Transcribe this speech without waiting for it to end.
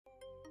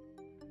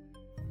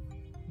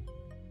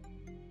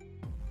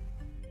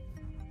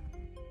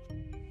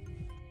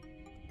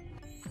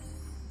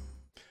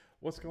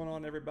What's going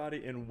on,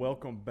 everybody, and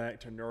welcome back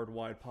to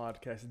Nerdwide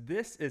Podcast.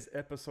 This is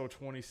episode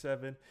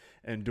 27,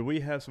 and do we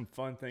have some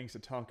fun things to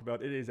talk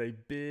about? It is a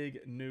big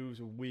news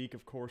week,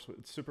 of course,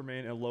 with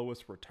Superman and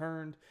Lois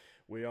returned.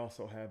 We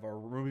also have our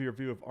movie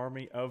review of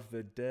Army of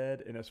the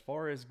Dead, and as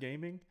far as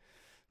gaming,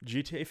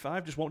 GTA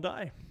 5 just won't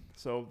die.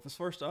 So,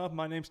 first off,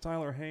 my name's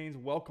Tyler Haynes.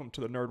 Welcome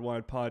to the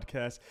Nerdwide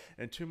Podcast.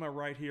 And to my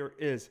right here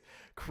is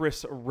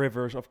Chris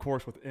Rivers, of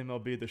course, with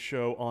MLB The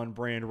Show on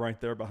brand right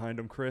there behind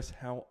him. Chris,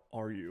 how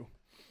are you?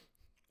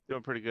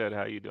 Doing pretty good.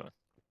 How you doing?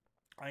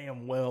 I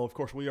am well. Of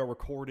course, we are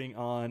recording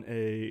on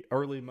a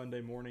early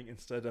Monday morning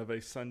instead of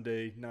a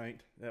Sunday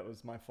night. That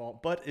was my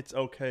fault, but it's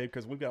okay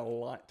because we've got a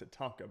lot to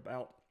talk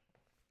about.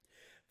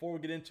 Before we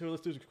get into it,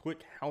 let's do some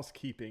quick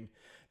housekeeping.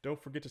 Don't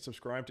forget to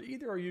subscribe to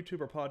either our YouTube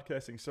or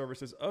podcasting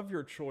services of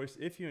your choice.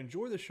 If you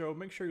enjoy the show,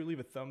 make sure you leave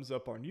a thumbs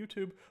up on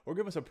YouTube or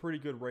give us a pretty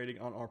good rating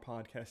on our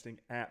podcasting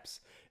apps.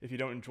 If you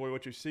don't enjoy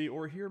what you see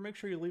or hear, make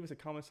sure you leave us a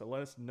comment to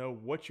let us know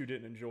what you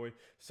didn't enjoy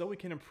so we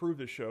can improve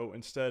the show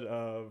instead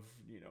of,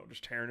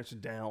 just tearing us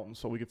down,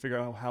 so we can figure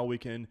out how we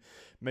can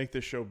make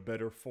this show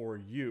better for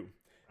you.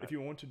 If Right.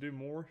 you want to do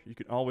more, you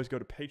can always go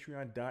to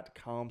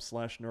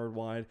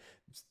patreon.com/nerdwide.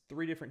 It's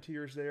three different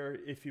tiers there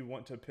if you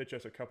want to pitch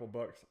us a couple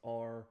bucks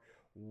our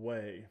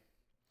way.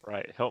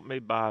 Right. Help me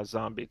buy a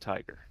zombie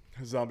tiger.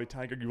 Zombie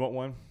tiger, you want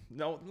one?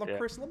 No, no, Yeah.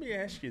 Chris, let me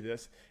ask you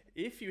this.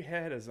 If you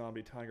had a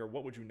zombie tiger,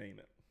 what would you name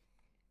it?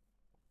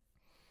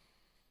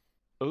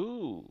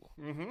 Ooh,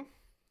 Mm-hmm.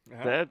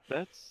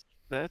 Uh-huh.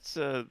 that's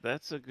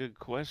a good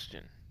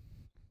question.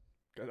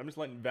 'Cause I'm just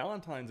letting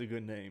Valentine's a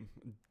good name.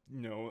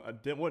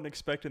 Wasn't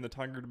expecting the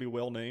tiger to be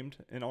well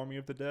named in Army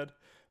of the Dead,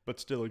 but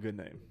still a good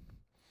name.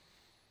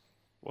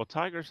 Well,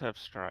 tigers have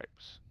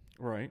stripes,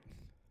 Right.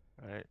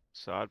 right?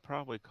 So I'd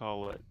probably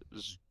call it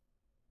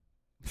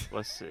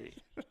let's see,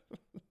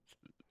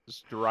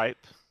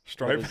 stripe with a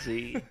Stripe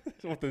Z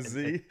with a and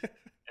Z.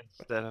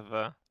 instead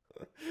of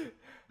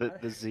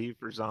the Z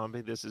for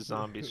zombie. This is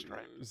zombie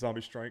stripe.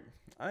 Zombie Strike.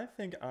 I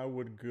think I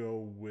would go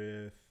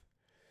with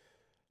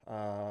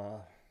uh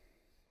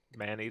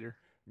Maneater.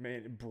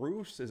 man,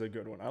 Bruce is a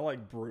good one. I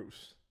like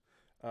Bruce.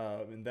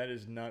 And that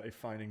is not a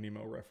Finding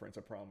Nemo reference,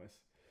 I promise.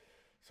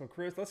 So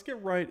Chris, let's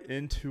get right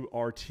into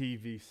our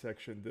TV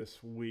section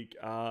this week.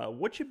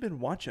 What you been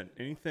watching?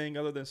 Anything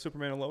other than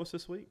Superman and Lois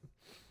this week?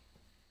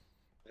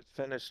 I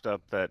finished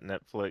up that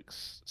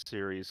Netflix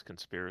series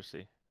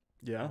Conspiracy.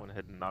 I Yeah. went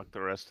ahead and knocked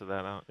the rest of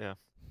that out. Yeah.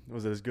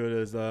 Was it as good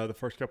as the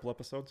first couple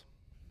episodes?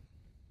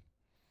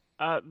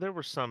 There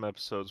were some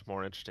episodes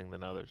more interesting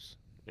than others,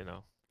 you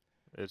know.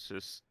 It's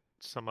just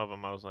some of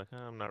them I was like,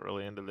 I'm not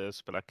really into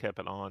this, but I kept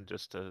it on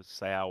just to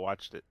say I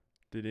watched it.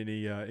 Did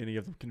any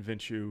of them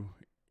convince you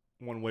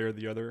one way or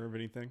the other of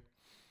anything?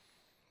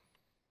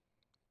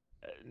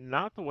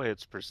 Not the way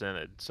it's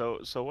presented. So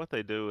what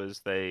they do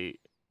is they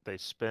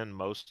spend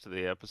most of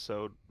the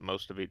episode,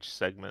 most of each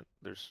segment.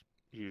 There's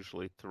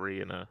usually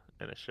three in a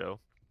show.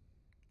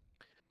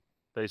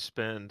 They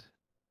spend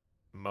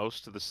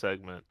most of the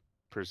segment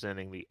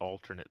presenting the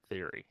alternate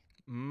theory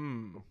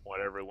Mmm. from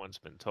what everyone's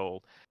been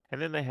told.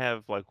 And then they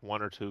have like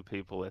one or two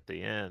people at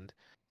the end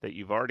that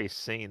you've already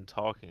seen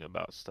talking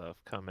about stuff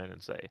come in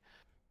and say,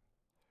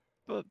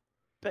 but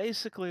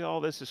basically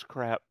all this is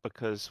crap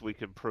because we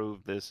can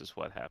prove this is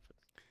what happened.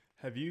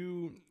 Have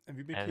you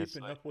been And it's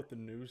keeping like, up with the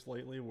news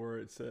lately where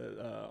it said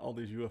all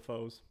these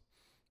UFOs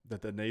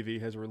that the Navy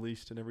has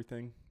released and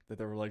everything that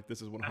they were like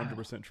this is ah,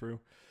 100% true?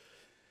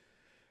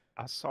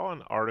 I saw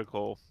an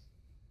article,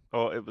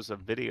 oh, it was a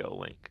video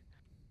link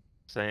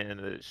saying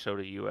that it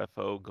showed a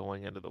UFO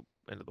going into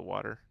the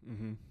water.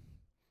 Mm-hmm.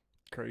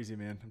 Crazy,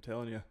 man. I'm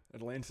telling you,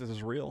 Atlantis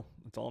is real.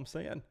 That's all I'm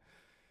saying.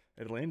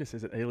 Atlantis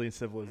is an alien Mm.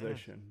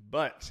 civilization.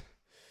 But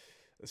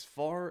as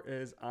far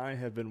as I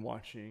have been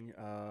watching,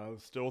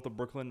 still with the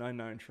Brooklyn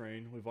Nine-Nine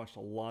train, we've watched a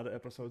lot of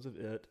episodes of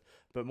it.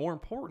 But more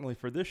importantly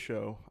for this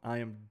show, I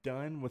am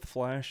done with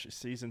Flash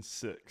season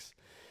 6.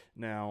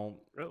 Now,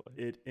 Really?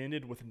 it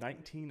ended with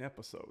 19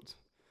 episodes.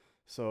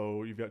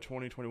 So you've got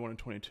 20, 21, and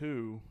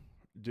 22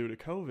 due to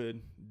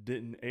COVID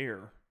didn't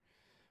air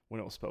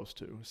when it was supposed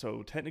to.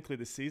 So technically,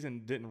 the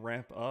season didn't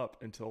wrap up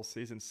until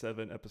season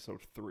 7,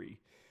 episode 3.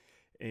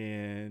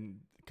 And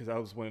because that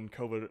was when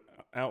COVID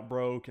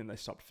outbroke and they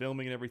stopped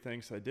filming and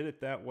everything. So I did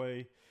it that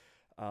way.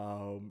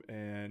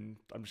 And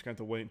I'm just going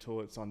to have to wait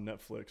until it's on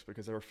Netflix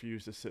because I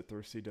refuse to sit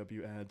through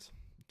CW ads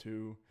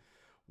to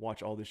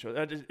watch all these shows.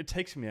 It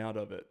takes me out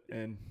of it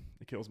and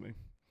it kills me.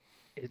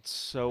 It's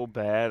so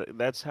bad.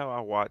 That's how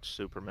I watch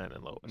Superman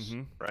and Lois,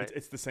 Hmm. It's, right?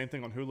 it's the same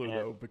thing on Hulu And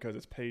though because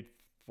it's paid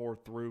for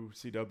through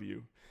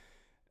CW.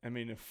 I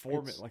mean, a 4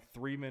 minute, it's like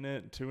 3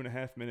 minute,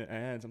 2.5 minute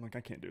ads. I'm like,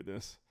 I can't do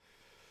this.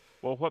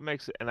 well, what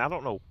makes it, and I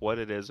don't know what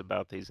it is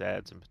about these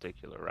ads in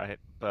particular, right?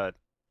 But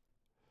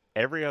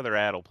every other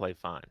ad will play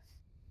fine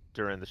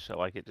during the show.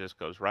 Like it just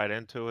goes right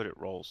into it, it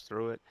rolls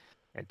through it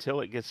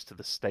until it gets to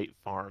the State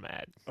Farm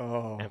ad.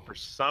 Oh, And for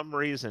some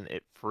reason,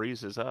 it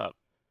freezes up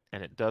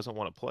and it doesn't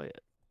want to play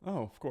it.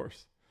 oh, of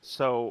course.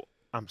 So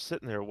I'm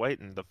sitting there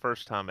waiting the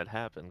first time it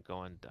happened,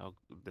 going, oh,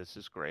 this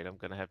is great. I'm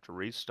going to have to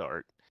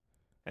restart.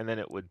 and then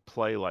it would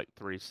play like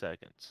 3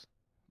 seconds,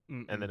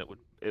 and Mm-mm. then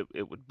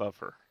it would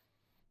buffer.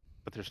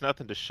 But there's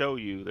nothing to show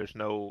you. There's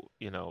no,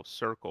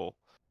 circle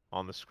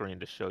on the screen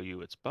to show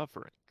you it's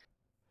buffering.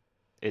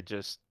 It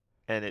just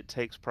and it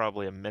takes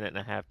probably a minute and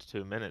a half to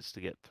 2 minutes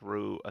to get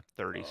through a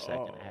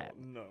 30-second Oh ad.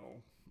 no.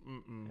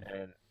 Mm-mm.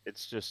 And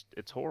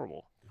it's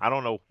horrible. I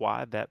don't know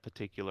why that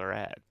particular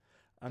ad,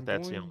 but I'm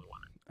that's the going. only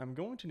one. I'm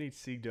going to need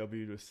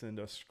CW to send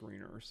us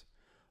screeners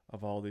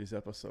of all these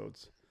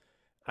episodes,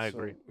 I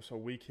agree. so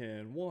we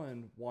can,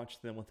 one,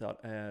 watch them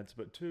without ads,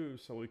 but two,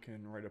 so we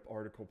can write up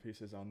article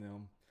pieces on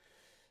them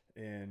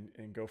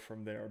and go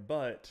from there.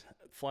 But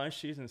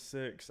Flash season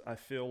 6, I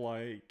feel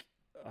like,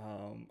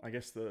 I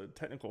guess the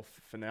technical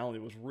finale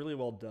was really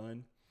well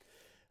done.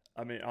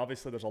 I mean,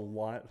 obviously there's a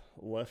lot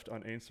left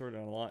unanswered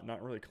and a lot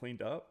not really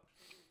cleaned up,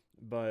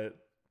 but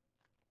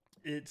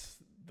it's,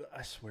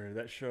 I swear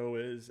that show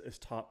is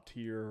top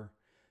tier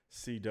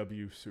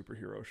CW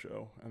superhero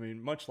show. I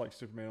mean, much like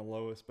Superman and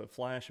Lois, but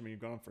Flash, I mean, you've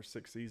gone on for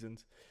 6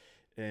 seasons,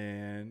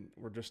 and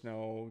we're just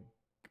now.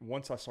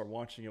 Once I start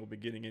watching it, we'll be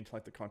getting into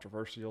like the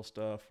controversial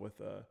stuff with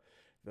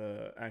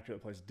the actor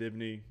that plays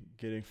Dibney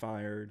getting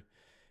fired,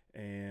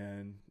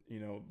 and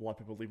a lot of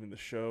people leaving the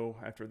show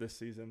after this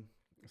season.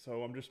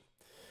 So I'm just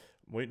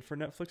waiting for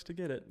Netflix to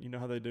get it. You know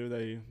how they do?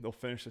 They'll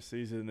finish the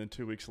season, and then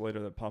 2 weeks later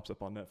that pops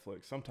up on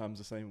Netflix. Sometimes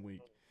the same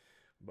week,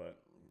 but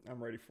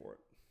I'm ready for it.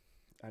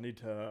 I need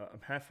to.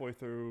 I'm halfway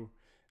through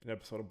an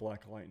episode of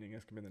Black Lightning.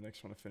 That's gonna be the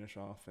next one to finish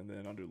off, and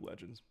then I'll do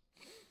Legends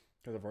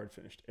because I've already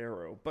finished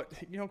Arrow. But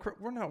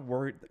we're not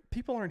worried.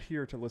 People aren't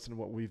here to listen to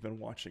what we've been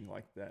watching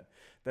like that.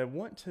 They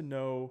want to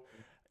know.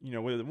 They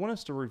want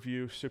us to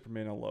review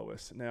Superman and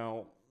Lois.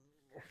 Now,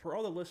 for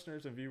all the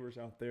listeners and viewers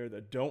out there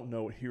that don't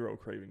know what Hero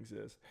Cravings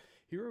is,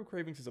 Hero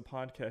Cravings is a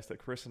podcast that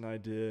Chris and I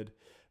did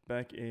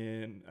back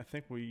in. I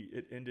think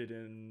it ended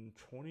in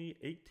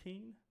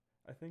 2018.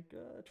 I think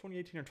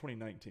 2018 or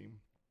 2019.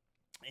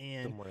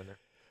 And Somewhere in there.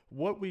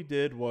 what we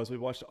did was we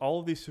watched all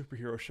of these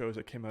superhero shows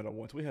that came out at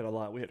once. We had a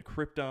lot. We had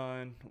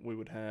Krypton. We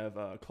would have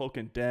Cloak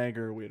and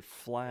Dagger. We had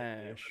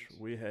Flash. Inhumans.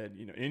 We had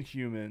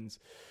Inhumans.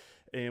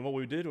 And what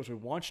we did was we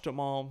watched them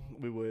all.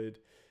 We would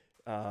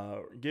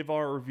give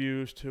our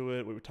reviews to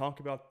it. We would talk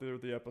about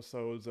the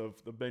episodes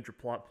of the major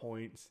plot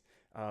points.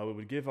 We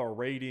would give our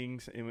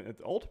ratings, and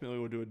ultimately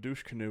we would do a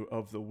douche canoe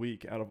of the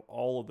week out of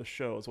all of the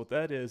shows. What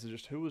that is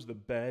just who was the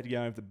bad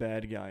guy of the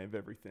bad guy of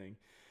everything.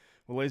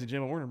 Well, ladies and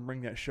gentlemen, we're going to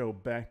bring that show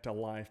back to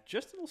life.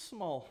 Just a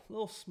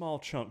little small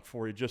chunk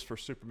for you, just for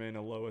Superman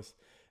and Lois,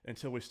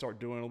 until we start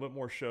doing a little bit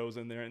more shows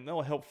in there, and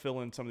that'll help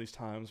fill in some of these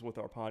times with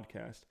our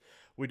podcast.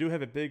 We do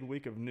have a big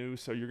week of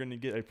news, so you're going to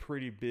get a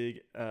pretty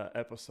big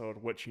episode,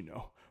 which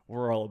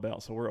we're all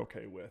about, so we're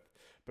okay with.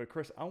 But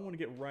Chris, I want to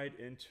get right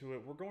into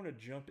it. We're going to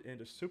jump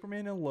into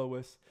Superman and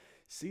Lois,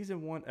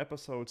 Season 1,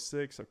 Episode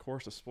 6. Of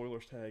course, the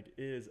spoilers tag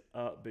is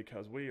up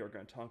because we are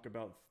going to talk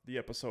about the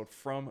episode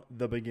from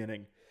the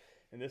beginning.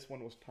 And this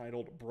one was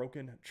titled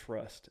Broken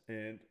Trust.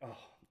 And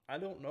I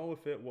don't know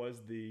if it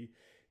was the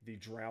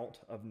drought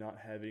of not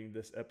having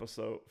this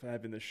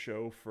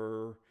show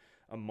for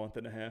a month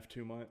and a half,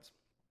 2 months.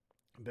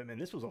 But man,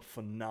 this was a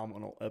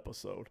phenomenal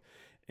episode.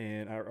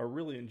 And I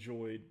really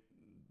enjoyed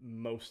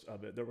most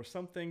of it. There were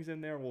some things in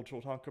there we'll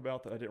talk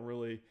about that I didn't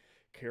really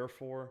care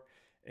for.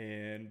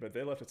 But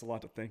they left us a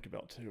lot to think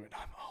about too. And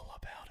I'm all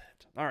about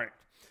it. All right.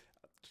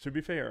 To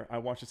be fair, I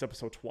watched this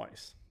episode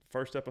twice.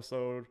 First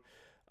episode,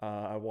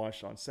 I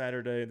watched on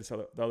Saturday.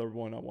 The other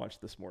one I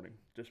watched this morning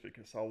just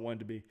because I wanted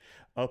to be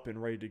up and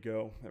ready to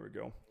go. There we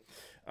go.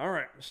 All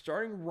right,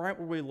 starting right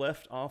where we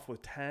left off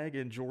with Tag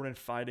and Jordan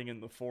fighting in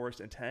the forest,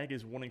 and Tag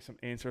is wanting some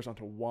answers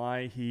onto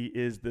why he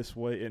is this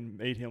way and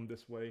made him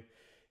this way.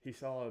 He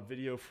saw a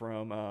video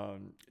from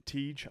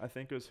Tej, I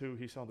think was who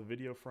he saw the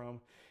video from,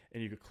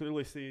 and you could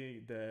clearly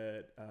see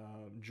that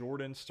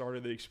Jordan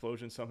started the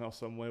explosion somehow,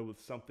 some way with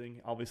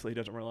something. Obviously, he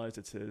doesn't realize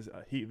it's his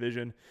heat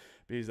vision,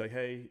 but he's like,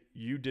 hey,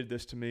 you did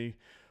this to me.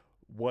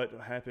 What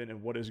happened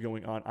and what is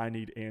going on? I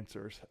need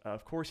answers.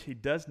 Of course, he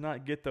does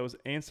not get those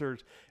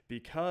answers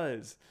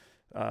because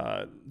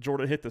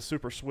Jordan hit the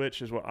super switch.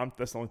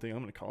 That's the only thing I'm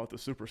going to call it, the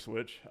super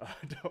switch. I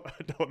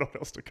don't know what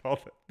else to call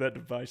that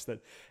device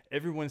that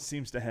everyone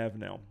seems to have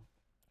now.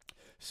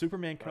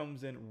 Superman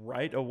comes in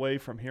right away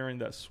from hearing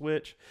that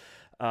switch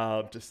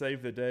to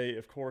save the day.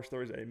 Of course,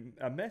 there was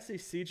a messy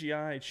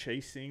CGI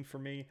chase scene for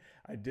me.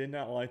 I did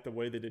not like the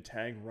way they did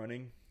Tag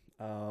running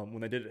when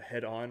they did it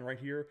head on right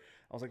here.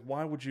 I was like,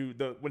 why would you?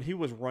 When he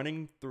was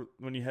running through,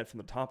 when you had from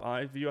the top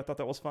eye view, I thought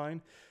that was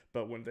fine.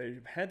 But when they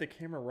had the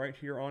camera right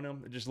here on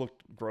him, it just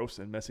looked gross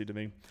and messy to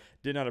me.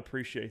 Did not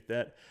appreciate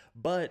that.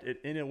 But it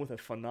ended with a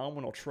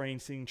phenomenal train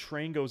scene.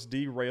 Train goes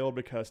derailed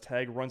because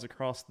Tag runs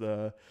across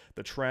the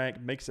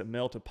track, makes it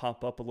melt and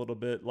pop up a little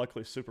bit.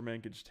 Luckily, Superman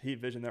could just heat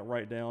vision that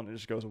right down and it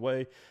just goes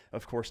away.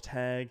 Of course,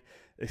 Tag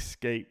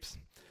escapes.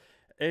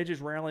 Edge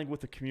is rallying with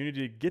the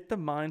community to get the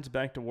minds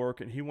back to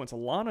work, and he wants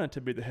Lana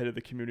to be the head of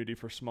the community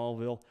for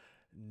Smallville,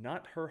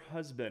 not her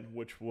husband,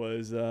 which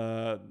was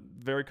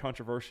very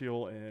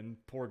controversial. And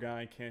poor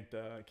guy can't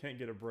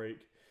get a break.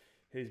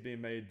 He's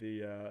being made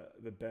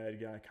the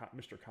bad guy,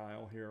 Mr.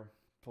 Kyle here,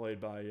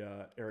 played by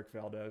Eric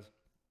Valdez.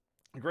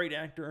 Great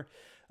actor,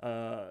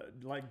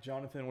 like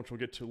Jonathan, which we'll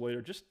get to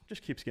later. Just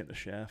keeps getting the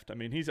shaft. I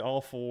mean, he's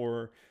all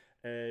for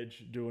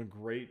Edge, doing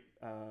great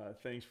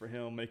things for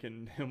him,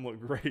 making him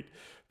look great.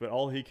 But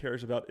all he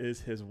cares about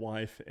is his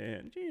wife,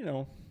 and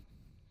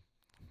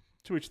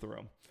to each their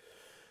own.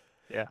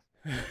 Yeah.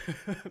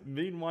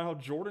 Meanwhile,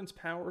 Jordan's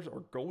powers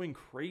are going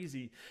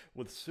crazy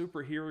with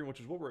super hearing,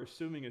 which is what we're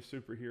assuming is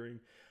super hearing.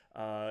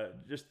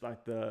 Just like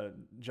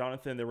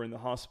Jonathan, they were in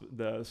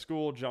the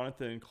school.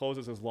 Jonathan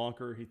closes his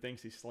locker. He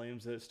thinks he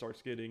slams it,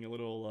 starts getting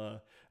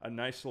a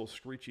nice little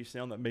screechy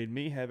sound that made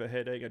me have a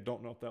headache. I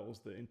don't know if that was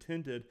the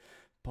intended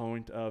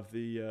point of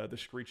the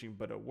screeching,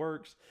 but it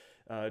works.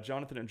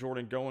 Jonathan and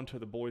Jordan go into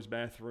the boys'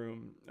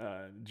 bathroom.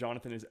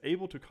 Jonathan is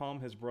able to calm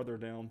his brother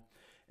down.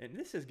 And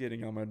this is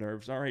getting on my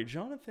nerves. All right,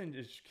 Jonathan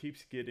just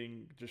keeps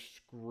getting just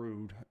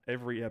screwed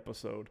every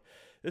episode.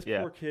 This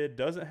poor kid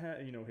doesn't have,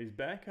 he's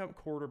backup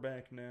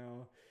quarterback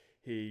now.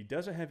 He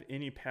doesn't have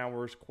any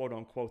powers, quote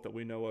unquote, that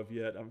we know of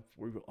yet.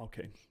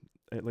 Okay,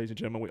 ladies and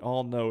gentlemen, we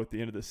all know at the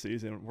end of the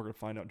season, we're going to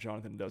find out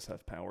Jonathan does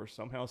have powers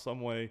somehow,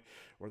 some way,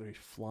 whether he's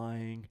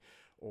flying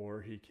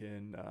or he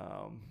can,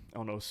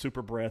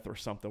 super breath or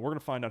something. We're going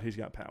to find out he's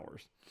got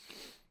powers.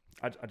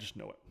 I just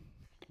know it.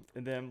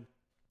 And then,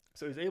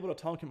 so he's able to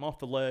talk him off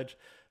the ledge.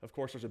 Of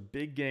course, there's a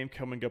big game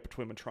coming up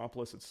between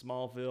Metropolis and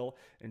Smallville,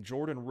 and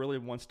Jordan really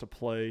wants to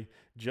play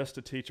just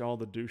to teach all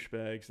the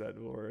douchebags that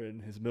were in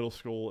his middle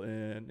school,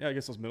 and I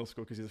guess it was middle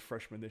school because he's a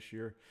freshman this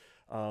year,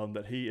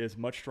 that he is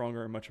much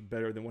stronger and much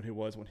better than what he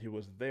was when he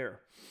was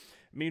there.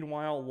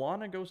 Meanwhile,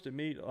 Lois goes to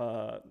meet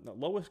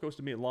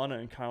Lana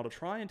and Kyle to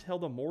try and tell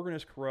them Morgan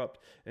is corrupt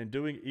and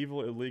doing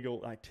evil,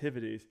 illegal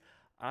activities.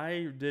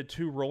 I did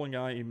 2 rolling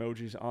eye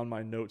emojis on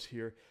my notes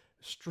here,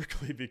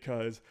 strictly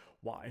because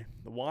why?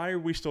 Why are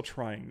we still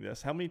trying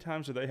this? How many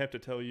times do they have to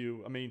tell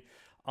you? I mean,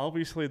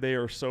 obviously they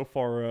are so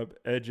far up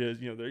edges,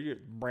 they're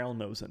brown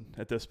nosing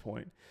at this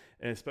point.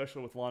 And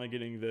especially with Lana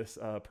getting this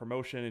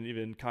promotion, and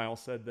even Kyle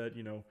said that,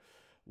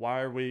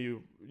 why are we,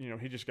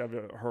 he just got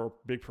her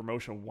big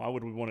promotion. Why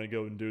would we want to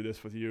go and do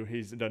this with you?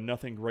 He's done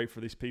nothing great for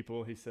these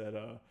people. He said,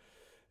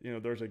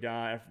 there's a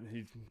guy,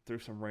 he threw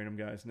some random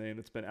guy's name,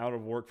 that's been out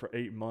of work for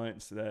 8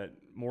 months that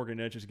Morgan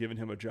Edge has given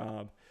him a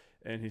job.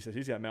 And he says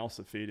he's got mouths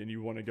to feed, and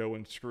you want to go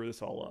and screw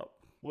this all up.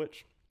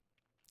 Which,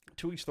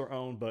 to each their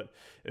own. But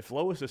if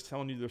Lois is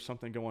telling you there's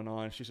something going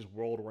on, she's this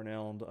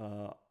world-renowned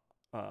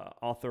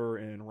author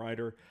and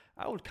writer,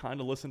 I would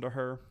kind of listen to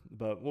her.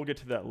 But we'll get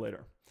to that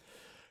later.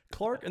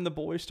 Clark and the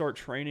boys start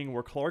training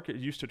where Clark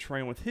used to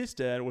train with his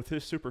dad with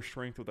his super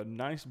strength with a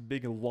nice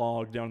big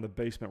log down in the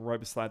basement right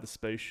beside the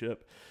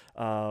spaceship.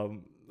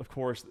 Of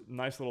course,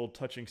 nice little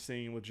touching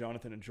scene with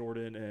Jonathan and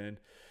Jordan, and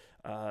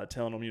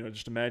telling them,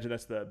 just imagine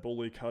that's that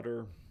bully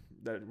cutter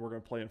that we're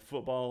going to play in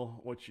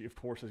football, which of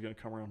course is going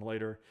to come around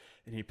later.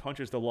 And he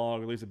punches the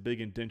log, leaves a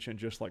big indentation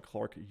just like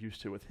Clark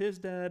used to with his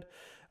dad.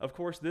 Of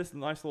course, this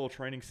nice little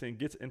training scene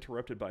gets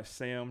interrupted by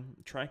Sam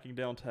tracking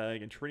down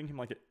Tag and treating him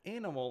like an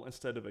animal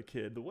instead of a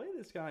kid. The way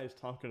this guy is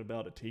talking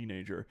about a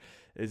teenager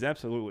is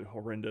absolutely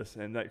horrendous,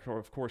 and that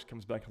of course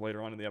comes back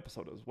later on in the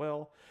episode as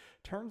well.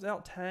 Turns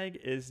out Tag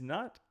is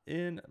not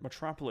in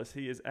Metropolis.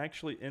 He is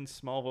actually in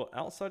Smallville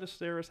outside of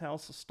Sarah's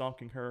house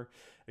stalking her.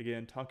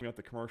 Again, talking about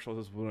the commercials.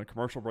 This is when a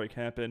commercial break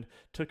happened.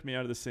 Took me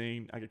out of the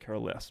scene. I could care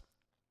less.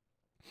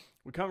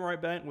 We come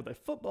right back with a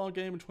football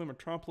game between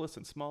Metropolis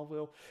and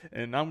Smallville,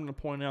 and I'm going to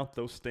point out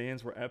those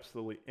stands were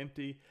absolutely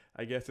empty.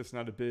 I guess it's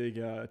not a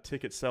big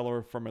ticket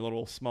seller from a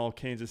little small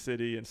Kansas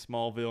City, and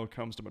Smallville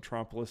comes to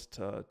Metropolis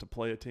to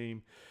play a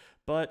team.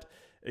 But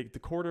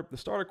the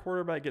starter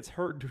quarterback gets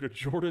hurt due to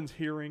Jordan's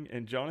hearing,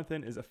 and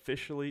Jonathan is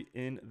officially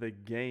in the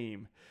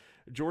game.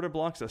 Jordan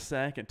blocks a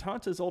sack and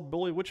taunts his old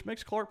bully, which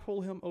makes Clark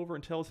pull him over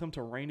and tells him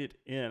to rein it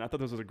in. I thought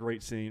this was a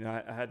great scene.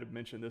 I had to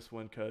mention this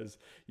one because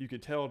you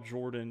could tell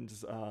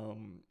Jordan's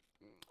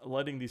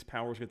letting these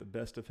powers get the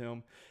best of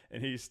him,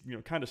 and he's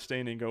kind of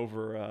standing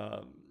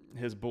over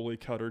his bully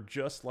cutter,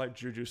 just like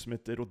Juju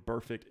Smith did with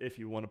Perfect, if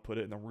you want to put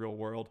it in the real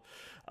world.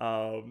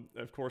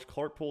 Of course,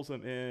 Clark pulls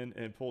him in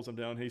and pulls him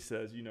down. He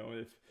says,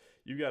 if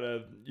you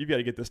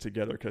gotta get this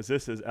together because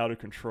this is out of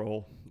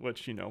control,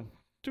 which,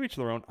 to each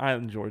their own. I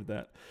enjoyed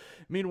that.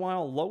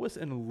 Meanwhile, Lois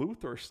and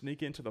Luther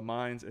sneak into the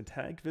mines, and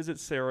Tag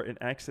visits Sarah and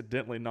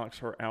accidentally knocks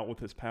her out with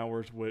his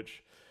powers,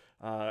 which,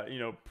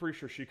 pretty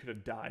sure she could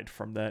have died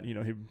from that. He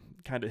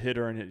kind of hit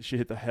her, and she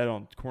hit the head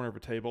on the corner of a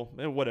table.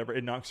 Whatever,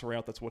 it knocks her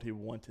out. That's what he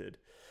wanted.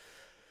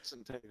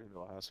 Doesn't take her to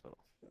the hospital.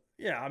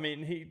 Yeah, I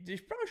mean, he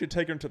probably should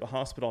take her to the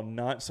hospital,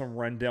 not some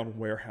rundown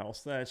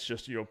warehouse. That's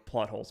just,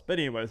 plot holes. But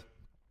anyways,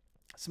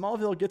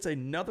 Smallville gets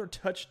another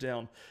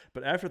touchdown,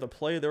 but after the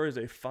play, there is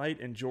a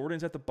fight, and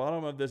Jordan's at the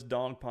bottom of this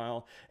dog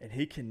pile, and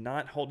he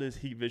cannot hold his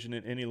heat vision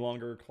in any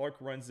longer. Clark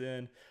runs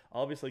in.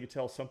 Obviously, you can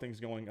tell something's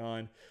going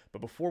on,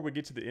 but before we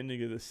get to the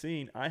ending of the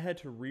scene, I had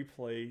to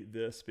replay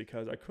this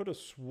because I could have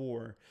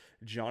swore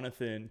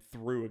Jonathan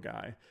threw a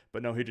guy,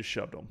 but no, he just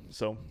shoved him.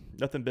 So,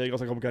 nothing big. I was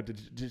like, oh my God,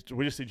 did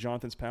we just see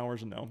Jonathan's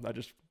powers? And no,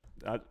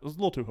 it was a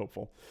little too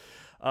hopeful.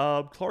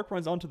 Clark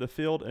runs onto the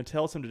field and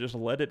tells him to just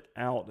let it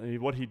out. And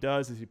what he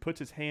does is he puts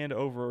his hand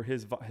over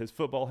his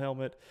football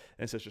helmet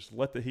and says, just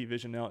let the heat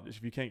vision out.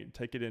 If you can't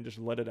take it in, just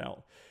let it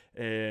out.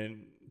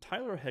 And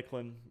Tyler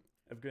Hoechlin,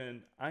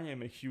 again, I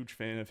am a huge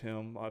fan of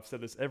him. I've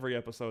said this every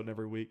episode and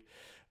every week.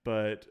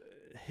 But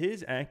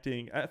his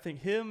acting, I think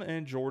him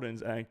and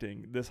Jordan's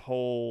acting this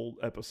whole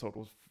episode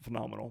was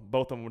phenomenal.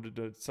 Both of them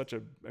did such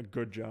a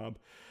good job.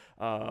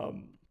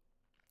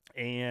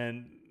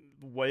 And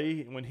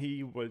way when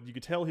he was, you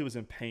could tell he was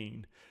in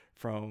pain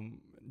from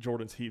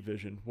Jordan's heat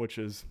vision, which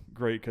is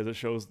great because it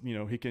shows,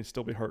 he can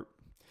still be hurt.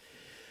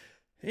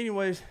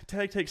 Anyways,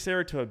 Tag takes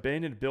Sarah to an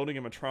abandoned building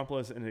in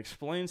Metropolis and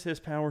explains his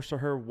powers to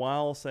her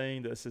while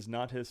saying this is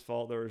not his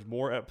fault. There is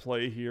more at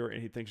play here,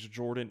 and he thinks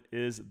Jordan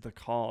is the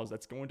cause.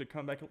 That's going to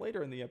come back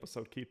later in the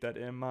episode. Keep that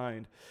in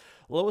mind.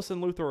 Lois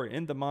and Luthor are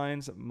in the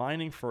mines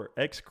mining for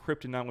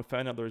X-Kryptonite. We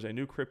found out there's a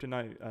new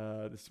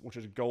kryptonite, which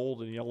is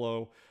gold and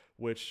yellow,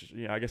 which,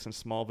 I guess in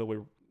Smallville we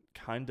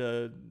kind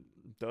of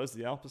does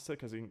the opposite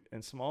because in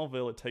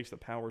Smallville it takes the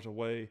powers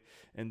away.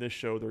 In this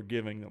show they're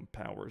giving them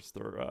powers.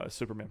 They're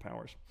Superman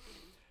powers.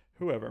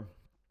 Whoever.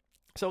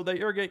 So they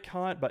get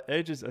caught by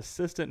Edge's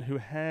assistant who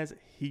has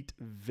heat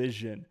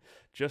vision,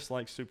 just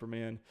like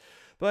Superman.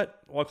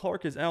 But while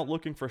Clark is out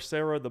looking for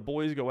Sarah, the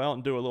boys go out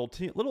and do a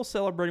little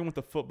celebrating with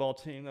the football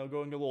team. They'll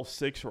go and get a little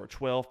 6 or a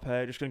 12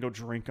 pack. Just going to go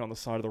drink on the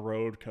side of the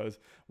road because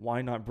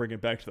why not bring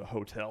it back to the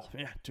hotel?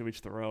 Yeah, to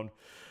each their own.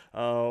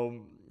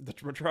 The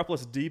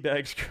Metropolis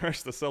D-bags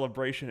crush the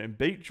celebration and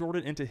bait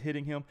Jordan into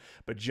hitting him,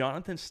 but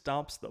Jonathan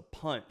stops the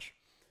punch.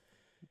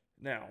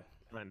 Now,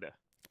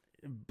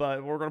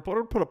 but we're going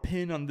to put a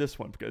pin on this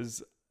one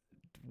because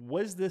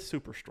was this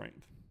super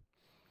strength?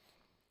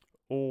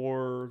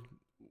 Or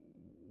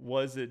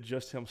was it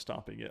just him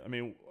stopping it? I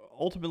mean,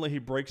 ultimately he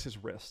breaks his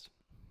wrist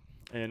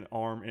and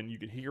arm, and you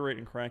can hear it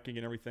and cracking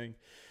and everything.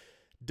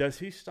 Does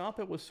he stop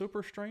it with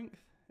super strength?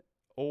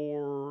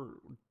 Or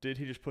did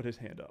he just put his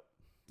hand up?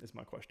 Is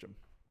my question.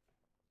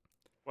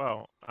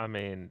 Well, I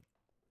mean,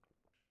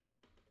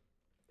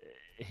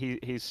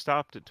 he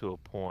stopped it to a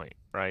point,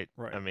 right?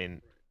 Right. I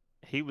mean,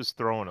 he was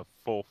throwing a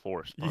full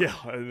force punch. Yeah,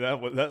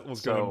 that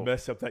was going to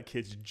mess up that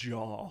kid's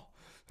jaw.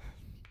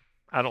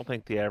 I don't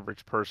think the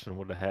average person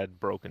would have had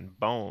broken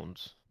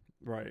bones,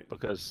 right?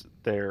 Because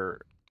their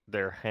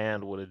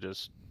hand would have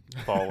just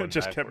fallen,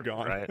 just backward, kept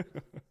going, right?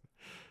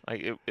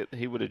 Like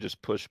he would have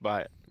just pushed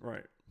by it,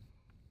 right?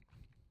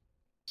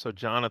 So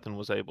Jonathan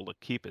was able to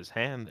keep his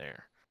hand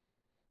there,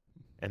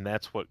 and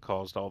that's what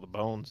caused all the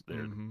bones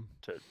there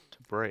to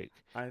break.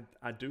 I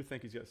do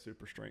think he's got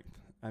super strength.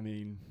 I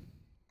mean,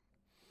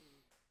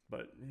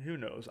 but who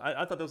knows?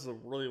 I thought this was a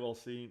really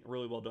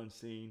well done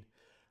scene.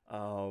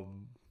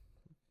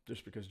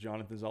 Just because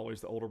Jonathan's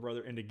always the older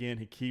brother. And again,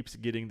 he keeps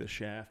getting the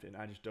shaft, and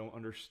I just don't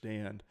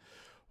understand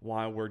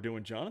why we're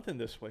doing Jonathan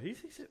this way.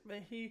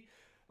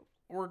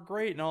 We're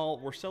great and all.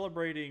 We're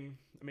celebrating.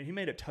 I mean, he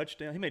made a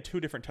touchdown. He made 2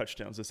 different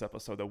touchdowns this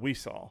episode that we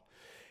saw.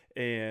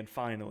 And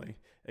finally,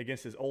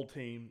 against his old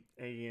team.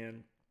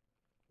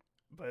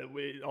 But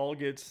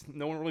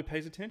no one really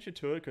pays attention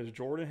to it because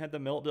Jordan had the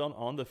meltdown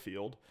on the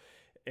field.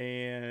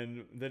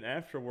 And then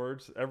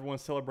afterwards,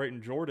 everyone's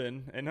celebrating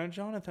Jordan. And now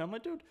Jonathan, I'm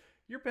like, dude,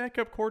 your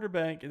backup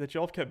quarterback that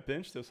y'all kept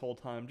benched this whole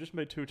time just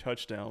made 2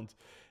 touchdowns.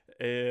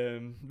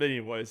 But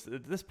anyways,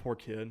 this poor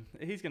kid,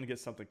 he's going to get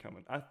something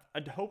coming. I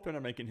hope they're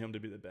not making him to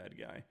be the bad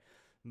guy.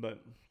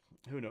 But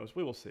who knows?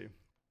 We will see.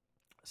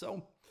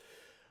 So,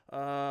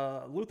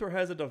 Luthor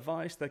has a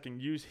device that can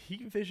use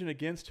heat vision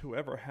against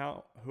whoever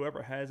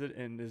has it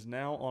and is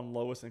now on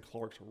Lois and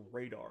Clark's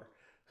radar.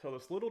 So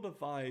this little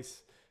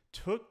device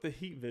took the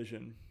heat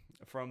vision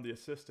from the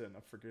assistant. I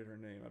forget her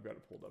name. I've got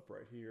it pulled up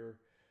right here.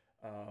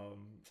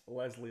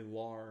 Leslie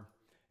Larr,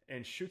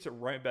 and shoots it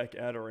right back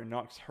at her and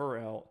knocks her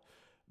out.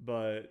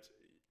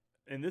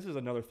 And this is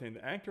another thing.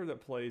 The actor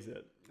that plays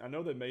it, I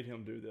know they made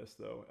him do this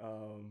though.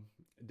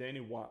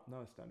 Danny Watt. No,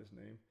 that's not his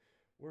name.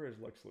 Where is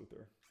Lex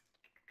Luthor?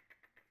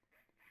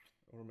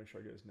 I want to make sure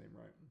I get his name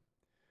right.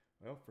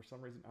 Well, for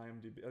some reason,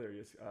 IMDb. Oh, there he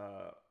is.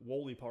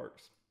 Woolley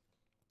Parks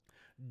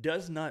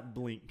does not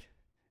blink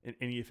in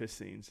any of his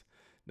scenes.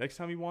 Next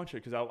time you watch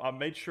it, because I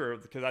made sure,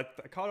 because I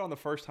caught it on the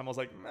first time, I was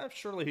like,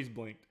 surely he's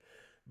blinked.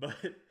 But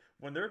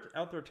when they're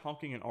out there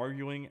talking and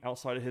arguing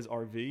outside of his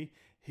RV,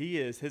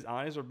 his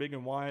eyes are big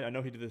and wide. I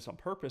know he did this on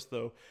purpose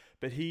though,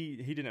 but he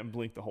didn't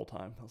blink the whole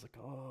time. I was like,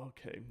 oh,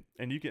 okay.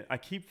 And I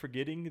keep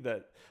forgetting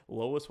that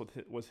Lois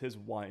was his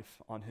wife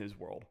on his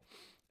world,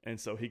 and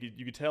so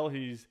you could tell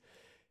he's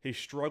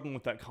struggling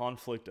with that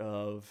conflict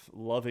of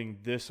loving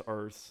this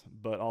Earth,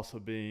 but also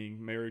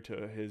being married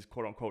to his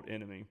quote unquote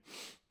enemy.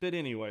 But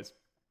anyways.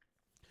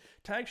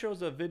 Tag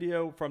shows a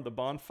video from the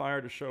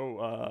bonfire to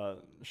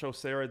show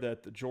Sarah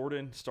that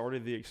Jordan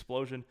started the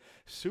explosion.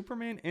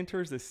 Superman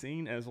enters the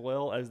scene as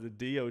well as the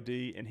DOD,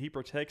 and he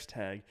protects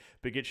Tag,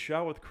 but gets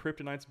shot with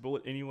Kryptonite's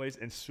bullet anyways,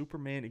 and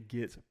Superman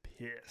gets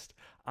pissed.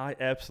 I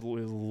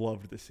absolutely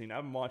loved this scene.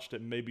 I've watched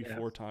it maybe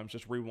 4 times,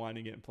 just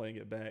rewinding it and playing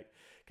it back,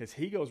 because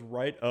he goes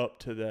right up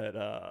to that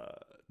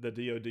the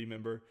DOD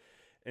member,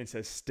 and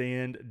says,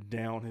 "Stand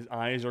down." His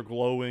eyes are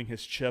glowing.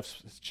 His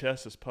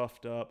chest is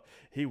puffed up.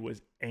 He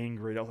was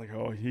angry. I was like,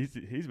 "Oh,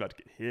 he's about to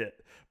get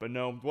hit." But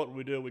no, what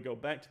we do, we go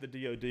back to the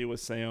DOD with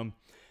Sam,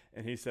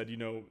 and he said,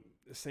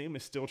 Sam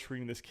is still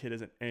treating this kid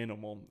as an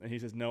animal, and he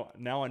says, "No,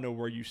 now I know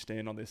where you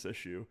stand on this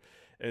issue."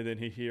 And then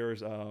he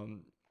hears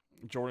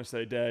Jordan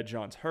say, "Dad,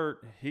 John's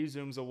hurt." He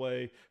zooms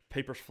away.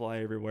 Papers fly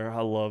everywhere.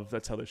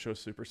 That's how they show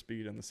super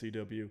speed on the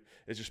CW.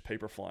 It's just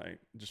paper flying,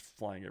 just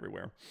flying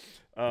everywhere.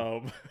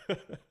 Um,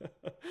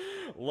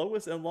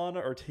 Lois and Lana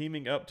are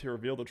teaming up to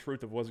reveal the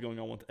truth of what's going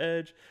on with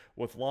Edge,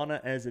 with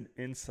Lana as an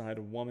inside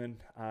woman.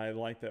 I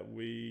like that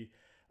we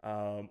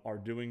are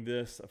doing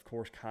this. Of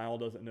course, Kyle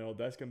doesn't know.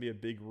 That's going to be a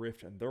big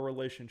rift in their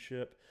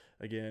relationship.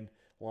 Again,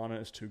 Lana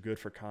is too good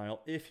for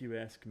Kyle, if you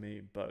ask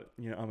me. But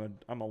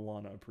I'm a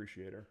Lana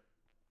appreciator.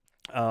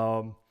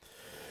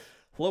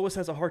 Lois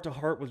has a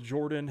heart-to-heart with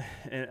Jordan,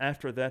 and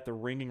after that, the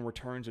ringing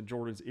returns in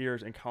Jordan's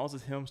ears and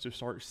causes him to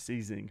start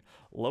seizing.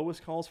 Lois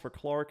calls for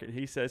Clark, and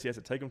he says he has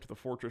to take him to the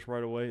fortress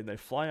right away, and they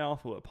fly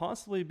off what would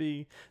possibly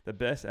be the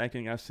best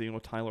acting I've seen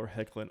with Tyler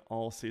Hoechlin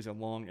all season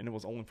long, and it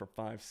was only for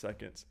 5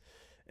 seconds.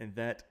 And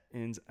that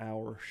ends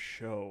our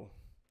show.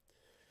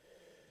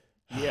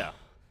 Yeah.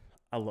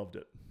 I loved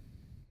it.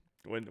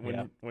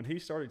 Yeah. When he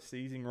started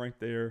seizing right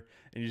there,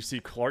 and you see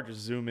Clark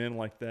just zoom in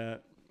like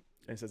that,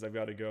 and says, "I've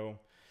got to go."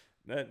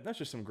 That's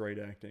just some great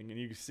acting, and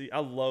you can see I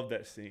love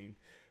that scene,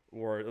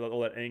 or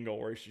that angle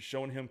where he's just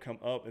showing him come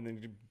up and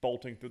then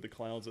bolting through the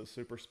clouds at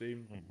super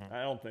speed. Mm-hmm.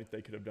 I don't think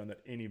they could have done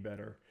that any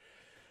better.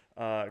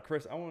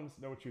 Chris, I want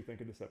to know what you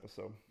think of this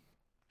episode.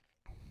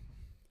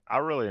 I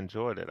really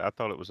enjoyed it. I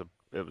thought it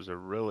was a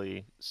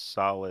really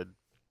solid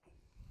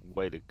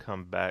way to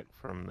come back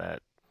from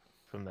that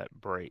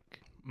break.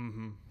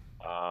 Mm-hmm.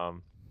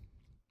 Um,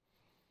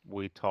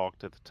 we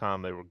talked at the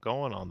time they were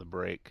going on the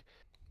break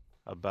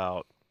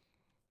about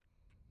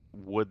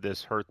would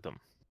this hurt them?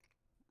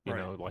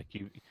 Right. Like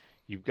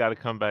you've got to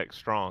come back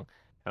strong,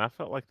 and I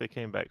felt like they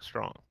came back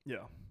strong.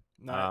 Yeah.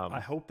 No, I Um,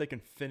 hope they can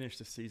finish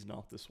the season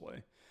off this way.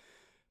 yeah,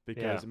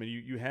 Because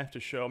you have to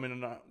show. I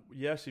mean,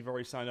 yes, you've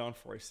already signed on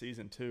for a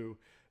season 2,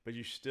 but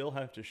you still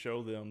have to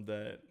show them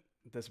that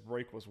this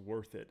break was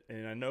worth it.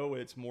 And I know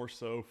it's more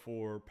so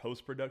for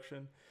post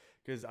production,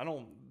 because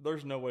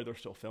There's no way they're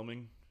still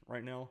filming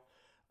right now.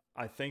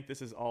 I think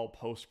this is all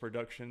post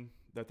production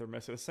that they're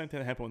messing. The same thing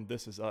that happened when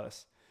This Is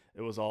Us.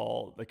 It was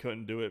all they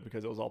couldn't do it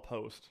because it was all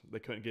post. They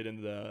couldn't get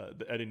into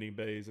the editing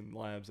bays and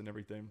labs and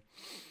everything.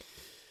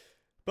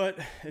 But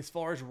as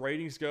far as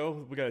ratings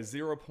go, we got a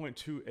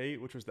 0.28,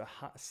 which was the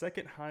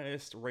second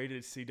highest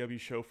rated CW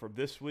show for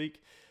this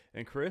week.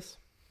 And Chris,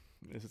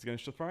 this is going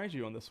to surprise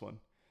you on this one.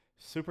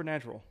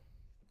 Supernatural,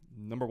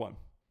 number 1.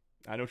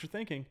 I know what you're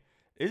thinking.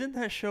 Isn't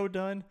that show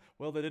done?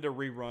 Well, they did a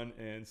rerun,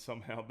 and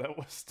somehow that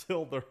was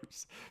still their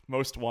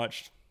most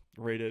watched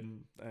rated,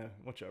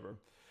 whichever.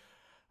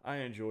 I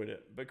enjoyed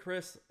it. But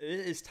Chris, it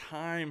is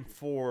time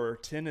for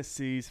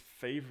Tennessee's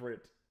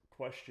favorite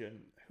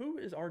question. Who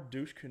is our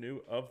douche canoe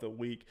of the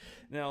week?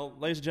 Now,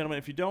 ladies and gentlemen,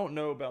 if you don't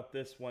know about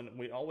this one,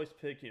 we always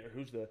pick,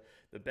 who's the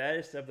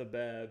baddest of the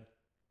bad,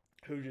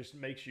 who just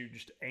makes you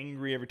just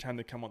angry every time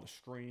they come on the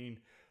screen,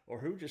 or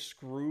who just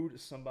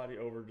screwed somebody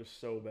over just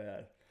so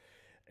bad.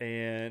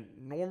 And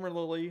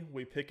normally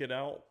we pick it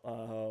out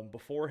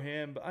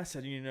beforehand, but I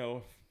said,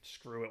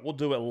 screw it. We'll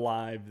do it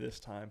live this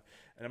time.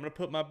 And I'm going to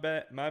put my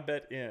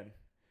bet in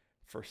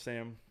for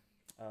Sam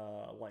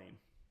Lane.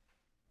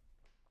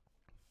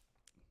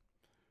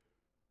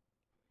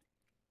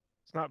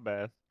 it's not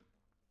bad.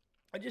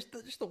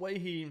 Just the way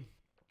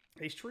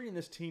he's treating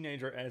this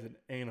teenager as an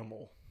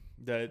animal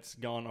that's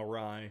gone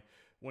awry,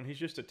 when he's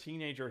just a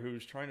teenager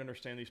who's trying to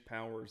understand these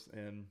powers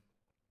and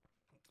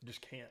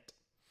just can't.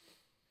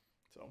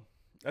 So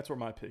that's where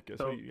my pick is.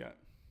 So, Who you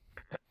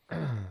got?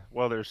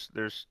 well, there's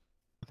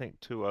I think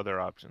two other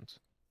options.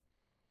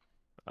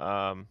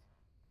 Um,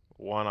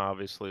 One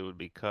obviously would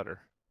be Cutter,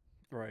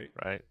 Right.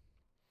 right?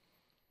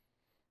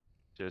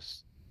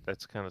 Just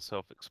that's kind of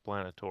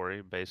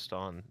self-explanatory based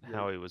on Your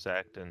how he was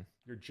acting.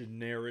 your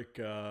generic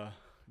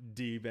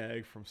D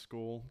bag from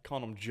school,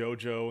 calling him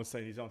JoJo and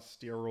saying he's on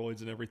steroids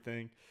and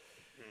everything.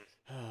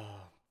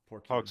 Poor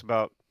kid. Talks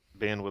about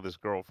being with his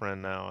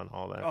girlfriend now and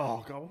all that.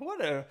 Oh God,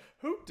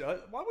 who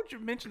does? Why would you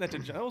mention that to?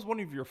 That was one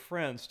of your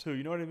friends too.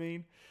 You know what I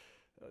mean?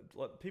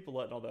 People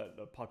letting all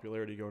that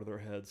popularity go to their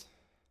heads.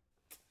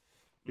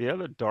 The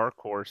other dark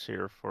horse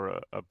here for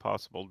a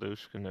possible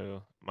douche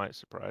canoe might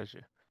surprise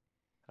you.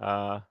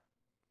 Uh,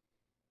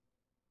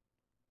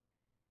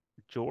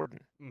 Jordan,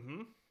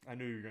 Mm-hmm. I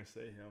knew you were gonna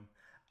say him.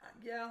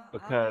 Yeah,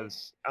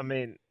 because I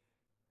mean,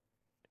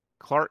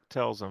 Clark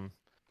tells him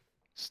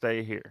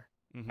stay here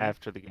Mm-hmm.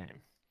 after the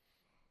game.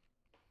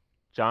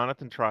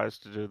 Jonathan tries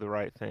to do the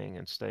right thing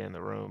and stay in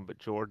the room, but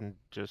Jordan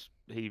just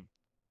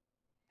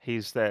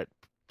he's that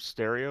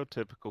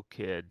stereotypical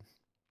kid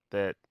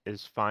that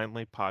is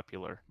finally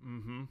popular,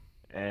 Mm-hmm.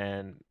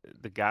 and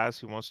the guys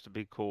he wants to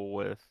be cool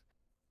with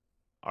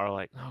are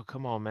like, "No,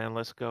 come on, man,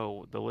 let's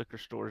go. The liquor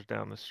store's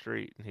down the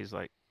street." And he's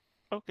like,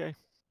 "Okay,"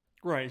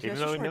 Right. Yeah, even it's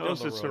though just he right down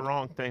knows the it's the road.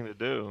 wrong thing to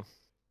do.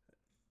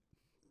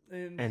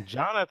 And And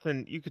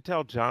Jonathan, you could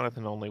tell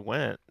Jonathan only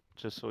went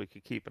just so he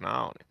could keep an eye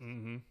on him.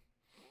 mm-hmm.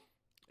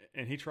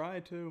 And he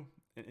tried to,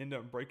 and ended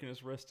up breaking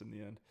his wrist in the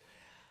end.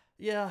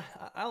 Yeah,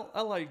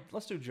 I like.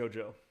 Let's do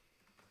JoJo.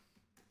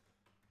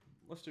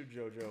 Let's do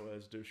JoJo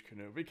as Douche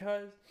Canoe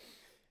because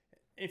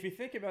if you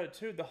think about it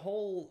too, the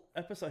whole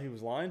episode he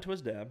was lying to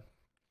his dad,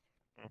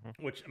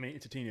 Hmm. which I mean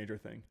it's a teenager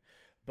thing,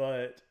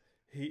 but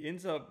he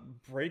ends up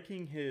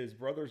breaking his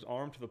brother's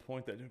arm to the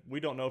point that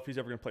we don't know if he's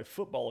ever going to play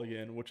football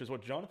again, which is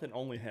what Jonathan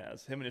only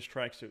has. Him and his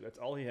tracksuit. That's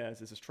all he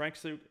has is his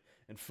tracksuit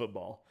and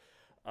football.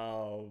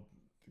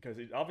 Because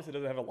he obviously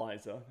doesn't have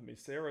Eliza. I mean,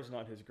 Sarah's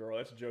not his girl.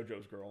 That's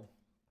JoJo's girl.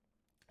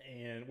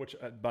 And which,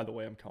 by the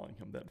way, I'm calling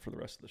him that for the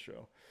rest of the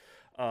show.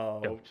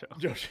 JoJo.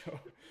 JoJo.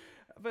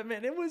 But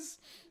man, it was,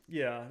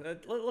 yeah.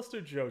 Let's do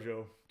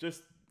JoJo.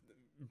 Just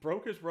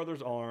broke his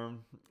brother's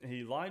arm.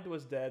 He lied to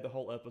his dad the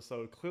whole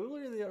episode.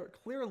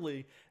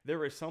 Clearly,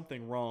 there is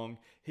something wrong.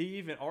 He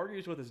even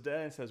argues with his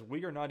dad and says,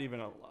 "We are not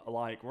even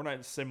alike. We're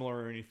not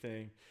similar or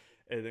anything."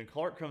 And then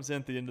Clark comes in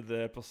at the end of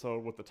the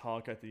episode with the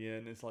talk at the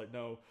end. It's like,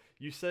 no,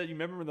 you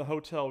remember in the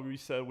hotel, we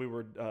said we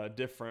were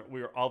different.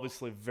 We are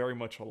obviously very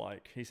much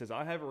alike. He says,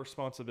 I have a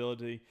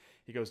responsibility.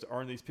 He goes to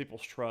earn these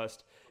people's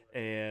trust.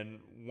 And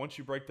once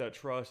you break that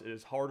trust,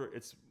 it's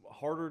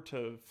harder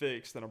to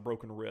fix than a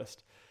broken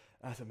wrist.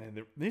 I said,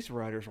 man, these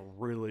writers are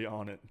really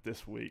on it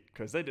this week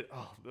because they're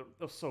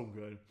so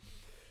good.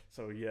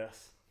 So,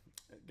 yes.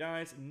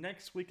 Guys,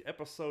 next week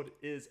episode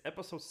is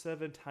episode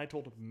 7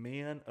 titled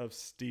Man of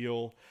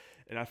Steel.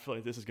 And I feel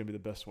like this is going to be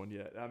the best one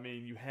yet. I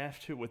mean, you have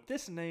to. With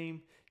this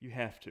name, you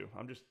have to.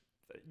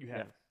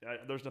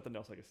 There's nothing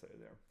else I can say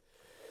there.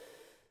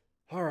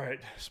 All right.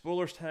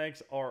 Spoilers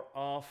tags are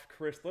off.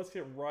 Chris, let's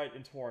get right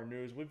into our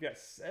news. We've got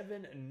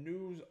 7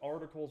 news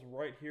articles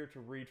right here to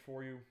read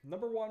for you.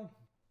 Number 1.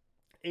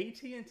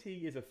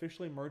 AT&T is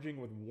officially merging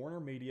with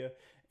Warner Media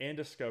and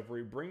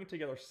Discovery, bringing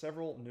together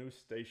several news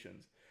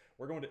stations.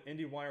 We're going to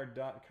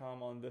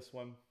IndieWire.com on this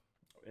one,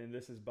 and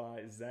this is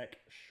by Zach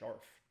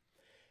Sharf.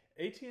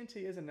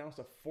 AT&T has announced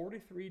a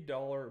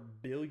 $43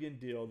 billion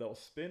deal that will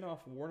spin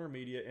off Warner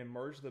Media and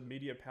merge the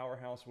media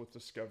powerhouse with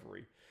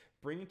Discovery,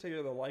 bringing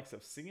together the likes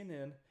of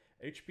CNN,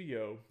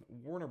 HBO,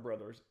 Warner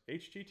Brothers,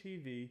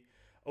 HGTV,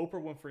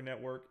 Oprah Winfrey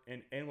Network,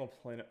 and Animal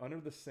Planet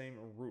under the same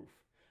roof.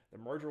 The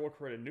merger will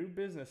create a new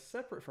business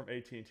separate from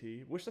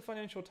AT&T, which the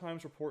Financial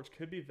Times reports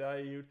could be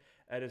valued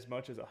at as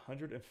much as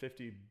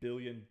 $150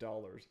 billion.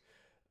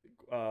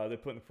 They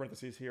put in the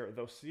parentheses here,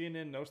 though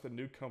CNN notes the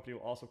new company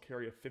will also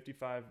carry a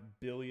 $55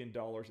 billion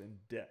in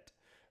debt.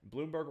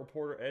 Bloomberg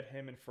reporter Ed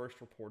Hammond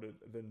first reported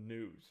the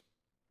news.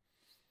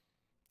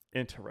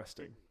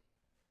 Interesting.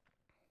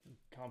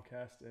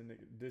 Comcast and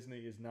Disney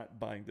is not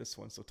buying this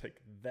one, so take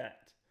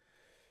that.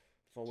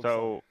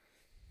 So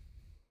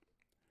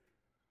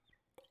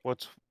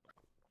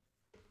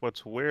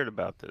what's weird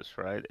about this,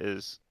 right,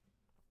 is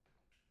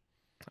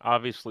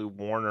obviously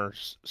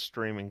Warner's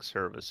streaming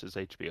service is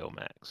HBO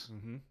Max,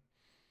 Mm-hmm.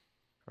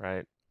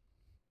 right?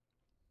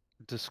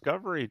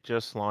 Discovery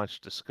just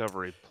launched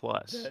Discovery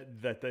Plus.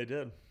 That they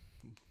did.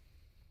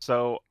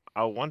 So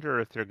I wonder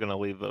if they're going to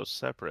leave those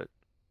separate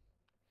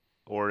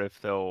or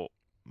if they'll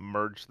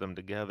merge them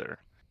together.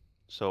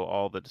 So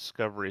all the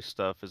Discovery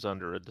stuff is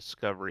under a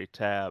Discovery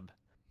tab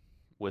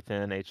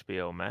within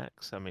HBO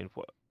Max. I mean,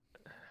 what?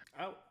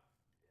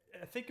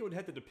 I think it would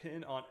have to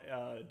depend on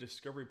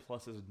Discovery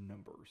Plus's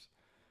numbers.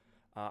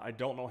 I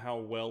don't know how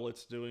well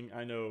it's doing.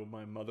 I know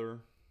my mother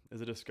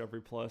is a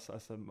Discovery Plus. I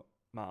said,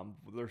 Mom,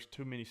 there's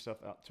too much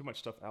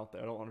stuff out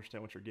there. I don't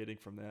understand what you're getting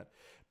from that.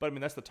 But I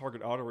mean, that's the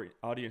target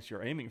audience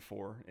you're aiming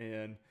for.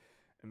 And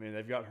I mean,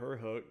 they've got her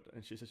hooked.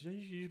 And she says, you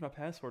use my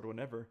password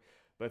whenever.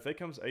 But if it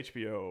comes to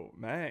HBO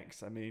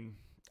Max, I mean,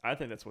 I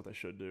think that's what they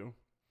should do.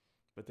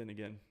 But then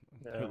again,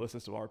 who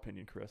listens to our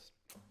opinion, Chris?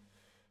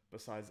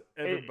 Besides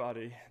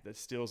everybody that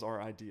steals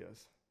our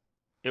ideas.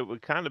 It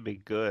would kind of be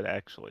good,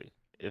 actually,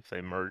 if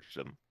they merged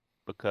them,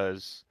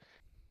 because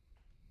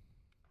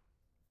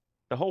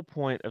the whole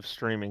point of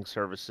streaming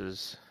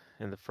services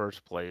in the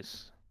first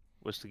place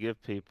was to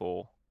give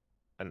people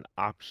an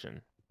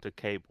option to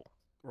cable.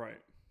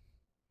 Right.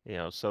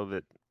 So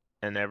that,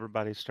 and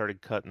everybody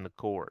started cutting the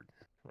cord,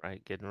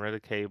 right? Getting rid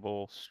of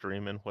cable,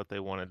 streaming what they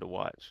wanted to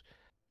watch.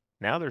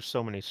 Now there's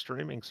so many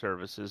streaming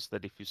services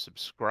that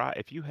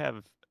if you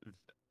have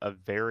a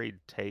varied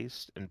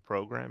taste in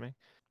programming,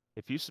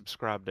 if you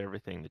subscribe to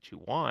everything that you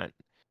want,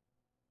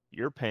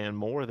 you're paying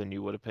more than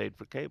you would have paid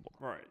for cable.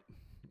 Right.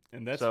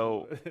 And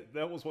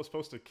that was what's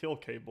supposed to kill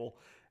cable.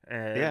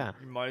 And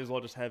you might as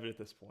well just have it at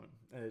this point.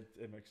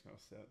 It makes no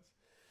sense.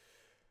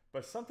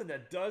 But something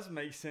that does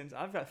make sense,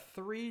 I've got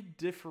two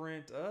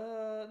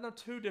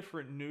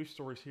different news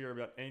stories here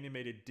about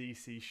animated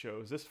DC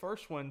shows. This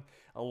first one,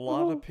 a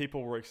lot of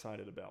people were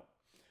excited about.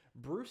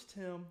 Bruce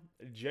Timm,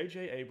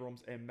 J.J.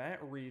 Abrams, and Matt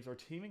Reeves are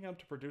teaming up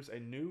to produce a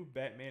new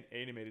Batman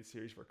animated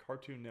series for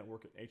Cartoon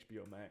Network and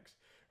HBO Max.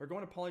 We're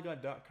going to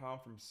Polygon.com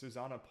from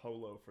Susanna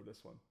Polo for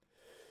this one.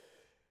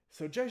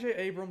 So J.J.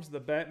 Abrams, the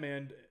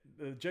Batman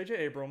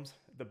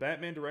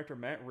director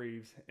Matt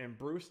Reeves, and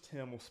Bruce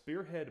Timm will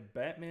spearhead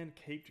Batman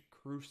Caped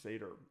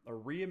Crusader, a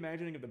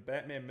reimagining of the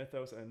Batman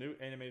mythos in a new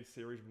animated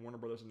series Warner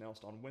Bros.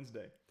 Announced on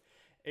Wednesday.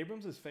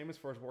 Abrams is famous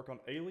for his work on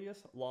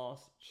Alias,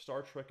 Lost,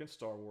 Star Trek, and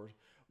Star Wars,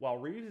 while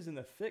Reeves is in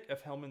the thick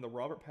of helming the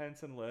Robert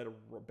Pattinson-led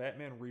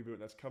Batman reboot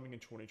that's coming in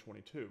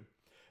 2022.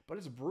 But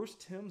it's Bruce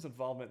Timm's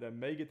involvement that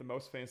may get the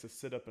most fans to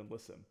sit up and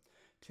listen.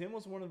 Tim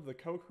was one of the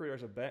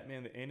co-creators of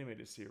Batman the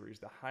Animated Series,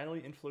 the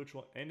highly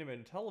influential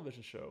animated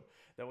television show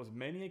that was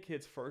many a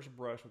kid's first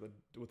brush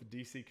with the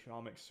DC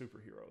Comics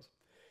superheroes.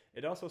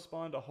 It also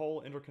spawned a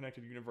whole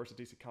interconnected universe of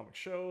DC Comics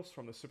shows,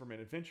 from the Superman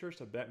Adventures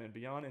to Batman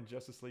Beyond and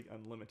Justice League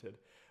Unlimited.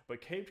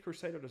 But Caped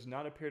Crusader does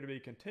not appear to be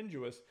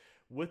continuous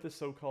with the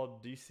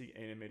so-called DC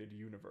Animated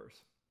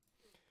Universe.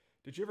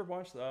 Did you ever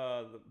watch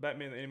the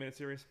Batman the Animated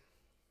Series?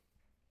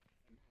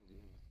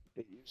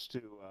 It used to.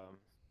 I'm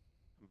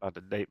about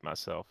to date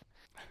myself.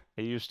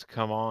 It used to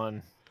come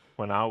on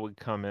when I would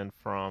come in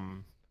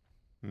from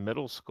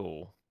middle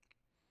school.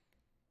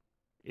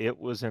 It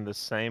was in the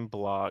same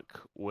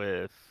block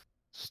with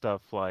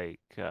stuff like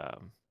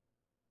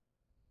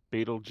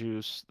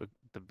Beetlejuice,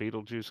 the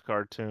Beetlejuice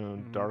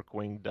cartoon, Mm-hmm.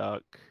 Darkwing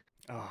Duck,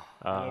 Oh,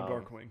 I love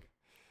um, Darkwing.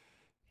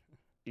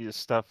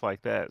 stuff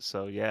like that.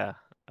 So yeah,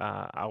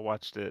 I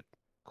watched it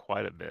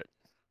quite a bit.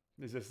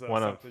 Is this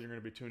One of, something you're going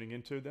to be tuning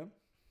into then?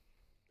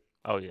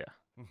 oh yeah,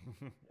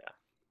 yeah,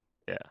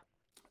 yeah.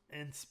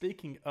 And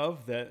speaking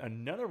of that,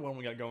 another one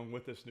we got going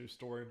with this news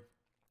story,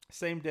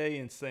 same day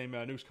and same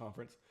news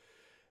conference.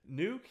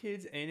 New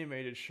kids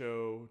animated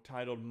show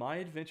titled My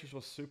Adventures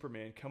with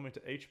Superman coming to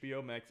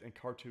HBO Max and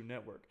Cartoon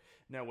Network.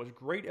 Now, what's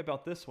great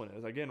about this one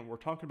is, again, we're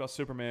talking about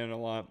Superman a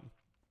lot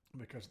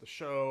because the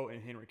show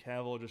and Henry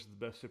Cavill just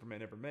the best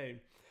Superman ever made.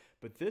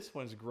 But this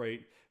one's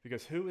great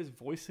because who is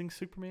voicing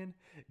Superman?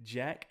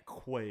 Jack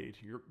Quaid.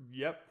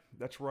 Yep,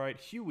 that's right.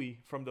 Huey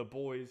from The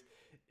Boys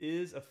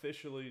is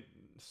officially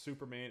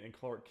Superman and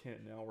Clark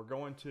Kent. Now, we're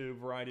going to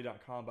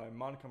Variety.com by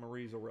Monica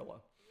Marie Zorilla.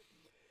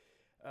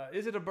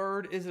 Is it a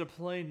bird? Is it a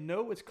plane?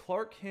 No, it's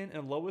Clark Kent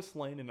and Lois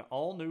Lane in an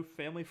all-new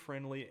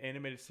family-friendly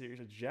animated series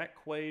of Jack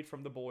Quaid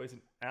from The Boys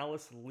and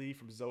Alice Lee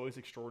from Zoe's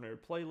Extraordinary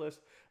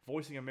Playlist,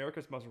 voicing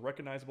America's most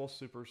recognizable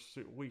super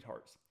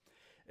sweethearts.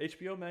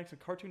 HBO Max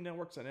and Cartoon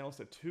Networks announced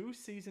a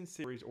 2-season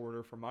series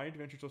order for My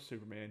Adventures with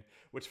Superman,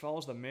 which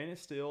follows the Man of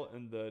Steel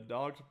and the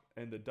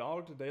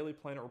dogged Daily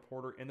Planet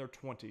reporter in their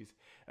 20s,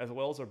 as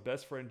well as their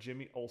best friend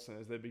Jimmy Olsen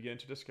as they begin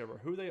to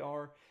discover who they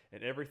are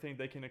and everything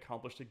they can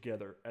accomplish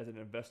together as an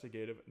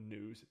investigative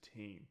news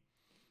team.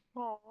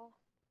 Aww.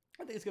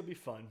 I think it's gonna be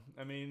fun.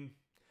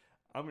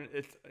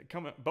 It's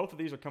coming. Both of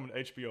these are coming to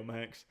HBO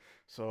Max,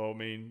 so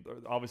they're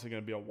obviously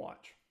gonna be a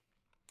watch.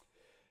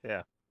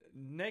 Yeah.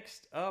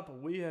 Next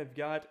up, we have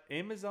got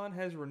Amazon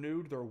has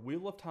renewed their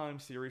Wheel of Time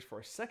series for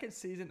a second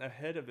season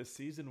ahead of the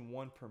season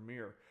 1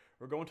 premiere.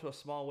 We're going to a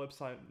small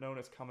website known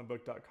as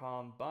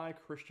comicbook.com by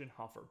Christian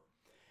Hoffer.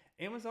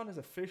 Amazon has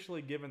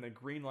officially given the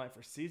green light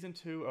for season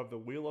 2 of the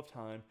Wheel of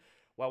Time.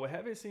 While we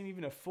haven't seen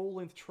even a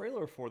full-length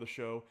trailer for the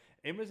show,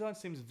 Amazon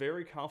seems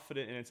very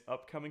confident in its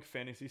upcoming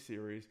fantasy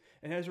series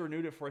and has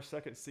renewed it for a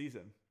second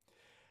season.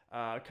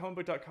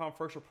 Comicbook.com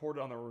first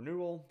reported on the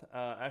renewal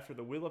after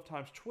the Wheel of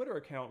Time's Twitter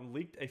account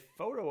leaked a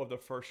photo of the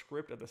first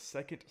script of the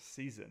second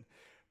season.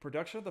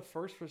 Production of the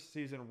first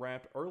season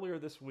wrapped earlier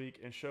this week,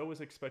 and show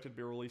is expected to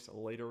be released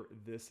later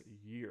this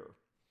year.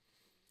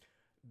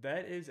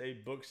 That is a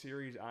book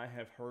series I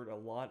have heard a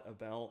lot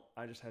about.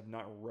 I just have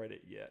not read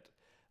it yet.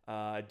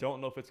 I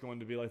don't know if it's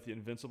going to be like The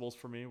Invincibles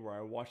for me, where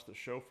I watch the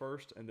show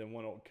first and then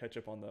want to catch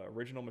up on the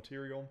original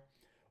material,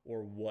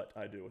 or what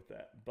I do with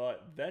that.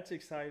 But that's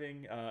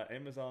exciting.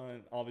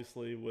 Amazon,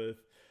 obviously,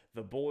 with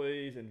The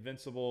Boys,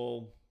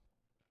 Invincible,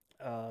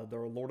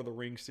 their Lord of the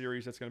Rings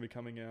series that's going to be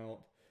coming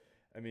out.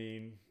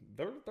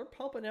 They're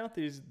pumping out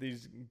these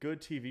good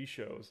TV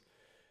shows,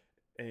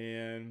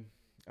 and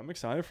I'm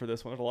excited for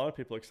this one. There's a lot of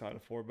people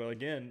excited for it, but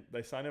again,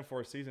 they signed in for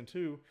a season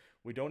 2.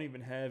 We don't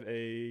even have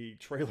a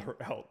trailer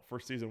out for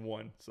season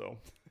 1, so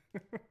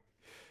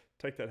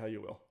take that how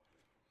you will.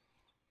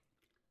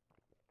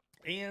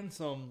 And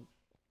some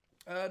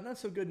not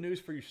so good news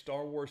for you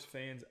Star Wars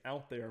fans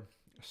out there.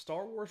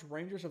 Star Wars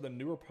Rangers of the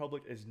New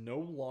Republic is no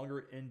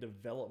longer in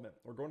development.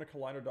 We're going to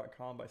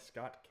Collider.com by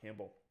Scott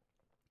Campbell.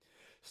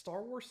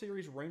 Star Wars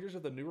series Rangers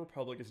of the New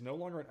Republic is no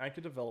longer in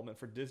active development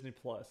for Disney+,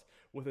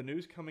 with the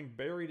news coming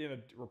buried in a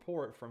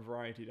report from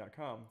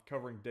Variety.com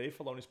covering Dave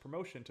Filoni's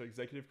promotion to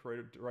executive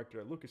creative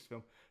director at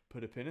Lucasfilm.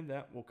 Put a pin in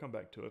that, we'll come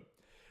back to it.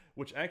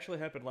 Which actually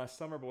happened last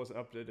summer but wasn't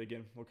updated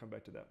again. We'll come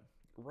back to that.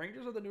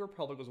 Rangers of the New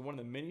Republic was one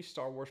of the many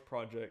Star Wars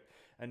projects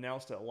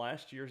announced at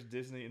last year's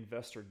Disney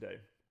Investor Day.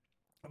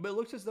 But it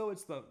looks as though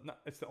it's the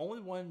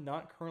only one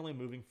not currently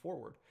moving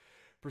forward.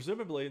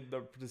 Presumably,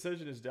 the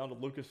decision is down to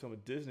Lucasfilm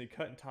and Disney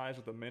cutting ties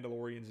with the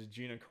Mandalorian's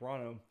Gina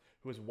Carano,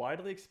 who is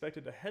widely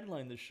expected to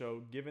headline the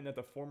show, given that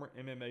the former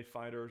MMA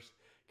fighter's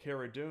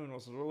Cara Dune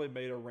was literally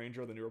made a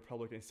Ranger of the New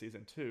Republic in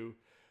Season 2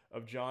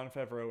 of Jon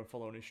Favreau and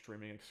Filoni's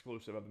streaming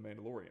exclusive of The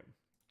Mandalorian.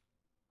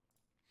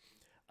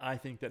 I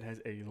think that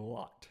has a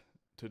lot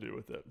to do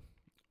with it.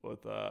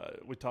 With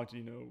we talked,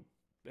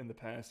 in the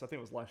past. I think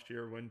it was last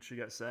year when she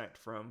got sacked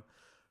from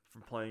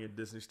playing in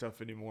Disney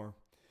stuff anymore,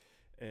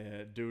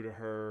 and due to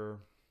her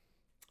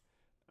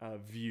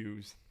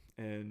views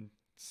and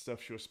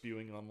stuff she was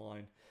spewing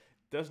online.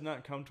 Does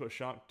not come to a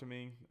shock to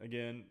me.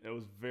 Again, it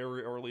was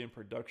very early in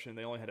production.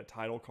 They only had a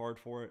title card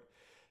for it,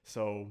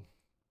 so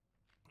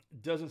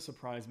it doesn't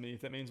surprise me.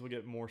 If that means we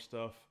get more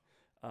stuff,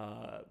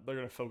 they're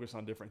going to focus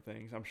on different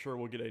things. I'm sure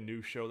we'll get a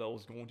new show that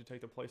was going to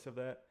take the place of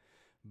that,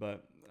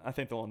 but I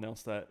think they'll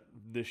announce that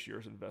this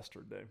year's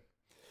Investor Day.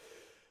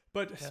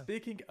 But Yeah.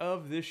 speaking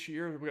of this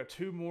year, we got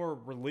two more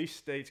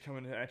release dates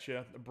coming at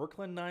you.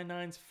 Brooklyn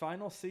Nine-Nine's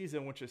final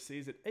season, which is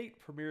season 8,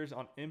 premieres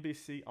on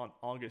NBC on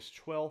August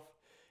 12th.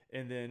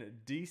 And then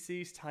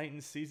DC's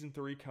Titans season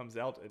 3 comes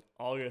out in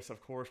August.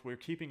 Of course, we're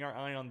keeping our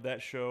eye on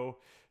that show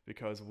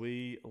because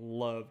we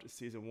loved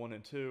season 1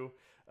 and 2.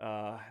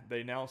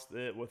 They announced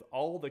it with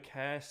all the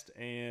cast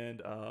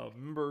and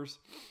members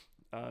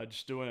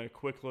just doing a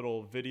quick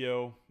little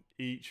video.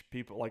 Each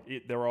people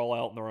they're all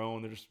out on their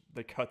own.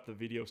 They cut the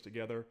videos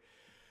together.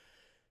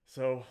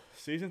 So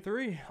season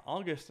 3,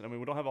 August. I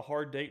mean, we don't have a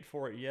hard date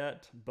for it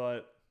yet,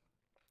 but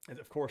it's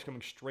of course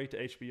coming straight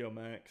to HBO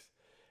Max.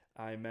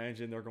 I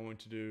imagine they're going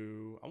to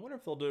do. I wonder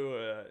if they'll do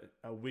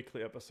a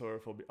weekly episode, or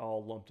if it'll be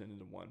all lumped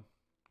into one.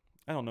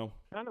 I don't know.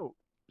 Kind of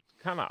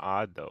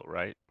odd though,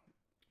 right?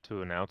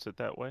 To announce it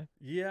that way,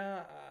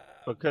 Yeah.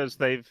 because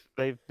they've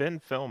been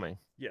filming.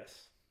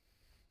 Yes.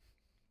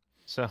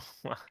 So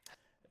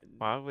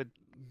why would?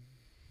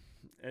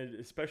 And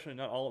especially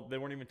not all. They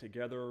weren't even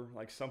together.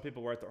 Like some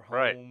people were at their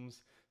Right.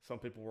 homes. Some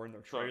people were in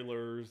their Sure.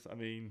 trailers. I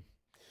mean,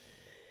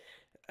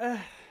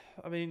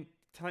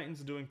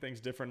 Titans are doing things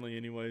differently,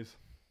 anyways.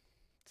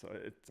 So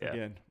it's Yeah.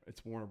 again,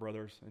 it's Warner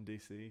Brothers and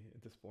DC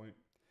at this point.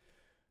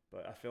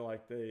 But I feel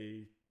like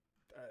they're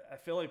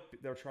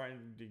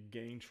trying to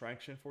gain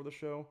traction for the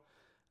show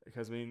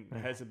because it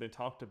hasn't been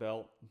talked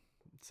about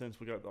since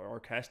we got our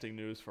casting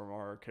news from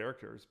our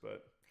characters.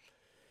 But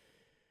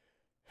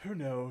who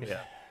knows?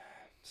 Yeah.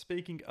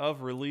 Speaking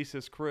of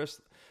releases, Chris,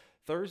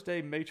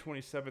 Thursday, May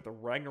 27th,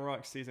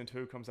 Ragnarok Season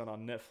 2 comes out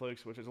on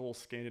Netflix, which is a little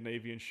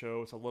Scandinavian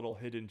show. It's a little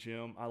hidden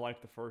gem. I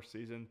like the first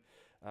season.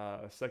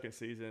 Second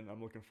season,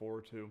 I'm looking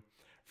forward to.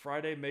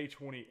 Friday, May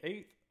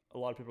 28th, a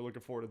lot of people are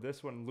looking forward to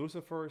this one.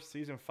 Lucifer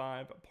Season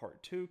 5,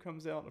 Part 2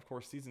 comes out. Of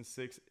course, Season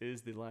 6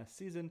 is the last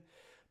season.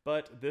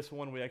 But this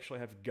one, we actually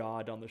have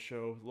God on the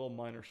show. A little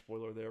minor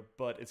spoiler there,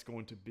 but it's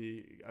going to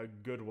be a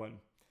good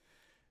one.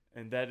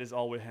 And that is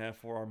all we have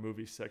for our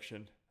movie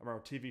section, or our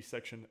TV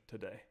section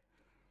today.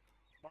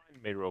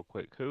 Remind me real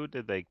quick. Who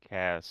did they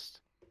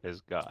cast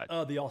as God?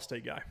 The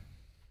Allstate guy.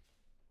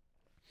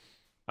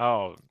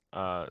 Oh,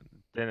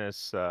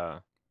 Dennis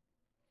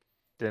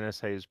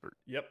Haysbert.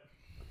 Yep.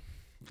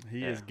 He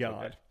Yeah, is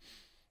God. okay.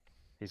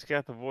 He's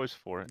got the voice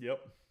for it.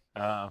 Yep.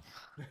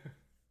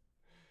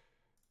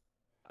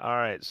 All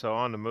right, so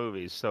on to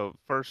movies. So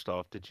first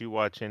off, did you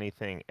watch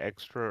anything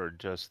extra or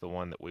just the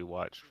one that we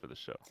watched for the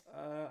show?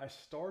 I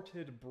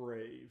started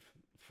Brave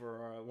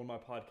for one of my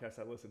podcasts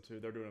I listen to.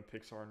 They're doing a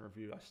Pixar in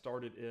review. I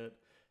started it,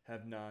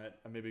 have not.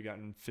 I maybe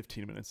gotten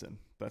 15 minutes in.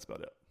 That's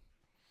about it.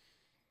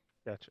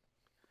 Gotcha.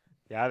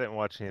 Yeah, I didn't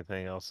watch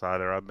anything else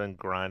either. I've been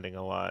grinding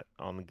a lot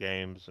on the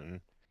games, and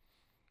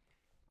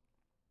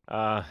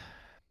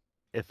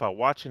if I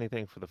watch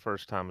anything for the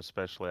first time,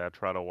 especially, I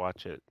try to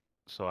watch it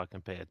so I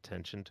can pay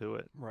attention to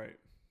it. Right.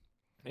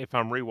 If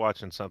I'm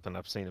rewatching something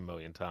I've seen a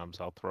million times,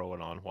 I'll throw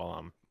it on while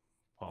I'm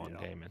Yeah.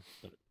 gaming.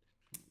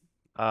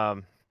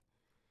 But,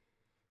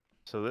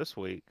 so this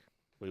week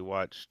we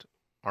watched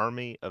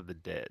Army of the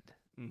Dead,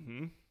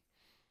 Mm-hmm.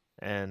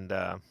 and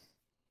the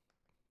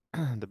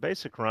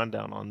basic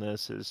rundown on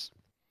this is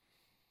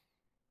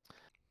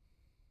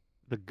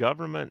the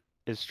government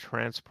is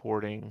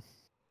transporting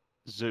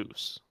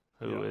Zeus,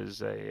 who Yeah.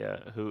 is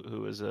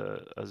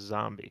a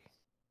zombie,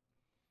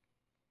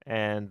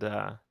 and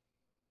the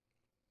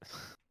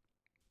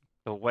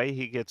way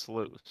he gets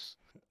loose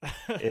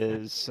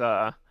is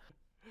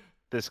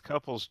this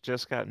couple's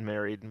just gotten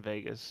married in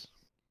Vegas,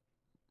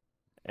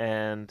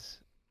 and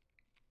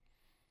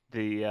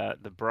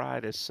the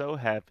bride is so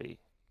happy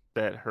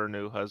that her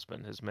new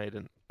husband has made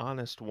an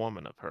honest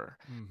woman of her.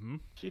 Mm-hmm.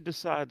 She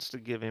decides to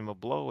give him a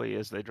blowy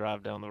as they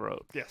drive down the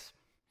road. Yes.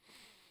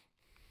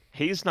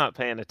 He's not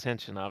paying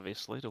attention,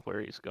 obviously, to where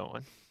he's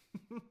going.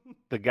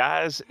 The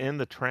guys in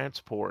the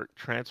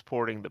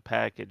transporting the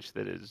package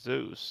that is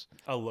Zeus,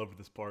 I love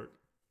this part.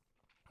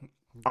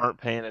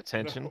 aren't paying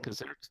attention No.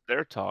 because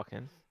they're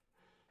talking,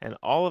 and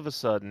all of a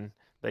sudden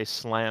they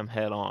slam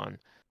head on.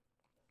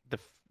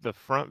 The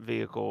front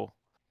vehicle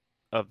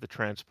of the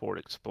transport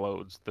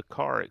explodes. The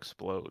car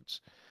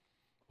explodes.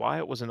 Why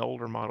it was an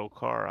older model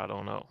car, I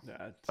don't know,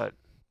 but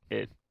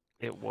it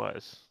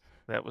was.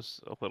 That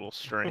was a little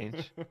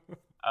strange.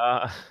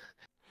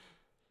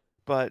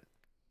 But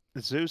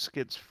Zeus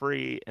gets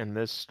free, and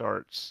this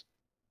starts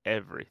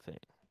everything.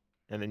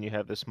 And then you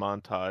have this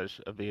montage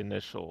of the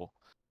initial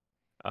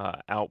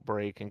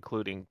outbreak,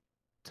 including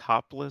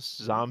topless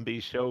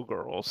zombie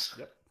showgirls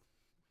Yep.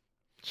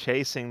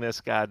 chasing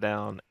this guy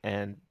down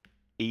and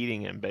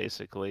eating him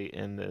basically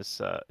in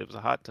this. It was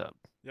a hot tub,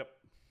 Yep.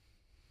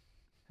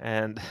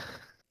 and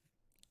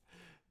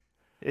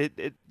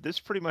it this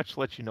pretty much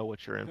lets you know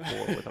what you're in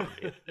for with Army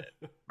of the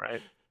Dead,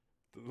 right?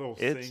 The little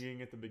It's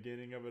singing at the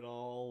beginning of it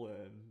all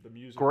and the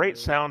great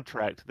musical.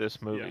 soundtrack to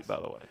this movie, Yes. by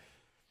the way.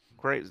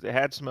 Great. They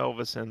had some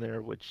Elvis in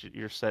there, which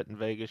you're set in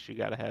Vegas, you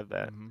got to have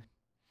that. Mm-hmm.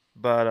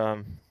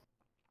 But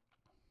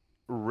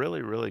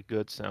really, really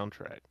good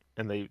soundtrack,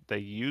 and they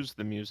use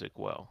the music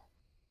well,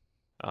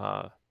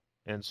 uh,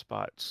 in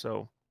spots.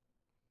 So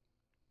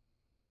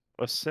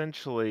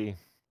essentially,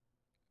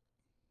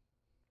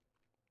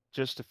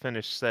 just to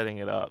finish setting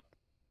it up,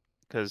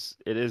 because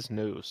it is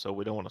new, so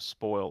we don't want to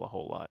spoil a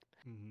whole lot.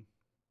 Mm-hmm.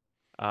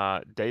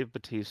 Dave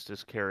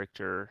Bautista's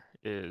character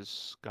is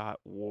Scott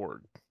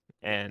Ward,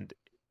 and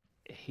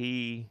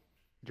he,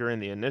 during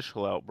the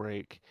initial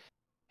outbreak,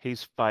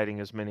 he's fighting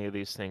as many of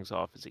these things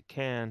off as he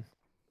can.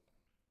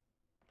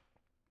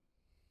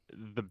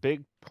 The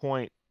big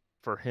point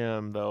for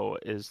him, though,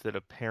 is that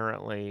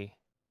apparently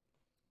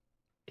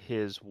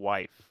his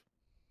wife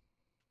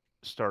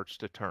starts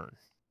to turn,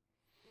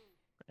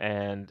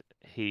 and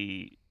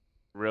he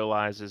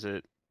realizes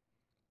it.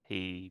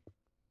 He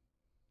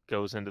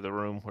goes into the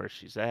room where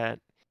she's at,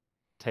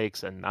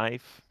 takes a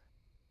knife,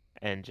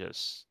 and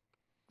just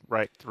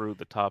right through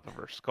the top of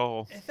her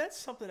skull. And that's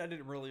something I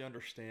didn't really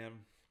understand.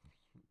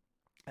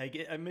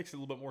 It makes it a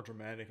little bit more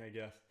dramatic, I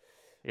guess.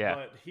 Yeah,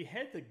 But he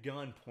had the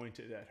gun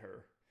pointed at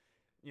her.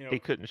 You know, he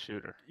couldn't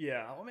shoot her.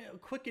 yeah. I mean, a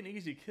quick and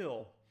easy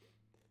kill.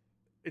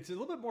 It's a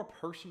little bit more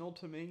personal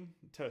to me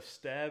to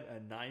stab a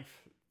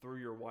knife through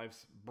your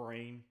wife's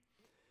brain.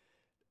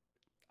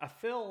 I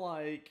feel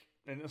like,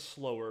 and it's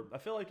slower. I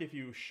feel like if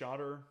you shot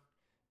her,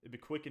 it'd be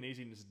quick and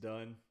easy and it's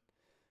done.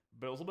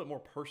 But it was a little bit more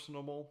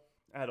personable.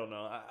 I don't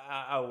know.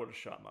 I would have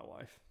shot my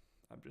wife.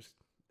 I'm just,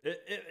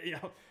 you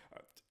know,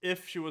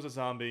 if she was a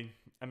zombie.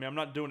 I mean, I'm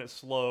not doing it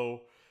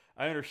slow.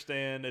 I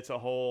understand it's a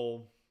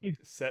whole You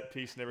set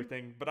piece and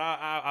everything, but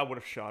I would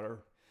have shot her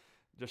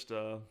just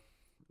to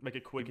make it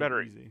you quick and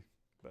better easy.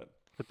 But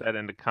put that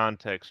into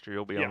context, or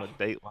you'll be on yeah,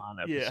 a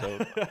Dateline yeah.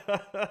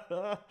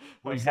 episode.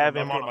 My We son have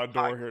him knocking on on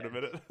my a door here in a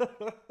podcast.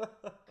 minute.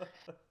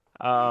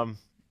 Um,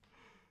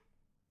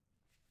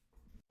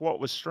 what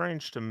was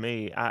strange to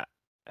me,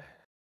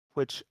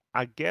 which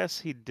I guess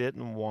he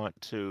didn't want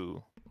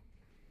to.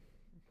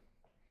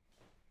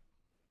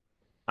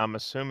 I'm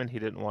assuming he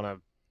didn't want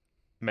to.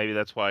 Maybe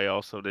that's why he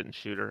also didn't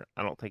shoot her.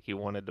 I don't think he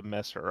wanted to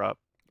mess her up,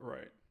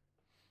 Right.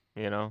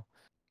 you know?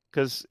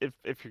 Because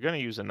if you're going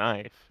to use a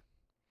knife,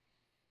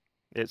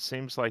 it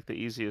seems like the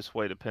easiest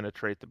way to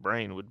penetrate the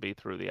brain would be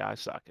through the eye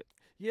socket.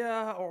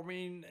 Yeah, or I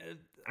mean,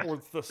 or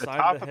the The side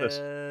of the top of the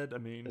head. I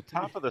mean, the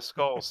top of the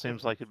skull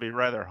seems like it'd be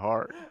rather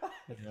hard,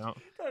 you know?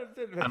 that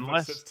didn't make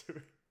much sense Unless to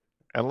me.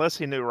 unless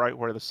he knew right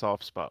where the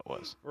soft spot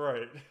was.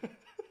 Right.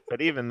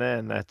 But even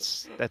then,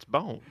 that's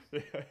bone.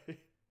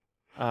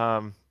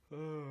 Um,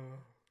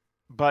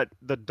 but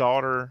the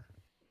daughter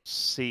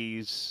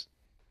sees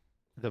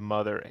the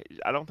mother.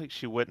 I don't think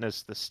she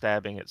witnessed the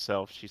stabbing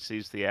itself. She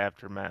sees the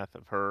aftermath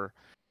of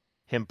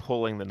him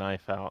pulling the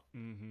knife out.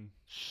 Mm-hmm.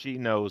 She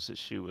knows that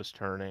she was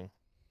turning,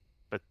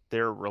 but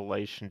their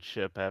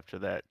relationship after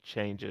that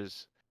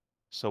changes.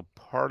 So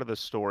part of the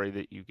story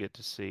that you get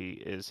to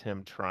see is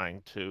him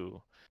trying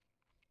to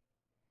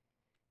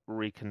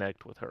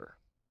reconnect with her.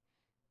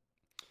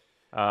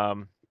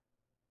 Um,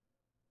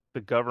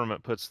 the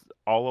government puts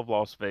all of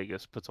Las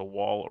Vegas puts a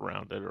wall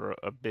around it or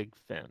a big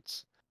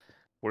fence.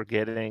 We're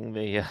getting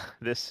the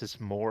this is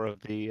more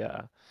of the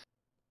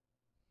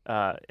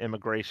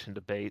immigration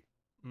debate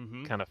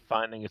Mm-hmm. kind of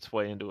finding its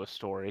way into a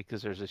story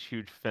because there's this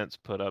huge fence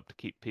put up to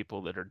keep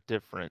people that are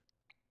different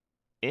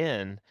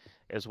in,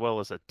 as well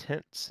as a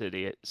tent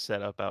city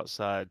set up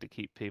outside to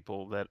keep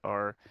people that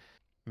are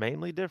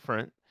mainly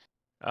different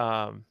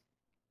um,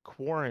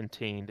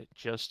 quarantined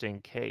just in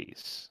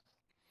case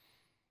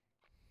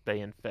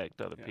they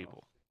infect other Yeah.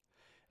 people.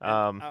 And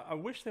Um, I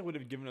wish they would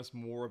have given us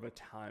more of a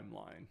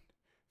timeline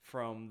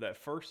from that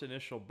first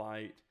initial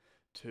bite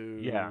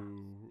yeah,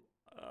 to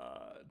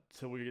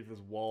till we get this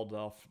walled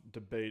off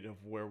debate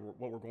of what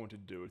we're going to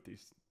do with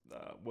these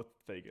with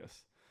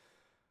Vegas.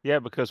 yeah,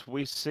 because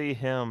we see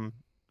him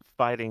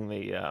fighting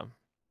the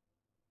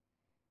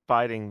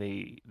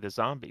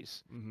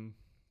zombies, Mm-hmm.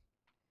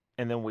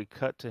 and then we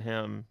cut to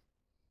him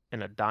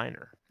in a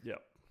diner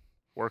Yep.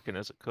 working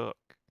as a cook.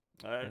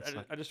 I, And it's I,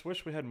 like, I just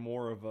wish we had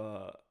more of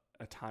a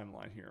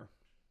timeline here,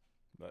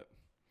 but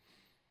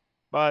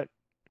but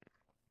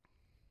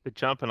the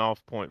jumping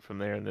off point from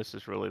there, and this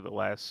is really the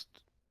last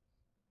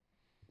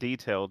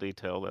detail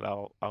that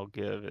I'll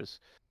give is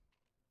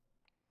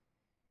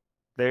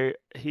there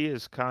he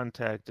is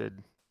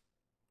contacted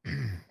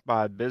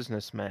by a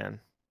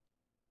businessman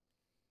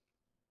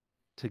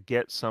to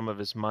get some of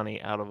his money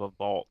out of a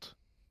vault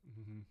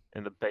mm-hmm.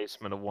 in the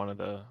basement of one of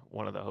the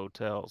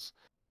hotels,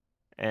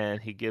 and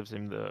he gives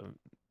him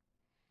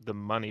the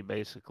money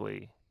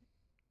basically.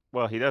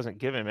 Well, he doesn't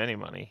give him any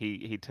money.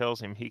 He tells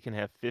him he can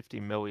have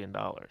 $50 million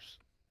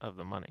of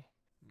the money.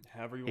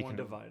 However you He want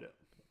can to divide it.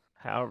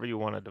 however you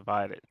want to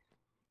divide it,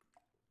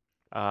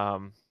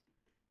 um,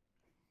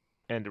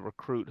 and to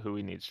recruit who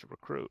he needs to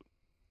recruit.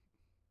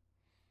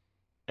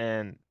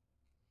 And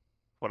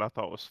what I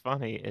thought was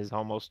funny is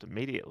almost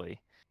immediately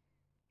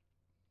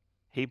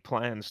he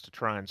plans to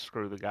try and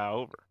screw the guy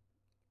over.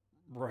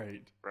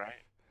 Right.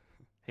 Right.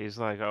 He's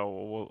like,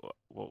 "Oh,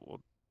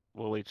 well,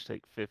 we'll each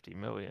take 50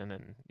 million,"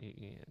 and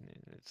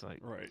it's like,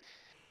 Right.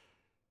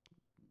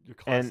 Your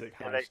and classic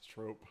and they, heist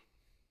trope.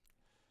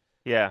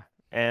 yeah,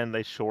 and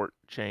they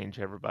shortchange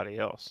everybody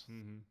else.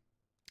 Hmm.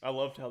 I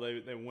loved how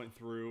they went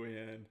through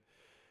and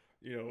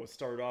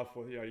started off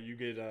with you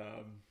get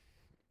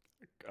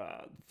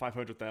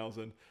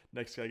 500,000.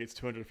 Next guy gets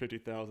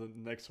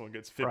 250,000. Next one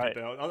gets Right.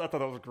 50,000. I thought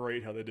that was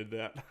great how they did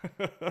Yeah.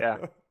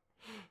 that.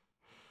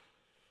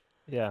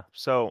 Yeah.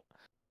 So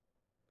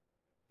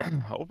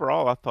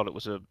overall, I thought it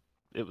was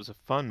a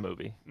fun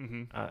movie.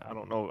 Hmm. I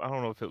don't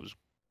know if it was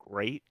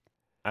great.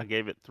 I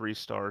gave it 3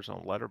 stars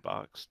on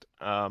Letterboxd,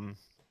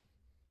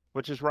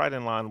 which is right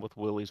in line with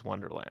Willy's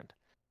Wonderland.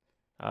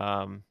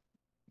 Um,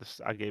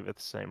 I gave it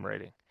the same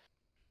rating,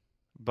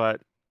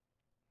 but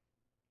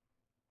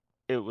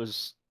it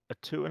was a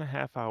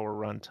 2.5 hour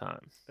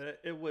runtime,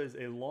 It was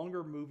a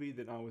longer movie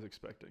than I was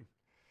expecting.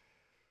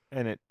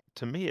 and it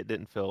to me it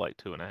didn't feel like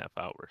 2.5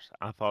 hours.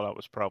 I thought I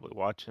was probably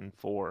watching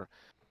for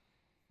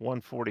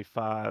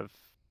 145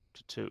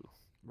 to 2.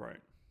 Right.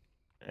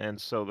 And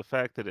so the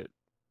fact that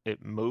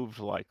it moved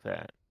like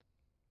that,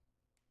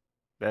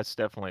 that's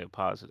definitely a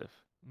positive.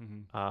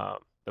 Hmm.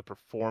 The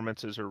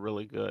performances are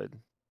really good.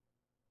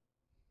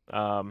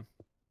 Um,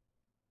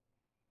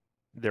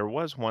 there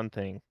was one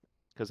thing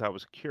because I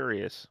was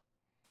curious.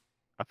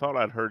 I thought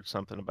I'd heard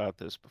something about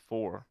this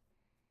before,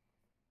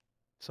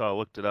 so I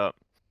looked it up.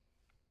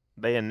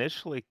 They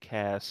initially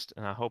cast,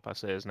 and I hope I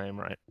say his name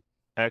right.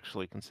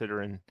 Actually,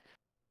 considering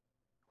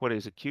what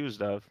he's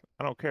accused of,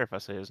 I don't care if I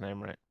say his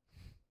name right.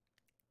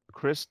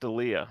 Chris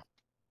D'Elia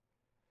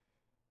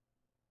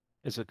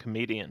is a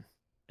comedian,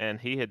 and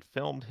he had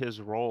filmed his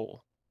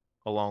role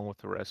along with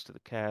the rest of the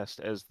cast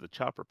as the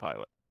chopper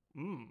pilot.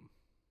 Mm.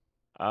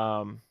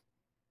 Um,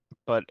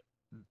 but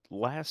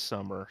last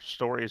summer,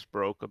 stories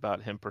broke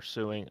about him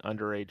pursuing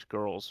underage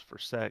girls for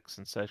sex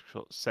and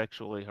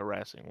sexually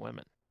harassing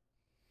women.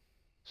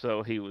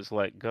 So he was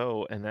let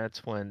go, and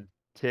that's when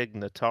Tig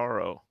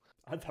Notaro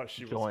I thought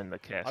she was. joined the I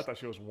cast. thought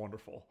she was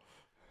wonderful.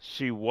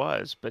 She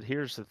was, but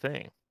here's the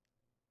thing.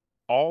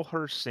 All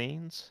her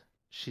scenes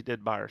she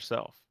did by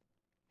herself.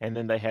 And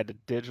then they had to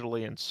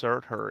digitally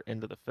insert her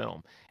into the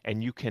film,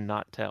 and you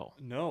cannot tell.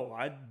 No,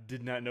 I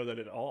did not know that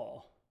at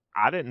all.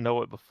 I didn't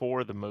know it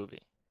before the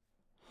movie,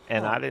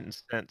 and I Huh.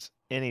 didn't sense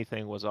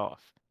anything was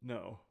off.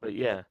 No. But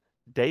yeah,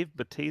 Dave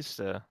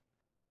Batista,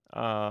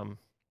 um,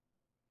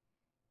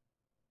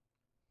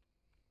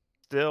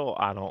 still,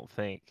 I don't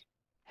think,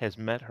 has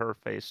met her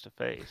face to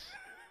face,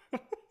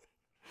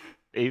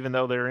 even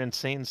though they're in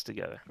scenes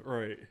together.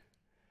 Right.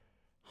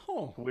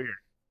 Huh. It's weird.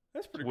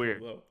 That's It's pretty cool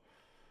weird. though.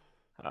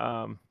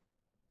 Um,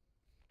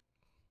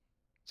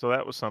 so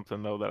that was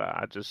something though that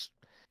I just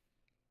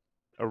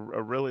a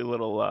really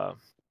little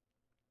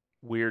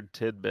weird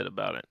tidbit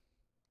about it.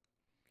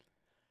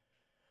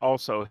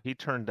 Also, he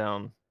turned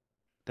down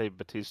Dave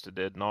Batista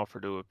did an offer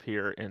to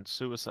appear in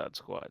Suicide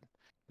Squad,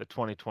 the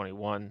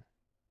 2021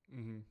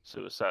 Hmm.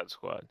 Suicide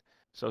Squad,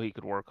 so he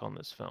could work on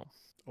this film.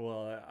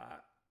 Well,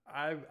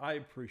 I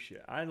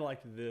appreciate. I like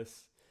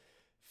this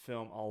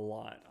film a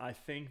lot. I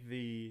think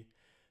the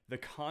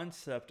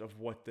concept of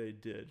what they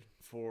did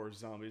for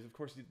zombies. Of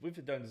course,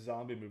 we've done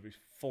zombie movies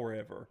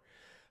forever,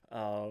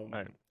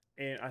 Right.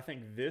 and I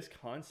think this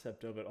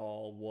concept of it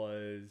all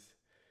was,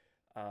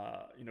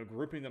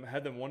 grouping them,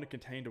 had them one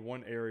contained to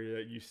one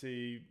area. You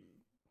see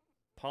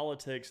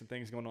politics and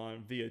things going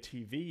on via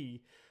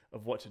TV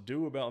of what to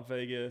do about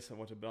Vegas and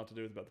what about to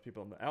do about the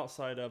people on the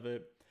outside of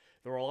it.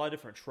 There were a lot of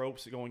different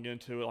tropes going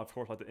into it. Of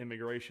course, like the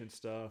immigration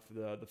stuff,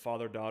 the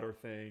father daughter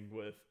thing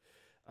with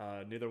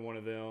neither one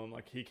of them.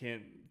 Like he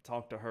can't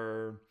talk to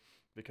her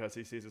because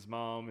he sees his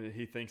mom and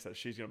he thinks that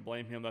she's going to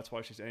blame him. That's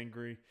why she's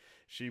angry.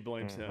 She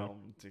blames Hmm. him.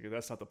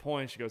 That's not the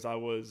point. She goes, I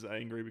was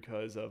angry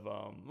because of,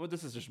 well,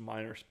 this is just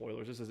minor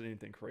spoilers. This isn't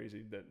anything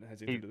crazy that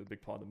has anything He, to do with the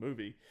big plot of the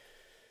movie.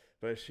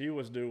 But she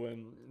was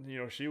doing,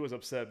 she was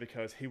upset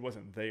because he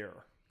wasn't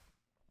there.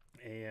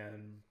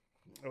 And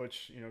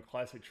which,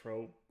 classic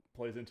trope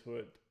plays into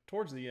it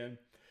towards the end.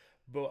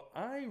 But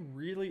I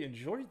really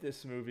enjoyed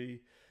this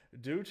movie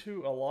due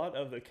to a lot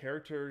of the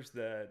characters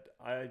that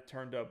I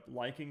turned up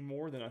liking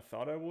more than I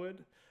thought I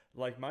would.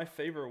 Like my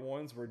favorite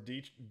ones were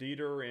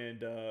Dieter and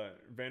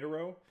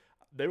Vandero.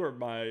 They were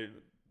my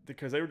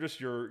because they were just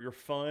your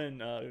fun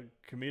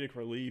comedic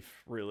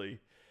relief, really.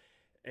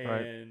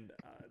 right. And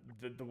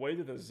the way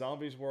that the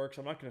zombies works,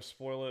 I'm not going to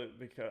spoil it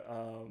because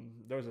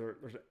there's an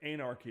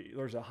anarchy,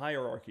 there's a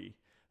hierarchy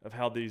of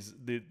how the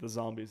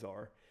zombies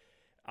are.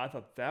 I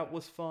thought that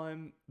was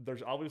fun.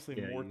 There's obviously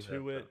Yeah, more you have to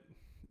to. it.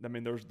 I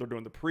mean, they're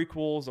doing the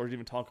prequels. There's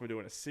even talk of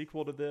doing a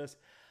sequel to this.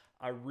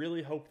 I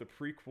really hope the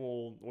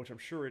prequel, which I'm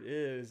sure it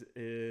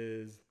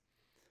is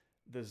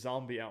the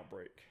zombie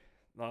outbreak.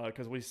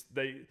 because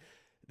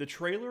the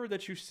trailer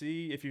that you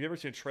see, if you've ever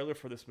seen a trailer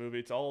for this movie,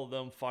 it's all of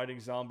them fighting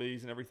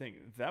zombies and everything.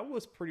 That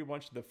was pretty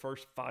much the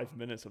first 5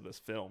 minutes of this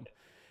film.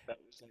 That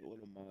was that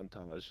little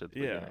montage at the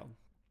Yeah, beginning.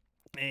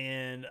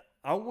 and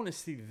I want to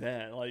see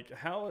that. Like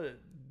how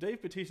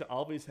Dave Bautista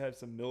obviously had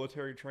some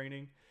military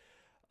training,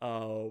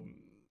 um,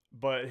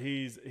 but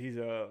he's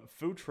a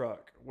food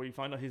truck. We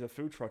find out he's a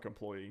food truck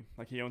employee.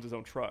 Like he owns his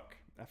own truck.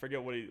 I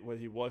forget what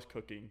he was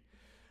cooking.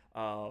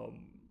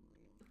 Um,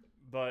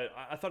 but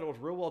I thought it was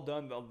real well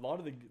done. A lot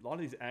of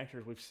these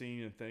actors we've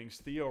seen in things.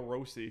 Theo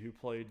Rossi, who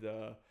played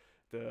the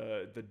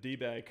d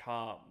bag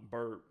cop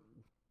Bert,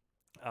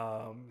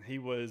 he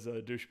was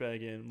a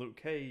douchebag in Luke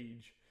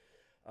Cage.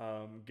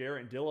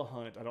 Garrett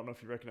Dillahunt, I don't know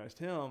if you recognized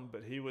him,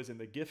 but he was in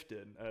The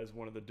Gifted as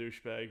one of the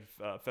douchebag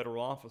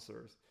federal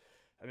officers.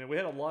 I mean, we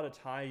had a lot of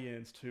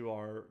tie-ins to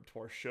our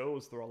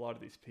shows through a lot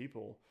of these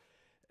people,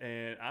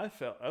 and I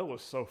felt it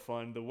was so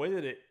fun. The way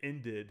that it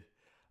ended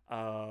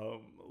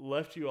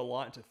left you a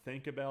lot to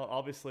think about.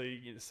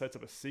 Obviously, it sets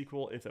up a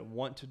sequel if they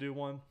want to do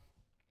one.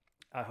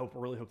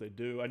 Really hope they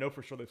do. I know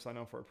for sure they've signed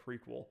on for a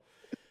prequel,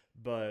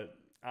 but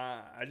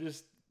I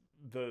just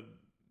the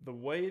the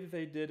way that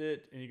they did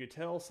it, and you could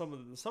tell some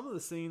of the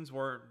scenes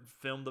weren't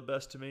filmed the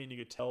best to me, and you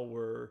could tell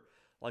were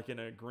like in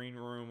a green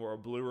room or a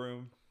blue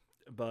room,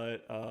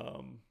 but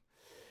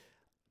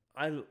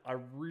I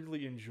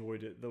really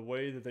enjoyed it. The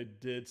way that they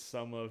did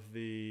some of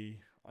the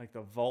like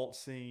the vault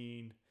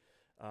scene,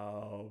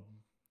 uh,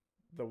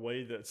 the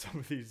way that some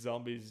of these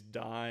zombies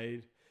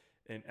died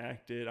and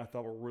acted, I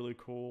thought were really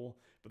cool.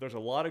 But there's a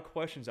lot of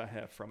questions I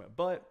have from it.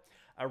 But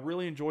I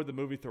really enjoyed the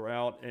movie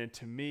throughout, and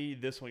to me,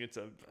 this one gets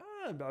a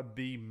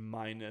B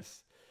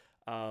minus.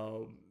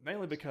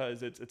 Mainly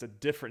because it's a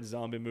different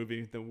zombie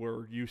movie than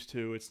we're used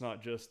to. It's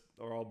not just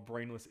they're all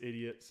brainless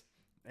idiots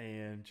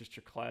and just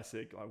your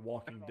classic like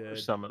Walking There's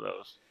Dead. some of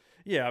those.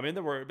 Yeah, I mean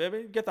there were. I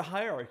mean, get the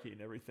hierarchy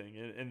and everything,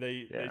 and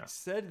they Yeah.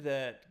 said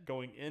that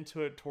going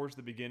into it towards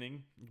the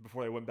beginning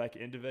before they went back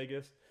into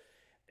Vegas,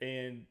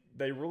 and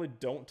they really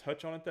don't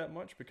touch on it that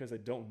much because they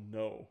don't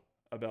know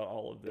about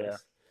all of Yeah.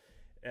 this.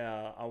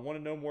 I want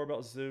to know more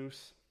about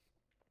Zeus.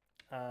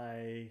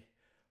 I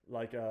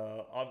like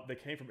they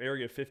came from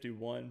Area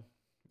 51,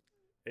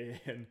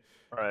 and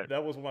Right.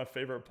 that was one of my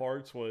favorite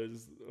parts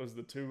was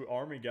the two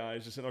army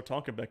guys just sitting there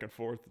talking back and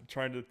forth,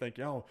 trying to think,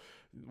 oh,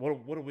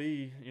 what do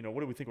we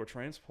what do we think we're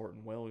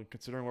transporting? Well,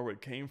 considering where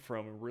it came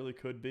from, it really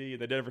could be.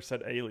 They never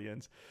said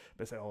aliens,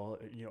 but they say, oh,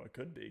 it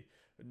could be.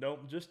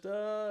 Nope, just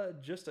a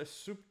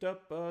souped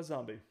up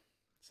zombie.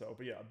 So,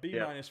 but yeah, B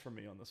Yeah. minus for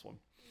me on this one.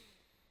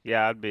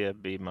 Yeah, I'd be a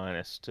B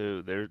minus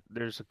too.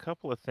 There's a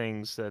couple of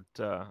things that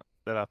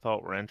I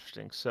thought were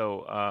interesting.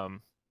 So,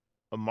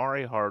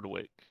 Amari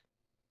Hardwick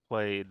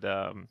played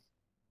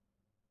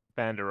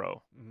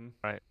Bandero, Mm-hmm.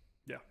 right?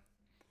 Yeah.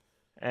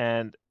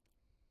 And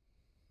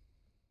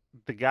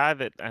the guy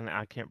that, and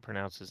I can't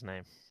pronounce his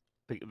name.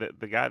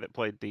 The guy that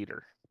played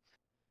Dieter,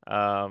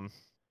 um,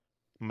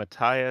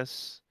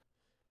 Matthias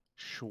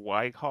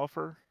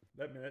Schweighofer.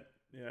 That minute.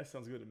 Yeah, that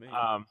sounds good to me.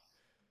 Um,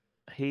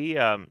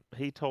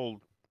 he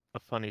told a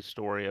funny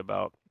story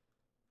about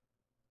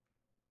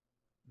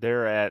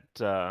they're at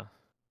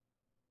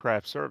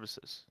craft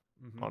services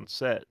Mm-hmm. on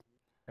set.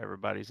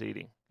 Everybody's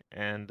eating,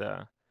 and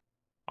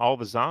all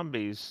the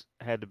zombies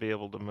had to be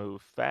able to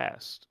move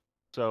fast.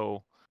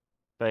 So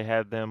they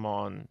had them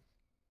on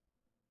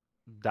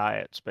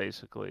diets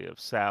basically of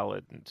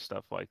salad and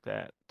stuff like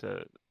that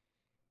to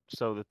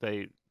so that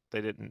they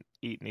didn't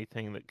eat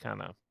anything that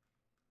kind of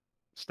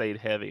stayed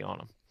heavy on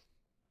them.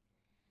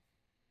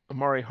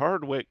 Amari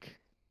Hardwick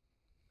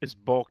is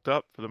bulked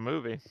up for the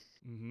movie.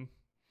 Mm-hmm.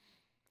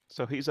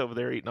 So he's over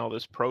there eating all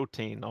this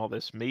protein, all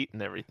this meat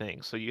and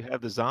everything. So you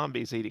have the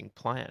zombies eating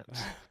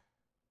plants,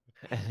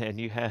 and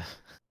you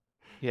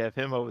have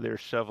him over there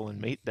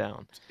shoveling meat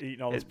down.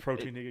 Eating all this It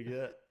protein he could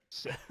get.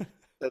 said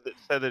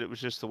that it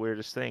was just the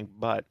weirdest thing,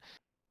 but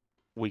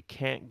we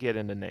can't get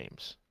into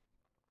names,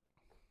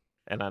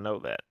 and I know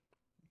that.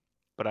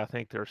 But I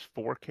think there's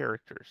four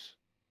characters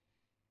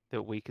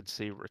that we could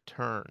see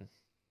return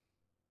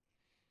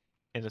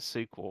in a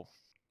sequel.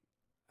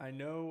 I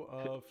know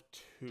T- of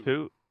two.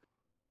 Two,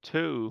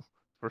 two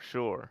for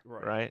sure,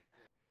 Right. right?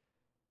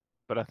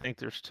 But I think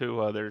there's two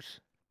others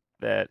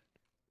that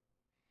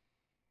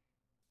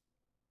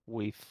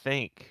we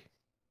think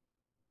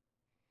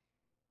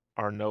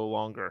are no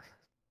longer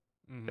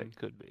Mm-hmm. that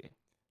could be.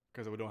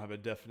 Because we don't have a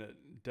definite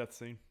death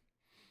scene.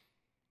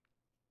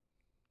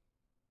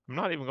 I'm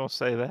not even gonna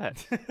say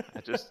that.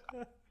 I just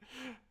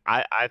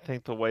I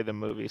think the way the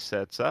movie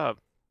sets up,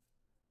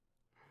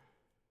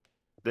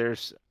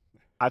 there's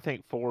I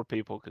think four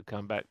people could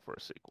come back for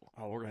a sequel.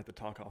 Oh, we're gonna have to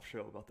talk off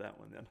show about that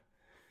one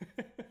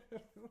then.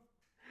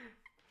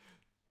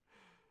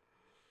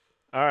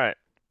 All right.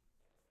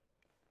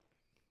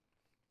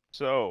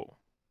 So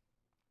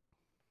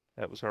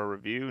that was our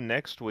review.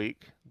 Next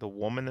week, The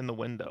Woman in the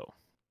Window,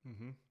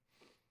 Mm-hmm.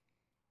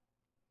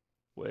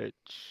 which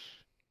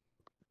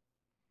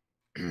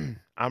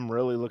I'm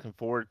really looking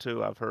forward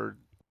to. I've heard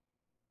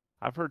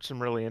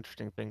some really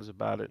interesting things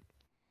about it.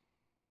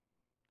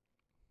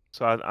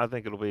 So I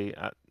think it'll be.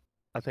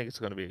 I think it's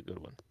going to be a good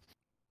one.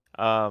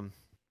 Um,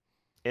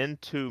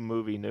 into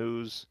movie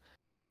news,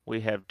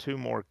 we have two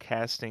more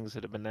castings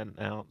that have been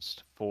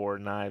announced for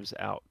Knives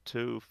Out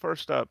 2.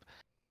 First up,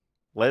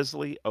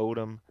 Leslie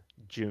Odom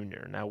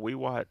Jr. Now, we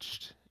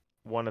watched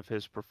one of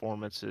his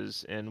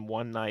performances in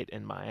One Night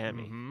in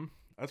Miami, Mm-hmm.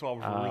 That's why I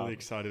was really um,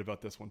 excited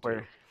about this one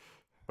where too.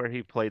 where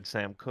he played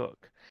Sam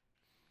Cooke.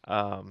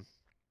 Um,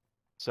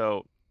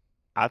 so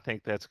I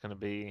think that's going to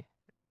be.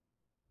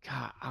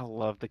 God, I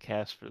love the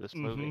cast for this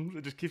movie. Mm-hmm.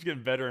 It just keeps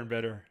getting better and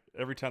better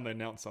every time they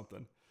announce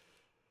something.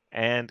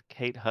 And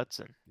Kate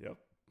Hudson Yep.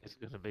 is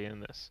going to be in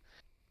this.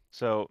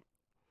 So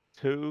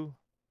two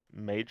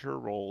major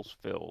roles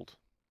filled.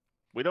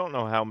 We don't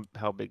know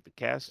how big the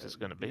cast is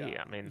going to Yeah, be.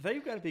 I mean,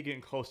 they've got to be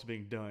getting close to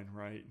being done,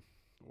 right?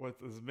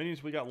 With as many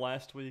as we got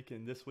last week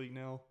and this week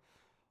now,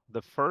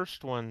 the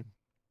first one,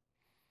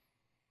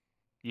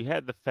 you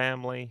had the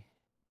family,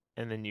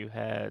 and then you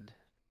had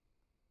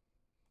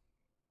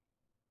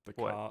the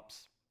what,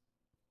 cops.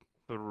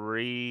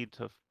 3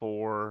 to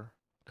 4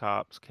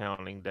 cops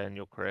counting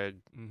Daniel Craig.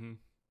 Mm-hmm.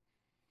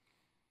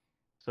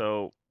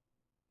 So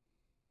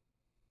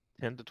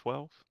 10 to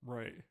 12.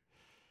 Right.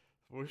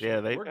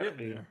 Yeah, they've We're got to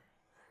getting be. there.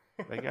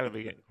 They got to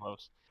be getting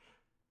close.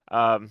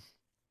 Um,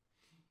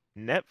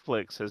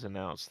 Netflix has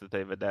announced that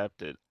they've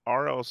adapted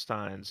R.L.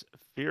 Stein's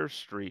Fear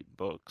Street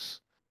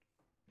books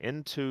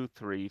into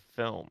 3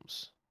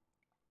 films.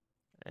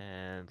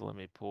 And let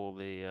me pull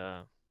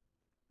the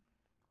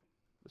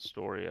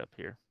story up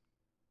here.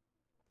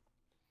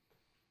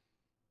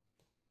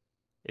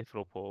 If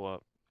it'll pull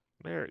up.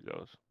 There it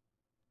goes.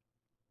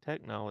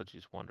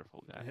 Technology's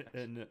wonderful, guys.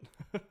 Isn't it?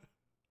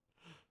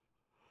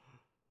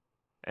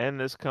 And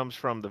this comes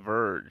from The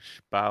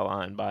Verge,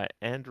 byline by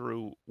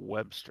Andrew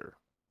Webster.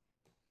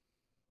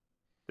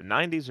 The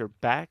 90s are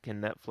back in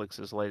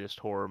Netflix's latest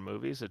horror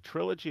movies. A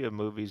trilogy of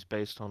movies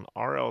based on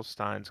R.L.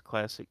 Stein's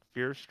classic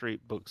Fear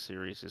Street book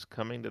series is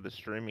coming to the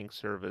streaming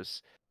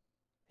service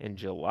in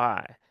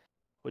July,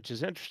 which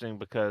is interesting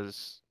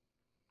because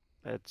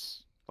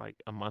that's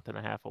like a month and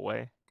a half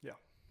away. Yeah.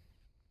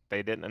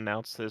 They didn't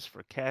announce this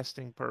for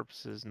casting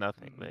purposes,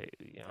 nothing.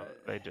 Mm-mm.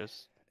 They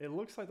just It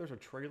looks like there's a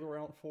trailer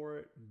out for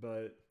it,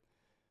 but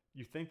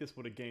you think this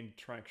would have gained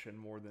traction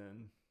more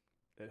than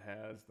it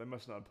has. They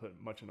must not have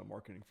put much into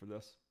marketing for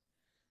this.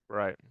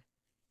 right.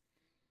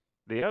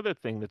 The other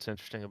thing that's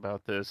interesting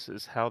about this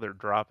is how they're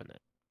dropping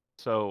it.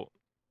 So,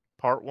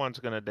 part one's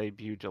going to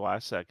debut July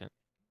 2nd,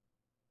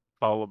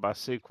 followed by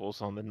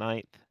sequels on the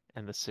 9th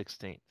and the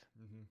 16th.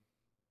 Mm-hmm.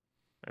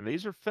 And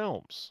these are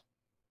films.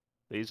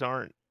 These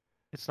aren't,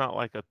 it's not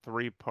like a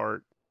 3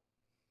 part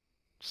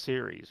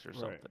series or Right.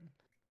 something.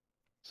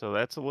 So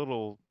that's a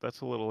little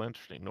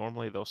interesting.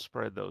 Normally they'll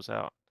spread those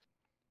out.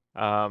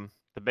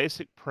 The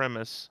basic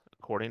premise,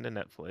 according to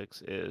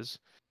Netflix, is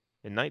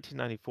in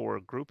 1994,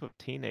 a group of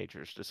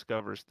teenagers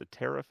discovers the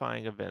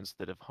terrifying events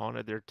that have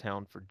haunted their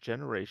town for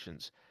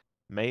generations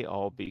may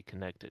all be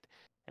connected,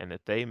 and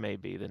that they may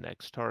be the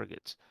next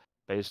targets.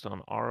 Based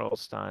on R.L.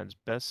 Stein's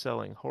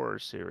best-selling horror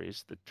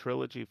series, the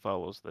trilogy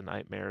follows the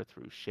nightmare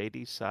through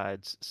Shady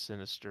Side's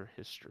sinister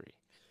history.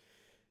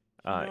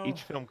 You know,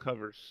 Each film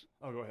covers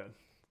oh, go ahead.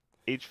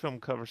 each film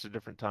covers a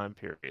different time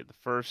period. The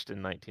first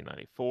in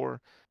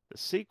 1994, the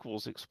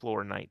sequels explore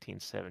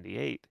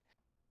 1978,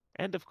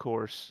 and of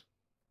course,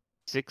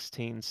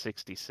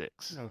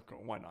 1666. No,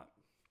 why not?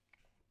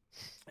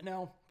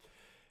 Now,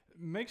 it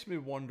makes me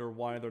wonder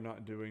why they're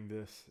not doing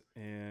this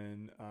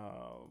in,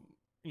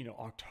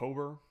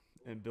 October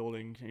and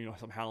building,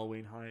 some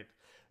Halloween hype.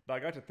 But I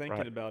got to thinking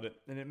Right. about it,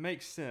 and it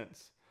makes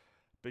sense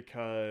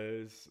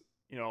because,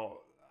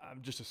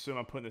 I'm just assuming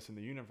I'm putting this in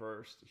the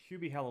universe.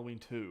 Hubie Halloween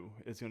 2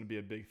 is going to be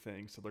a big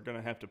thing, so they're going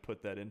to have to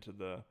put that into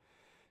the,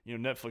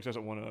 Netflix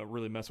doesn't want to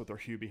really mess with their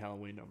Hubie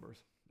Halloween numbers,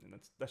 and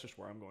that's just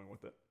where I'm going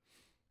with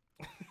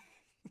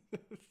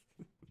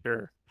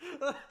Sure.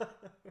 it.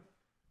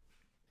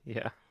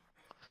 Yeah.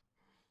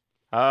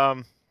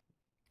 Um,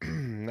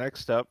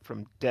 next up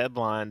from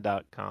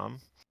Deadline.com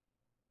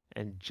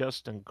and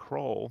Justin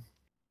Kroll,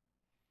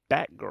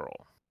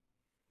 Batgirl.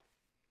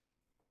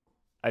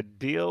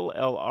 Adil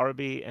El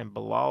Arbi and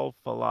Bilal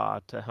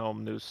Fallah to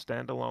helm new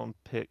standalone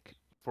pick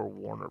for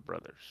Warner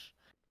Brothers.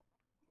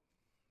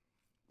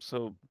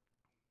 So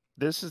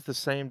this is the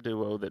same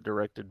duo that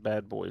directed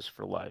Bad Boys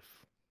for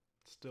Life,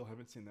 Still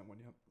haven't seen that one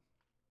yet.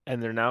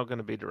 and they're now going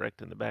to be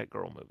directing the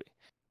Batgirl movie.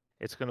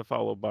 It's going to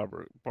follow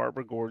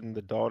Barbara Gordon,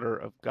 the daughter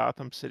of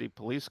Gotham City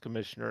Police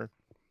Commissioner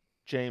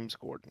James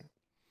Gordon.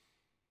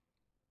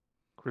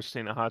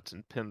 Christina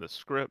Hodson penned the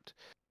script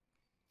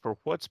for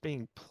what's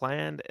being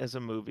planned as a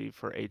movie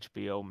for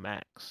HBO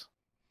Max.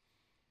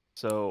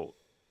 So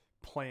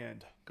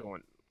Planned.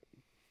 going,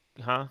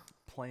 huh?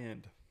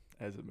 Planned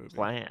as a movie.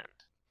 Planned.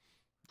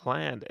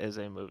 Planned as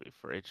a movie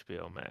for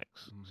HBO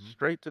Max. Mm-hmm.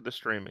 Straight to the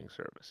streaming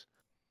service.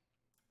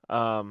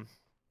 Um,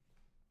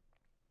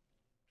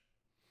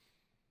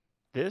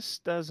 this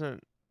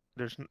doesn't.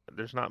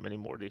 There's not many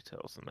more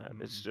details than that.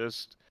 It's Mm-mm.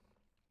 just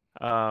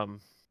um,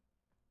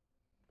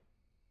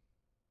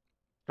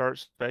 start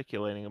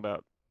speculating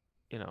about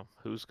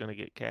who's going to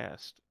get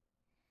cast.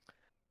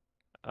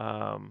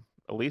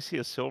 Alicia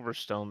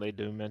Silverstone, they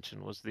do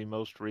mention, was the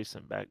most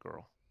recent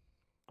Batgirl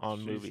on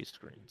She's movie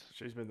screens.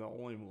 she's been the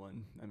only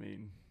one. I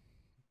mean,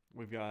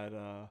 we've got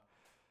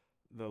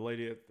the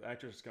lady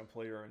actress is gonna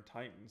play her in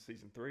Titan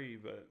season 3,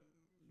 but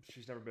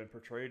she's never been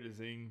portrayed as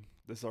Zing.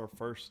 This is our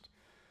first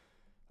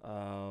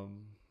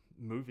um,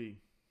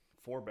 movie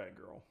for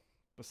Batgirl,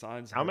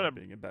 besides I'm her gonna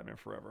being in Batman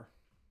Forever.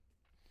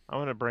 I'm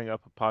gonna bring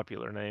up a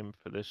popular name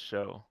for this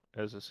show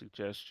as a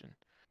suggestion.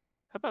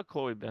 How about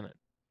Chloe Bennett?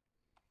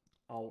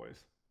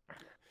 Always.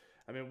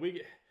 I mean,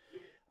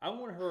 I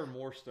want her in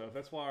more stuff.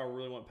 That's why I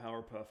really want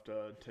Powerpuff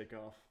to take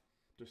off,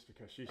 just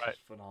because she's Right.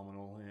 just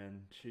phenomenal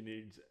and she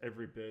needs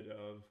every bit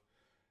of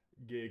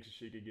gigs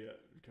she could get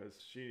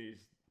because she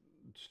needs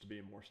just to be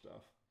in more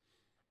stuff.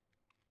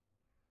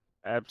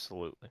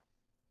 Absolutely.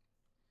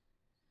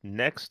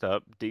 Next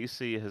up,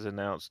 DC has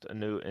announced a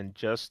new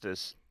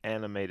Injustice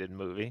animated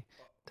movie.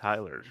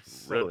 Tyler's I'm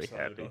so really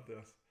excited happy. about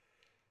this.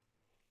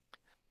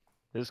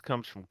 This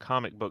comes from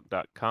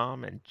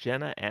comicbook.com and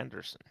Jenna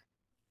Anderson.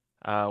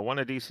 One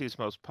of DC's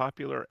most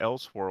popular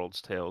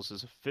Elseworlds tales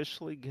is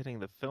officially getting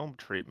the film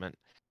treatment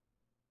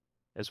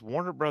as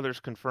Warner Brothers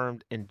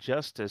confirmed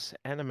Injustice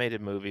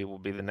animated movie will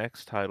be the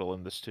next title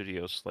in the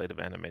studio's slate of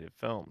animated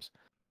films.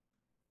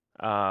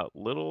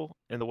 Little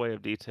in the way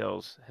of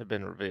details have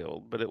been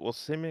revealed, but it will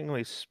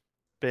seemingly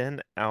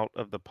spin out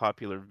of the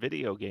popular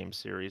video game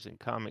series and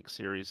comic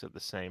series of the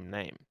same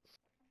name.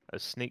 A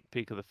sneak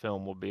peek of the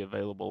film will be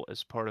available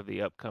as part of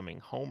the upcoming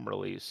home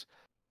release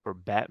for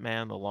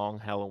Batman The Long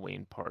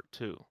Halloween Part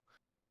 2.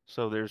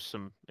 So there's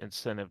some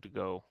incentive to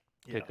go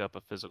Yeah. pick up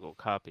a physical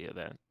copy of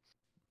that.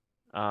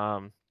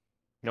 Um,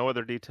 no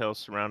other details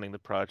surrounding the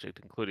project,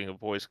 including a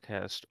voice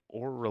cast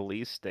or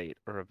release date,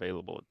 are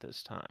available at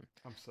this time.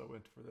 I'm so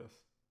into for this.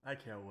 I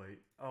can't wait.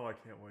 Oh, I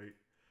can't wait.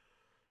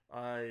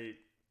 I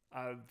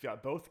I've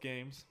got both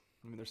games.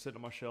 I mean, they're sitting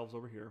on my shelves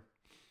over here.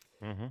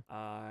 Hmm.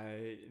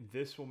 I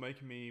This will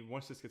make me,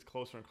 once this gets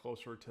closer and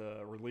closer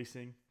to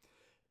releasing,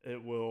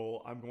 it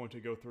will. I'm going to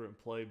go through and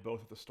play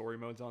both of the story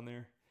modes on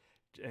there.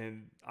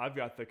 And I've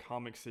got the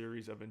comic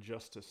series of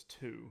Injustice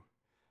 2.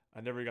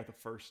 I never got the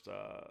first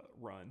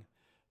run,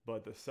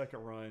 but the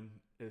second run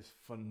is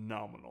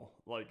phenomenal.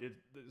 Like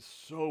it's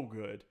so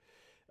good.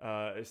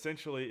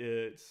 Essentially,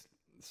 it's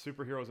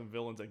superheroes and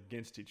villains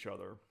against each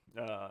other.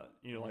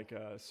 Hmm. Like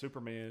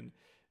Superman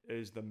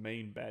is the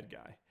main bad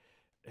guy,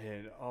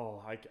 and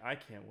I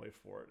can't wait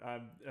for it.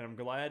 I'm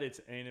glad it's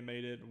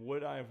animated.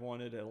 Would I have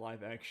wanted a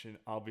live action?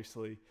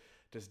 Obviously.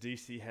 Does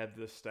DC have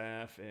the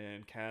staff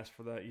and cast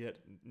for that yet?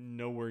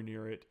 Nowhere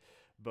near it.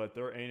 But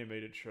their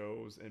animated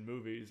shows and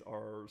movies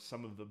are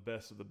some of the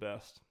best,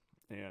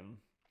 and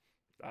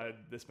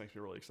this makes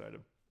me really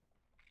excited.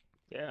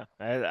 Yeah,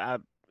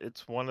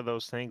 it's one of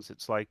those things.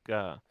 It's like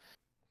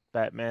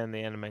Batman the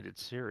animated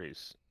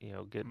series,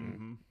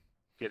 Mm-hmm.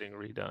 getting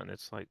redone.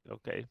 It's like,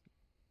 okay,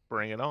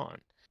 bring it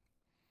on.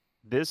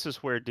 This is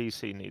where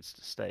DC needs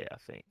to stay, I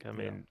think. I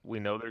Yeah. mean, we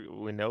know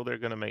they're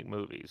going to make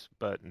movies,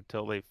 but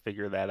until they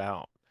figure that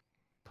out,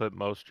 put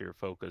most of your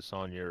focus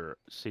on your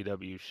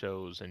CW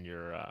shows and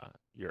your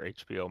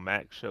HBO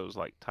Max shows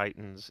like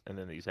Titans, and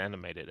then these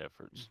animated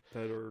efforts.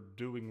 That are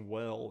doing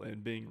well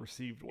and being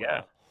received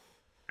Yeah, well.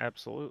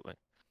 absolutely.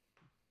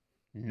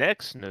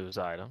 Next news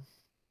item.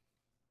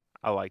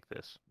 I like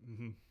this.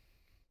 Mm-hmm.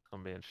 It's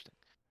gonna be interesting.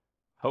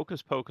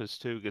 Hocus Pocus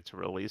 2 gets a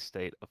release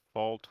date of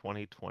fall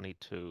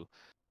 2022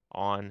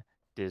 on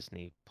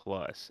Disney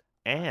Plus.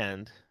 I,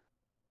 And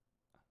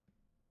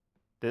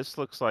this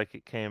looks like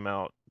it came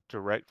out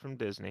direct from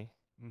Disney.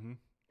 mm-hmm.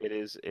 It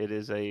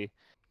is a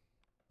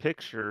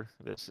picture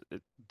that's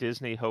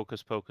Disney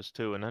Hocus Pocus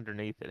 2, and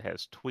underneath it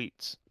has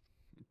tweets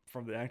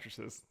From the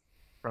actresses.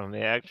 from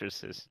the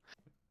actresses.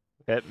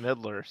 Bette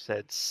Midler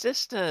said,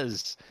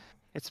 "Sisters,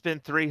 it's been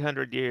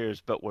 300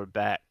 years, but we're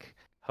back."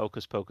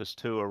 Hocus Pocus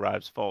 2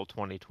 arrives fall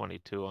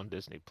 2022 on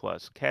Disney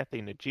Plus.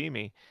 Kathy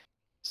Najimy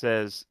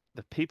says,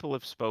 "The people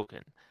have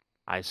spoken.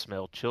 I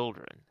smell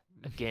children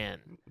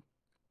again."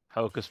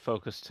 Hocus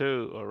Pocus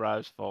 2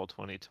 arrives fall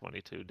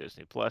 2022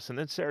 Disney Plus. And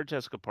then Sarah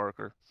Jessica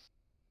Parker,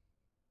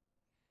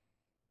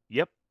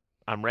 "Yep,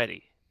 I'm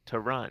ready to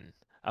run.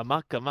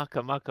 Amok, amok,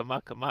 amok,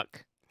 amok,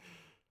 amok."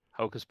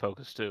 Hocus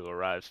Pocus 2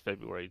 arrives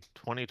February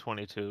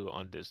 2022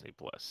 on Disney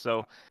Plus.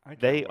 So I can't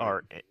they wait.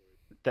 are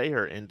they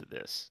are into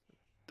this.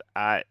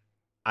 I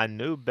I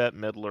knew Bette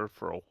Midler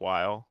for a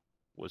while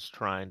was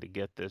trying to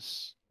get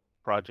this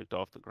project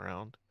off the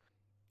ground.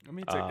 I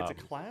mean, it's a Um,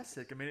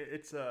 classic. I mean,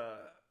 it's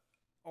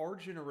our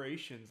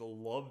generations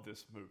love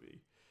this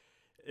movie,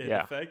 and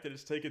the yeah, fact that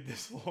it's taken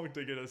this long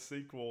to get a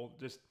sequel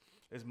just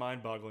is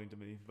mind-boggling to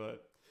me.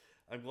 But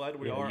I'm glad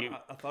we you know, are. you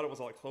I thought it was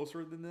a lot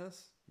closer than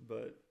this,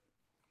 but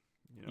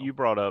you know. you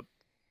brought up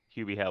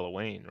Hubie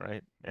Halloween,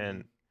 right? Mm-hmm.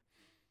 And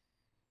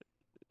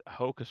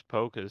Hocus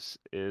Pocus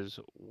is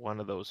one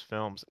of those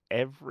films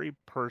every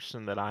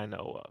person that I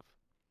know of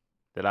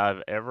that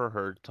I've ever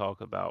heard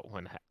talk about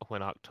when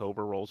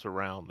October rolls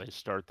around, they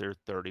start their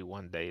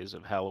 31 days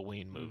of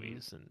Halloween Mm-hmm.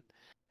 movies, and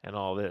and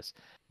all this.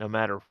 No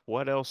matter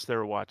what else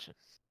they're watching,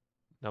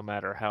 no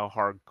matter how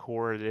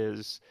hardcore it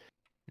is,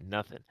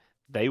 nothing.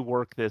 They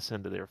work this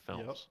into their Yep.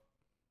 films.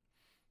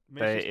 I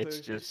mean, it's just It's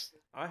the. just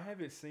I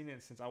haven't seen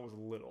it since I was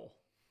little,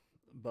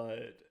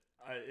 but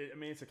I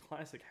mean, it's a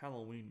classic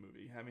Halloween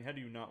movie. I mean, how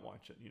do you not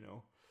watch it?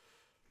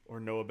 Or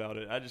know about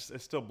it?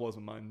 It still blows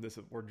my mind.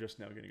 We're just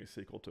now getting a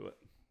sequel to it.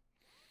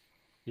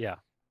 yeah.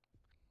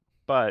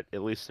 But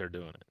at least they're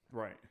doing it.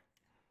 Right.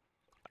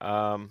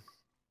 Um,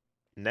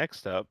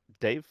 Next up,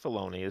 Dave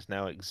Filoni is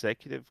now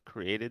executive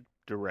creative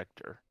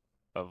director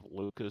of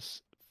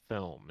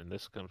Lucasfilm, and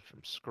this comes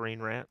from Screen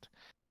Rant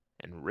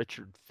and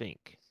Richard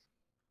Fink.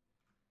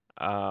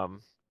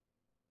 Um,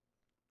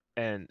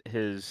 and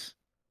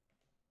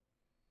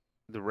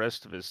the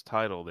rest of his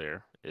title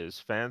there is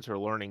fans are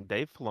learning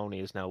Dave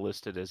Filoni is now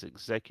listed as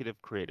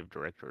executive creative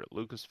director at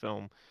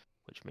Lucasfilm,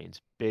 which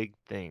means big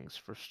things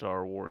for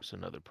Star Wars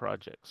and other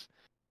projects.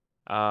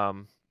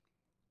 Um,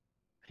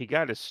 he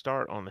got his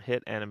start on the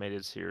hit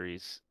animated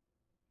series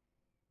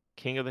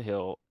King of the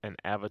Hill and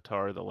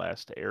Avatar: The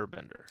Last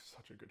Airbender,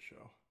 Such a good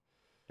show.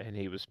 and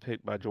he was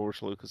picked by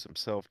George Lucas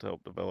himself to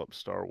help develop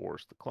Star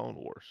Wars: The Clone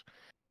Wars.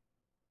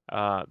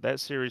 That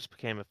series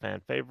became a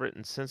fan favorite,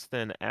 and since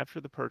then, after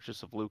the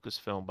purchase of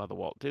Lucasfilm by the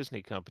Walt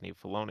Disney Company,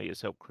 Filoni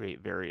has helped create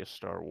various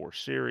Star Wars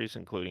series,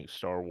 including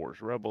Star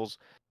Wars Rebels,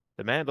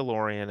 The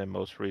Mandalorian, and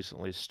most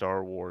recently,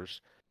 Star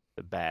Wars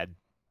The Bad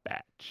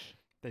Batch.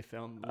 They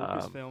found Um,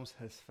 Lucasfilms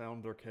has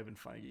found their Kevin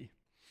Feige.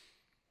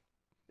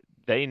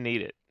 they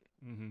need it.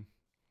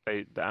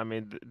 Mm-hmm. I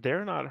mean,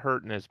 they're not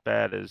hurting as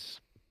bad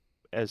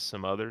as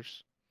some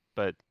others,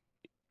 but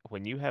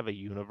when you have a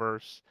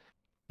universe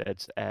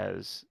that's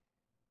as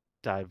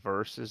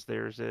diverse as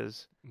theirs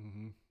is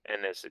Mm-hmm.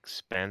 and as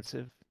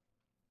expansive,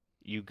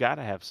 you got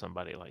to have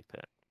somebody like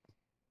that.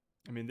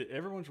 I mean,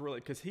 everyone's really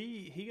because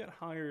he got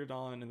hired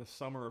on in the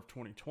summer of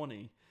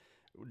 2020.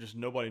 Just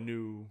nobody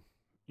knew,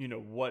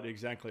 what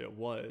exactly it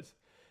was,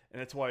 and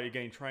that's why it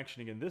gained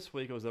traction again this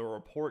week. It was a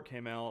report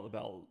came out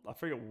about I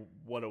forget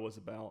what it was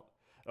about.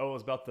 Oh, it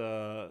was about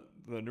the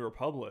New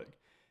Republic,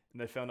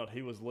 and they found out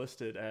he was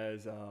listed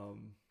as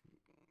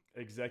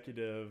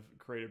executive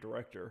creative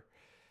director.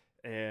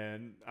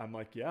 And I'm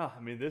like, yeah,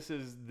 I mean, this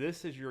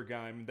is your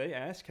guy. I mean, they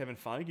asked Kevin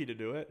Feige to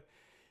do it,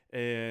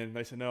 and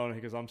they said no, and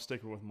he goes, I'm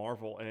sticking with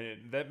Marvel,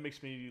 and that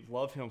makes me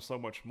love him so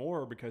much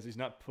more because he's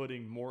not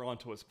putting more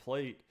onto his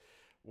plate.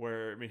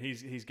 Where I mean,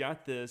 he's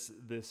got this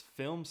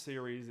film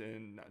series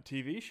and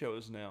TV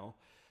shows now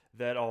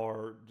that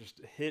are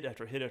just hit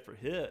after hit after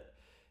hit,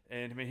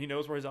 and I mean, he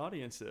knows where his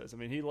audience is. I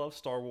mean, he loves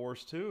Star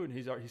Wars too, and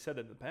he said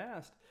it in the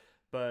past,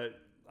 but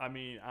I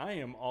mean, I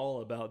am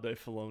all about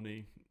Dave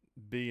Filoni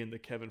being the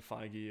Kevin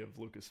Feige of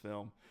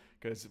Lucasfilm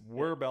because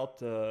we're about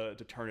to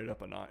turn it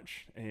up a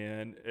notch.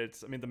 And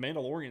I mean, The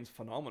Mandalorian's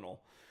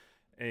phenomenal.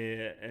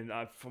 And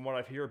from what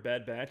I've heard,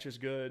 Bad Batch is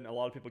good. A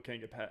lot of people can't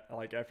get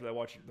like after they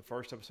watch the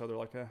first episode, they're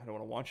like, I don't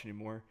want to watch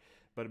anymore.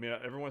 But I mean,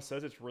 everyone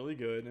says it's really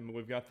good. And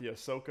we've got the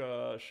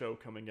Ahsoka show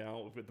coming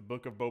out. We've got the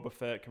Book of Boba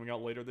Fett coming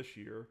out later this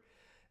year.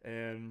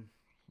 And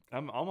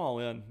I'm all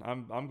in.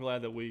 I'm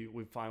glad that we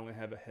finally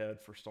have a head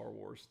for Star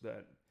Wars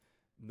that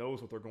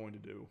knows what they're going to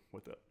do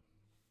with it.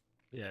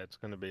 Yeah, it's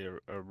going to be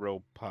a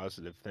real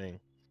positive thing.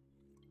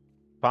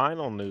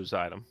 Final news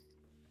item.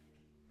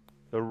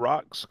 The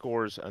Rock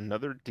scores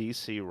another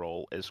DC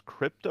role as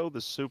Crypto the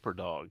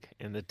Superdog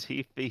in the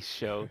TV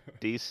show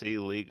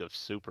DC League of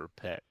Super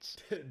Pets.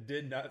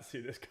 Did not see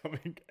this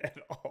coming at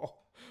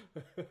all.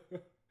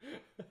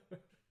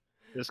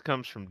 This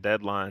comes from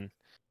Deadline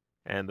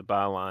and the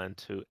byline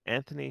to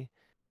Anthony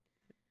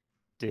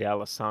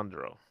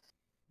D'Alessandro.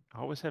 I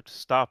always have to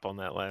stop on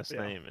that last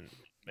Yeah. name and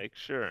make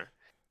sure.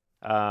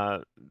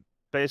 Uh,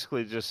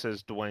 Basically, just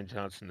says Dwayne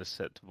Johnson is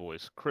set to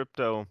voice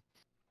Crypto,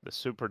 the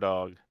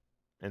Superdog,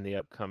 in the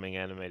upcoming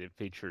animated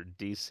feature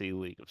DC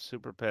League of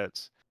Super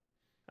Pets.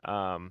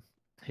 Um,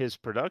 his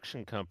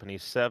production company,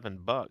 Seven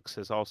Bucks,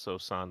 has also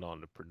signed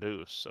on to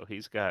produce, so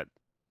he's got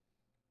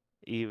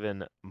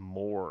even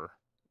more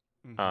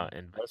Mm-hmm.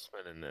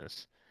 investment in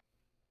this.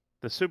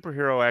 The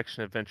superhero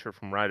action adventure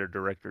from writer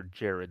director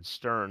Jared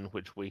Stern,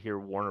 which we hear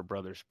Warner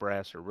Brothers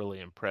brass are really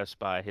impressed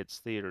by, hits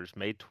theaters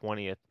May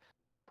 20th,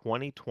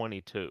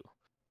 2022.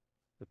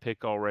 The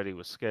pick already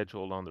was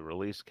scheduled on the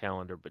release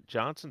calendar, but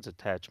Johnson's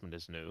attachment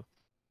is new.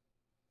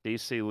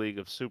 DC League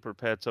of Super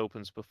Pets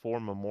opens before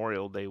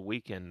Memorial Day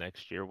weekend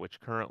next year, which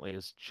currently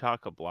is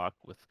chock-a-block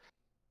with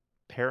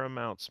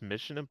Paramount's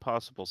Mission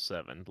Impossible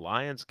 7,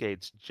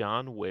 Lionsgate's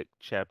John Wick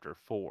Chapter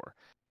 4,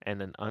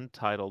 and an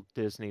untitled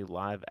Disney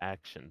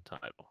live-action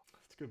title.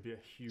 It's going to be a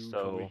huge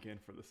So, weekend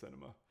for the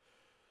cinema.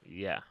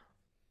 yeah,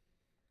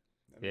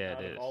 I mean, yeah, it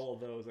out of is. all of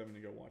those, I'm going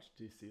to go watch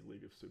DC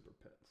League of Super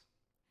Pets.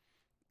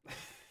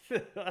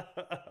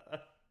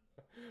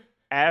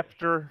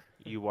 After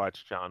you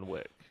watch John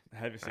Wick,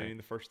 Have you right? seen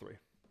the first three?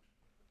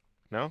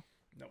 No?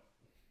 No.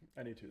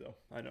 I need to, though.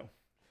 I know.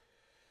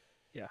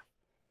 Yeah.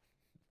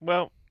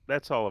 Well,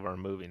 that's all of our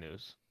movie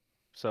news.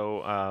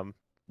 So,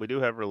 we do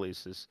have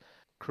releases.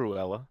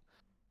 Cruella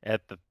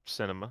at the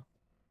cinema,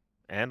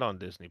 and on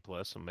Disney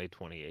Plus on May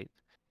 28th.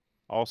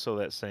 Also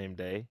that same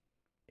day,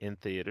 in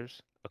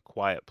theaters, A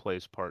Quiet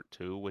Place Part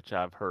 2, which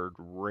I've heard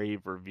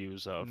rave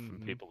reviews of from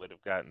Mm-hmm. people that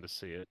have gotten to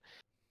see it.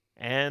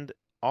 And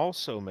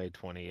also May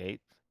 28th,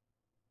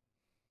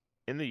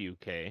 in the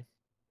UK,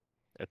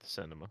 at the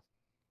cinema,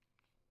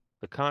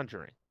 The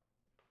Conjuring.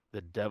 The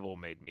Devil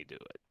Made Me Do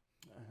It.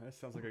 That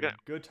sounds like We're a gonna,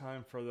 good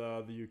time for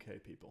the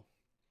UK people.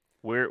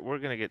 we're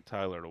gonna get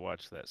Tyler to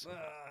watch that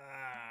sometime.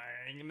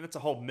 I mean, that's a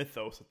whole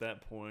mythos at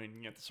that point.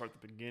 You have to start at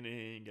the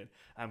beginning, and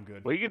I'm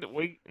good. We can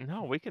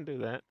do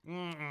that.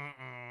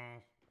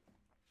 Mm-mm-mm.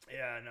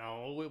 Yeah,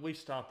 no, we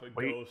stop at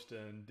We ghosts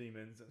and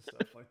demons and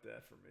stuff like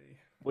that for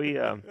we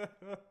me.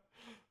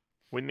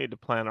 we need to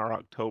plan our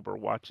October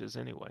watches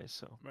anyway.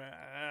 So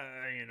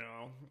You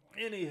know.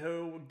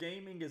 Anywho,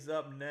 gaming is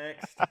up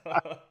next.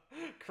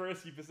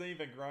 Chris, you've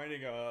been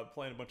grinding,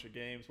 playing a bunch of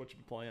games. What you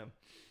been playing?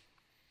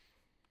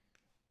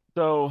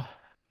 so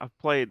I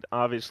played a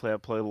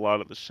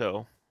lot of the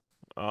show.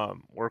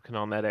 Working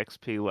on that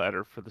XP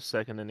ladder for the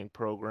second inning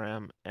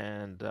program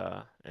and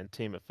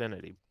Team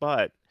Affinity,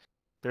 but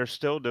they're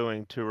still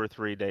doing 2 or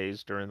 3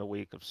 days during the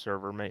week of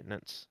server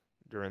maintenance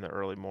during the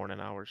early morning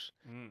hours.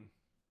 Mm,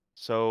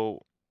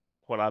 So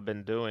what I've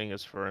been doing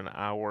is for an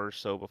hour or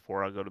so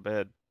before I go to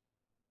bed,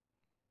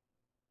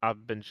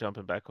 I've been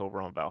jumping back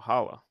over on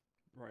Valhalla,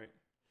 right.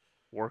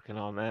 working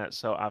on that.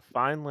 So I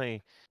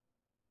finally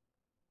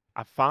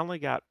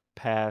got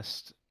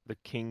past the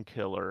King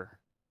Killer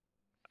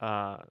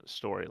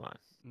storyline.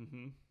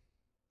 Mm-hmm.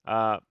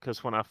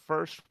 Because when I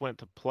first went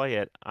to play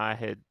it, I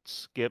had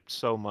skipped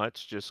so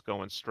much just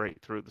going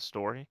straight through the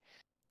story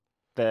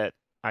that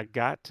I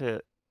got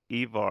to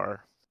Evar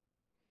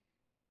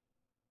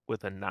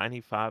with a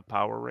 95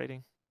 power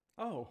rating,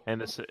 Oh, and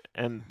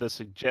the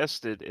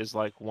suggested is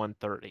like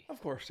 130.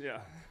 of course, yeah.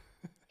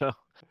 So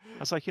I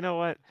was like, you know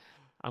what?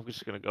 I'm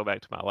just gonna go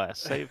back to my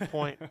last save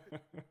point,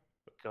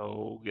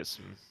 go get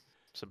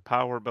some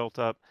power built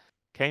up.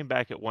 Came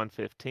back at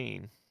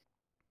 115,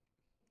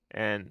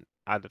 and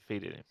I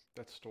defeated him.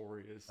 That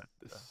story is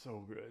Uh, so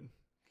good.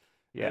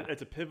 yeah,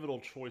 It's a pivotal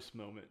choice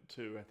moment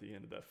too at the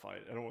end of that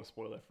fight. I don't want to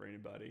spoil that for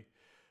anybody,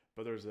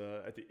 but there's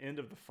a at the end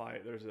of the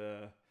fight there's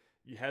a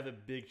you have a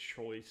big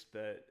choice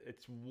that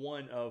it's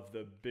one of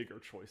the bigger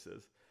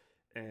choices,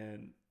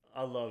 and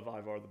I love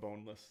Ivar the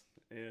Boneless,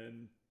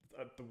 and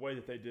the way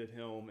that they did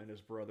him and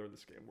his brother in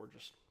this game were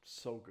just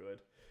so good.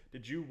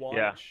 Did you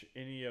yeah. watch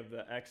any of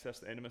the Access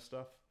to Anima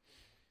stuff?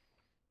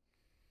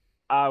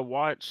 I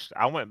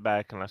went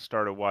back and I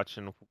started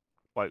watching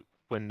like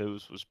when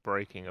news was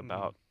breaking Mm-hmm.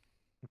 about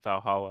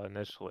Valhalla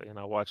initially, and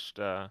I watched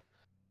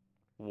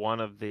one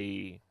of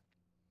the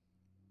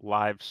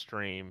live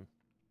stream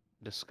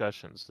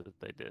discussions that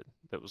they did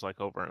that was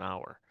like over an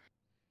hour.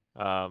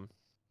 Um,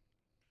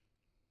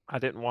 I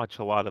didn't watch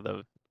a lot of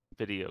the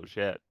videos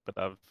yet, but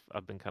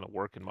I've been kind of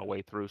working my Yeah.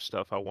 way through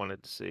stuff I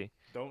wanted to see.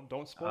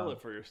 Don't spoil Um,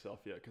 it for yourself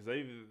yet, because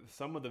they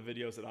some of the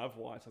videos that I've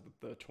watched, like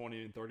the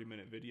 20 and 30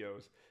 minute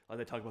videos, like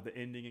they talk about the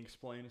ending, and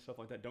explain and stuff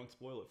like that. Don't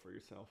spoil it for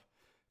yourself,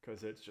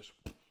 because it's just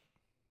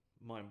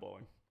mind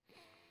blowing.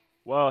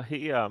 well,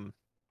 he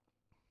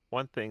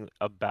one thing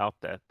about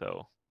that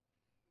though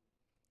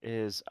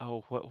is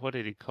what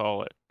did he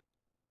call it?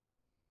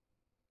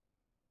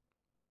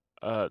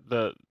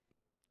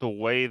 The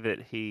way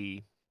that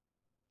he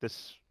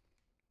this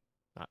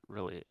not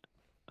really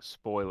a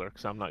spoiler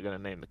because I'm not going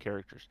to name the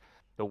characters.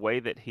 The way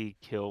that he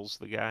kills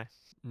the guy,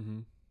 Mm-hmm.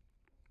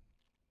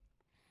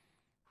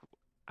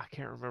 I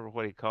can't remember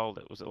what he called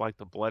it. Was it like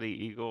the Bloody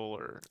Eagle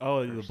Oh,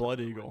 or the Blood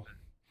something like Eagle.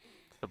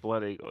 that? The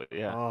Blood Eagle,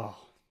 yeah. Oh,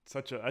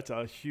 that's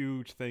a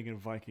huge thing in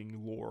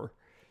Viking lore.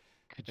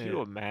 Could And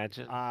you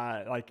imagine?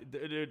 I like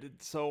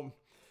so.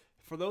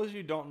 For those of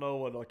you who don't know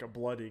what like a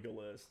Blood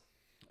Eagle is,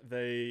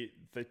 they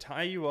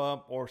tie you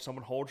up or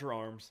someone holds your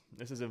arms.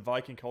 This is in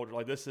Viking culture.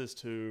 Like this is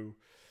to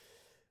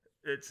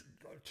it's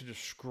to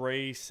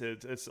disgrace.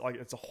 It's like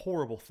it's a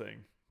horrible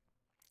thing.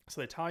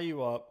 So they tie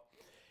you up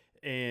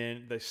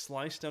and they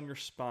slice down your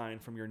spine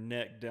from your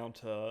neck down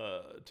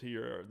to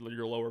your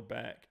lower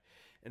back,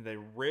 and they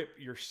rip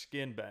your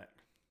skin back,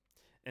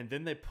 and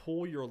then they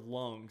pull your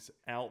lungs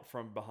out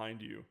from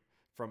behind you,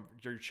 from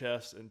your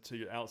chest into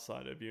your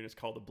outside of you, and it's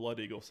called the Blood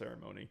Eagle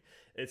ceremony.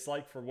 It's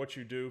like for what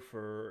you do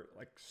for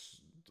like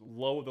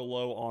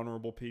low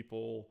honorable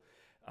people,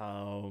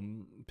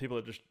 people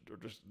that just are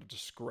just a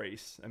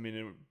disgrace. I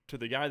mean, to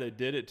the guy that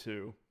did it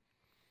to,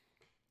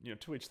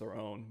 to each their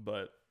own.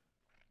 But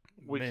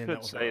We man, that could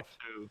was say rough.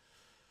 too,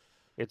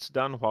 it's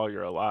done while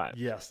you're alive.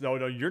 Yes, no,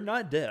 you're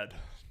not dead.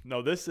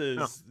 No, this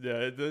No, is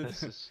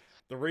this is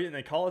the reason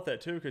they call it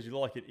that too, because you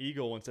look like an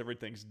eagle once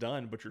everything's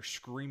done, but you're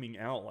screaming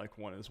out like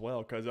one as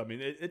well. Because I mean,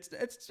 it's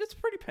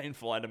pretty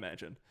painful, I'd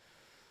imagine.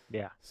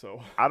 yeah.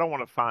 So I don't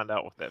want to find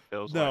out what that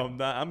feels like.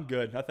 no, I'm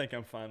good. I think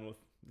I'm fine with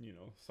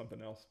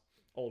something else.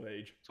 Old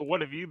age. So what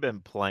have you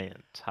been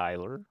playing,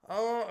 Tyler?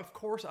 Of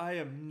course, I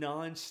am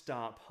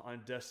nonstop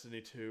on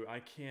Destiny 2. I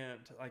can't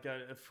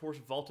of course,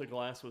 Vault of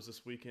Glass was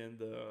this weekend,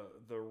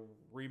 the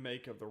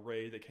remake of the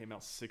Raid that came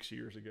out 6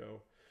 years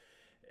ago,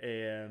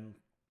 and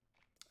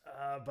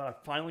But I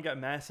finally got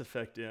Mass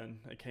Effect in.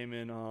 It came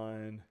in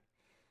on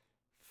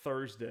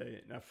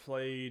Thursday, and I've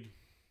played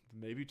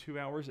maybe 2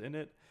 hours in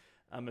it.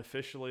 I'm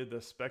officially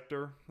the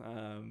Spectre,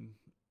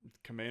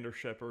 Commander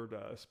Shepard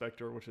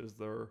Spectre, which is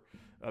their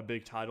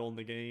big title in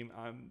the game.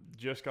 I'm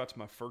just got to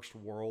my first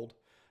world.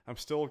 I'm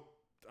still,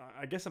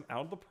 I guess I'm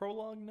out of the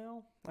prologue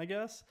now. I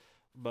guess,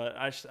 but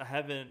I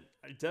haven't.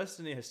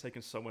 Destiny has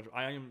taken so much.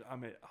 I'm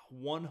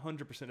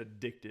 100%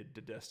 addicted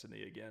to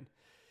Destiny again,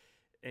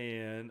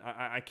 and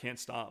I can't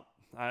stop.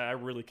 I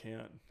really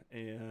can't.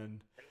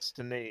 And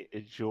Destiny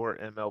is your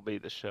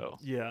MLB the Show.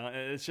 yeah,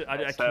 it's just, I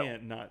That's that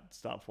can't not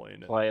stop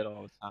playing it. play it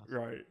all the time.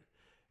 Right.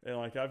 And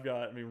like I've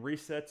got, I mean,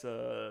 resets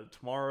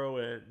tomorrow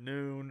at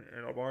noon,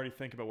 and I'm already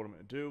thinking about what I'm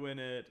gonna do in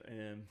it,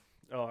 and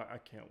oh, I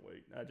can't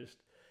wait.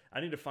 I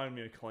need to find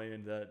me a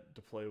clan that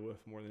to play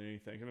with more than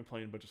anything. I've been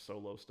playing a bunch of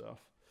solo stuff,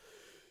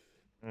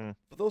 Mm.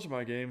 but those are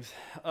my games.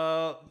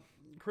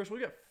 Chris, we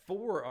got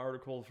four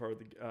articles for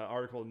the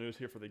article news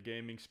here for the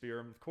gaming sphere.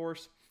 Of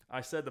course,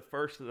 I said the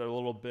first a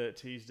little bit,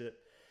 teased it.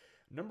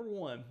 Number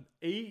one,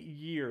 8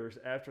 years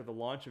after the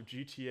launch of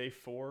GTA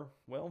 4,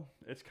 well,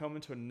 it's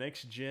coming to a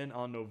next gen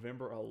on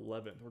November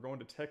 11th. We're going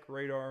to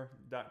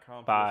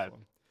techradar.com for this 5.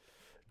 one.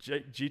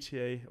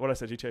 GTA, what did I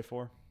say, GTA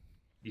 4?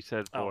 You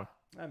said Oh,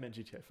 4. I meant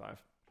GTA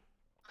 5.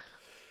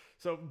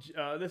 So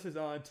this is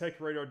on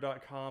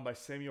techradar.com by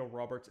Samuel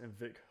Roberts and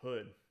Vic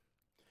Hood.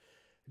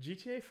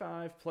 GTA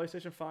 5,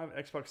 PlayStation 5,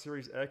 Xbox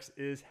Series X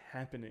is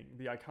happening.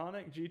 The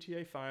iconic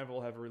GTA 5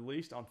 will have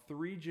released on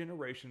 3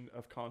 generations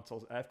of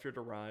consoles after it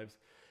arrives,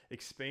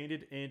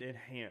 expanded and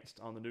enhanced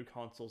on the new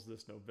consoles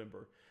this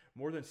November.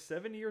 More than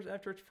 7 years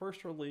after its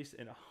first release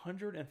and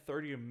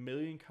 130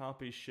 million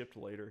copies shipped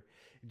later,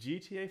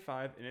 GTA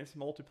 5 and its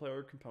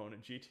multiplayer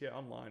component, GTA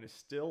Online, is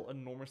still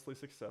enormously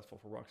successful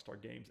for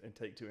Rockstar Games and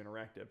Take-Two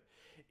Interactive.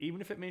 Even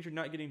if it means you're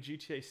not getting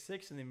GTA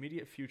 6 in the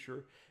immediate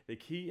future, the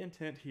key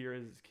intent here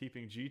is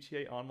keeping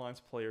GTA Online's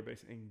player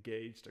base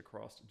engaged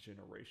across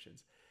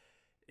generations.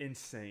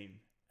 Insane.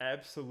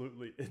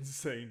 Absolutely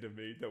insane to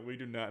me that we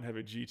do not have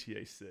a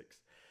GTA 6.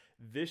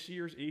 This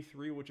year's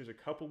E3, which is a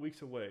couple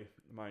weeks away,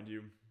 mind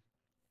you,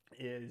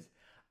 is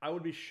I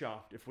would be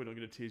shocked if we don't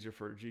get a teaser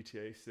for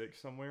GTA 6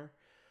 somewhere.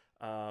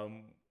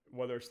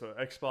 Whether it's the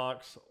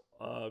Xbox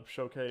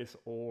showcase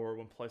or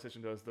when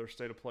PlayStation does their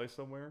state of play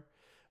somewhere.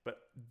 But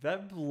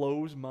that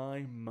blows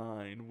my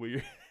mind.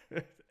 We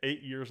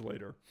 8 years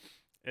later,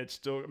 it's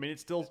still. I mean,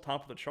 it's still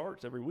top of the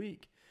charts every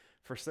week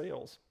for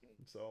sales.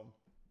 So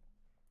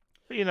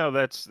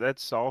But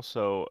that's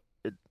also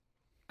a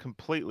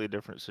completely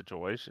different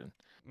situation.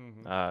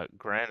 mm-hmm.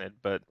 Granted,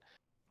 but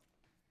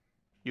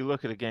you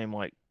look at a game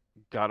like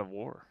God of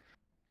War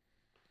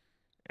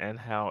and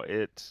how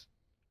it's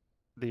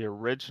the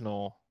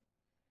original,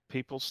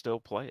 people still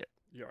play it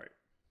You're right.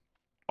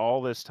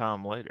 all this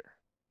time later.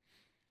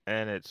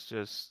 And it's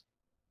just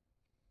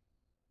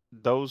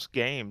those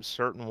games,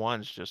 certain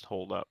ones just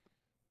hold up.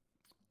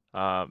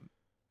 Um,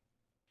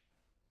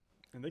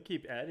 And they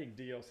keep adding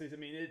DLCs. I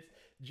mean, it's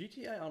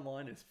GTA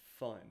Online is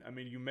fun. I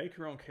mean, you make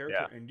your own yeah,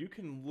 character, and you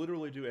can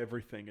literally do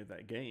everything in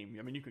that game.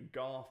 I mean, you can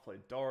golf, play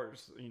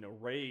darts,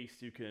 race.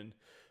 You can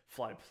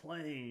fly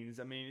planes.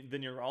 I mean,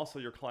 then you're also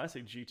your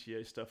classic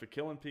GTA stuff of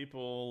killing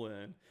people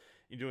and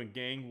you're doing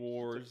gang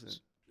wars. And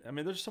I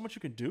mean, there's so much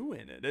you can do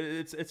in it.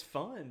 It's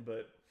fun,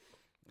 but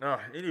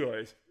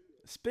anyways.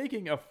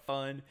 Speaking of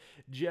fun,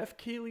 Jeff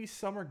Keighley's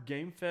Summer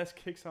Game Fest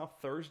kicks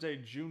off Thursday,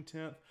 June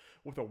 10th,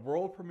 with a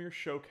world premiere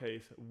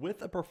showcase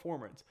with a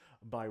performance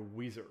by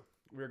Weezer.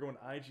 We are going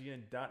to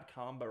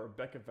IGN.com by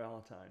Rebecca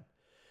Valentine.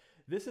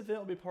 This event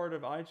will be part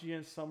of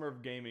IGN's Summer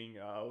of Gaming.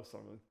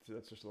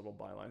 That's just a little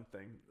byline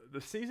thing.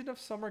 The season of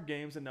Summer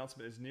Games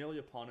announcement is nearly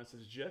upon us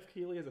as Jeff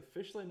Keighley has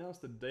officially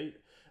announced the date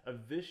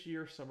of this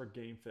year's Summer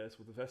Game Fest,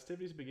 with the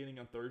festivities beginning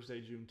on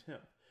Thursday, June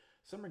 10th.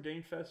 Summer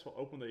Game Fest will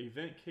open the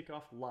event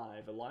kickoff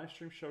live, a live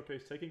stream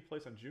showcase taking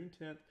place on June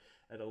 10th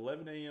at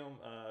 11 a.m.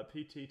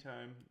 PT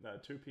time,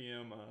 2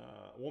 p.m.,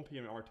 1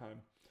 p.m. our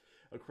time,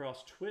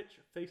 across Twitch,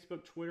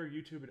 Facebook, Twitter,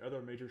 YouTube, and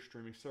other major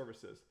streaming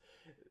services.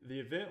 The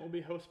event will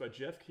be hosted by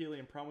Jeff Keighley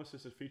and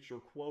promises to feature,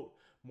 quote,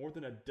 more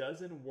than a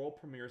dozen world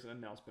premieres and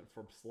announcements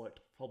from select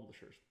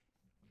publishers.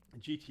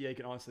 GTA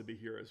can honestly be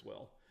here as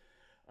well.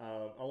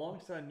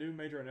 Alongside new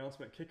major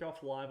announcement,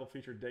 Kickoff Live will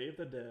feature Day of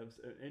the Devs,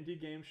 an indie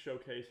game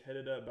showcase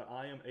headed up by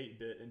I Am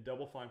 8-Bit and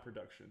Double Fine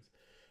Productions.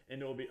 And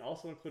it will be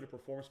also include a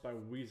performance by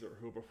Weezer,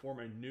 who will perform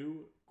a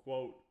new,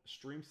 quote,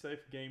 stream safe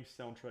game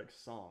soundtrack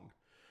song.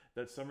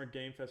 That Summer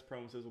Game Fest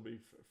promises will be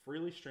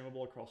freely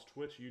streamable across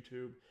Twitch,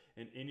 YouTube,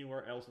 and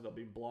anywhere else without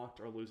being blocked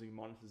or losing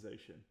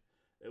monetization.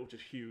 Which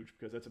is huge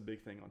because that's a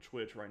big thing on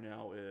Twitch right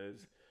now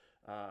is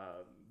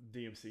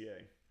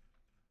DMCA.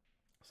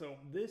 So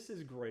this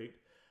is great.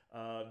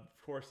 Of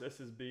course,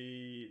 this is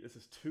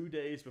 2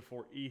 days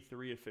before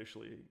E3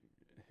 officially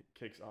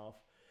kicks off,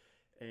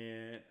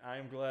 and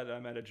I'm glad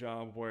I'm at a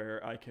job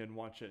where I can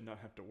watch it and not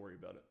have to worry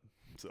about it.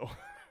 So,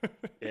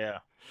 yeah.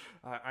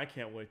 I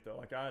can't wait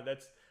though.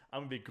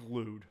 I'm gonna be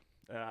glued.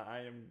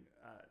 I am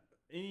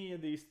any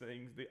of these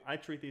things. I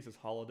treat these as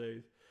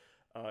holidays.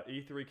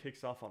 E3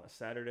 kicks off on a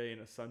Saturday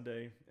and a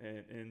Sunday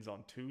and ends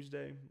on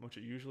Tuesday, which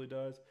it usually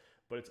does,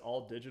 but it's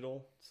all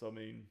digital. So, I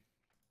mean,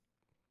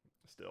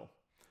 still,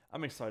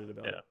 I'm excited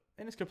about it. Yeah,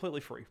 And it's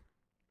completely free.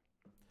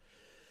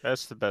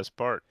 that's the best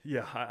part.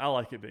 Yeah, I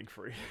like it being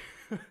free.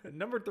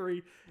 Number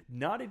three,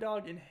 Naughty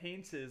Dog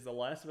enhances The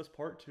Last of Us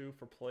Part 2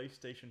 for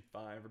PlayStation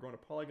 5. We're going to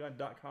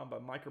Polygon.com by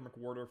Micro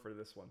McWhorter for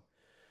this one.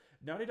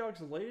 Naughty Dog's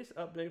latest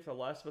update for The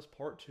Last of Us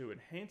Part 2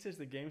 enhances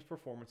the game's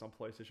performance on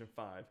PlayStation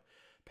 5.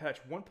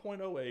 Patch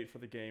 1.08 for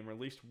the game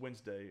released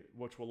Wednesday,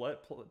 which will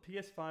let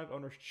PS5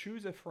 owners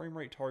choose a frame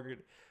rate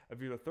target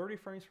of either 30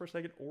 frames per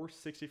second or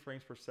 60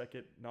 frames per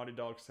second, Naughty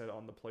Dog said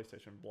on the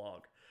PlayStation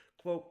blog.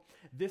 Quote,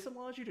 this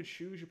allows you to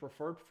choose your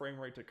preferred frame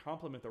rate to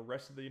complement the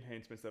rest of the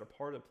enhancements that are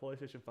part of the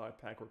PlayStation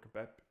 5 backward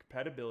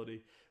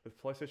compatibility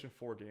with PlayStation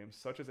 4 games,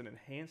 such as an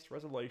enhanced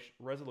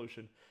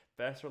resolution,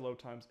 faster load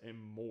times, and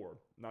more,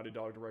 Naughty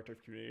Dog Director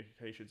of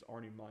Communications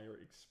Arnie Meyer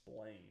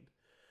explained.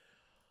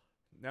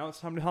 Now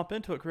it's time to hop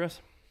into it, Chris.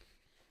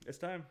 It's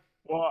time.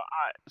 Well,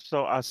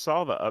 I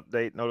saw the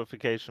update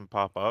notification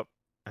pop up,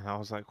 and I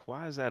was like,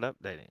 "Why is that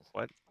updating?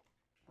 What?"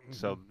 Mm-hmm.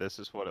 So this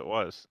is what it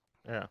was.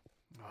 Yeah.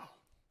 Oh,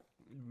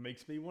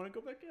 makes me want to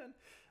go back in.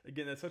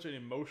 Again, it's such an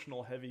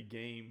emotional, heavy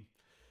game,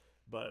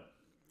 but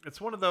it's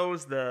one of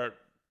those that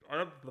I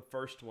remember the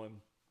first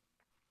one.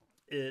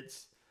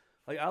 It's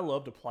like I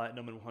love to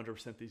platinum and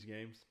 100% these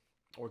games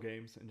or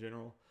games in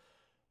general,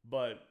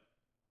 but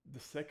the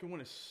second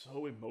one is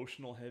so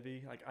emotional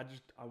heavy. Like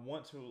I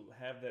want to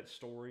have that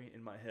story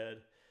in my head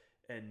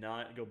and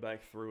not go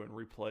back through and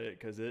replay it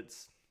because it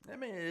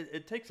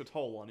takes a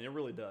toll on you. It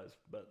really does.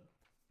 But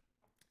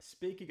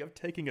speaking of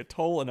taking a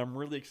toll, and I'm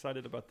really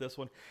excited about this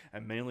one, I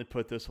mainly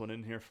put this one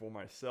in here for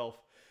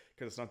myself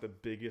because it's not the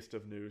biggest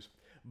of news.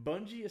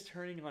 Bungie is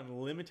turning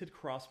on limited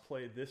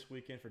crossplay this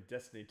weekend for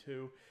Destiny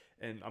 2,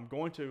 and I'm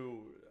going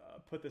to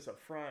put this up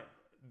front.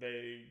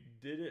 They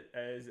did it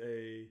as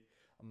a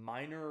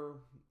minor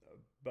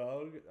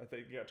bug. I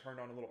think it got turned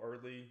on a little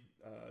early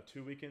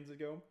 2 weekends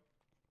ago,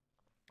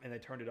 and they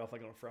turned it off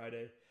like on a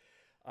Friday.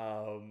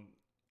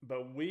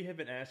 But we have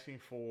been asking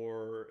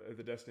for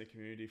the Destiny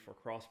community for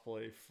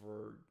crossplay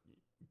for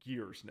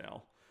years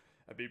now.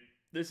 I mean,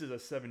 this is a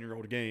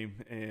 7-year-old game,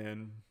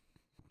 and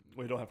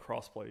we don't have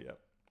crossplay yet.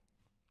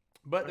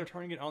 But they're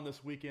turning it on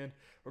this weekend.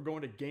 We're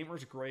going to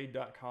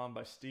gamersgrade.com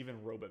by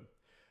Stephen Robin.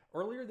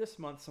 Earlier this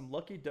month, some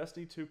lucky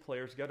Destiny 2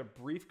 players got a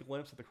brief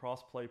glimpse of the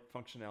crossplay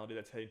functionality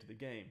that's heading to the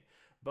game.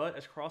 But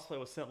as crossplay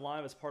was sent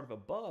live as part of a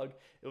bug,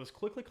 it was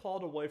quickly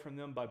clawed away from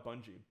them by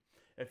Bungie.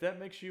 If that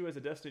makes you, as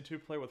a Destiny 2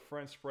 player with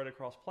friends spread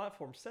across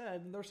platforms,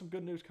 sad, then there's some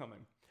good news coming.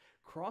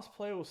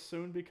 Crossplay will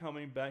soon be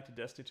coming back to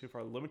Destiny 2 for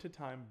a limited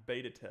time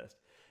beta test,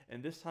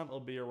 and this time it'll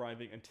be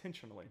arriving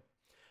intentionally.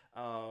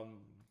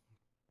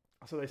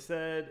 So they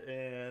said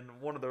in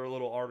one of their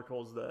little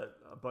articles that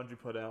Bungie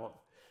put out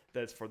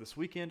that's for this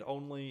weekend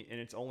only, and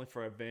it's only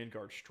for a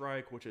Vanguard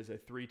Strike, which is a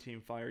three-man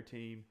fire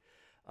team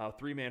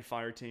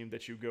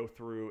that you go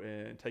through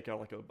and take out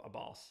like a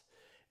boss.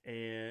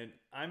 And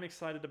I'm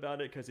excited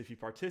about it because if you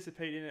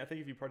participate in it, I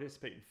think if you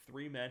participate in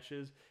 3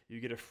 matches, you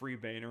get a free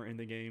banner in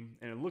the game,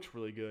 and it looks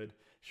really good,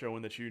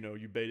 showing that you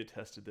beta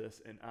tested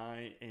this, and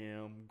I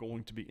am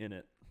going to be in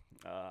it.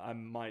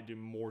 I'm going to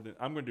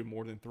do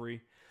more than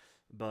 3,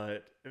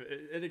 but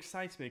it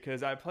excites me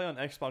because I play on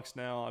Xbox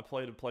now. I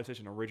played on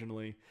PlayStation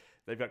originally.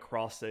 They've got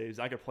cross saves.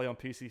 I could play on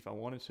PC if I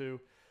wanted to,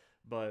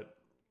 but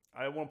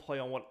I want to play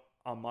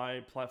on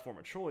my platform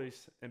of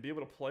choice and be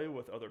able to play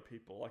with other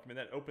people. Like, I mean,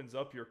 that opens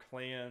up your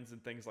clans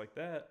and things like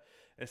that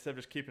instead of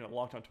just keeping it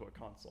locked onto a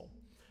console.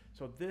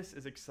 So this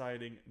is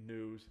exciting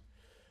news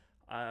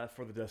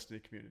for the Destiny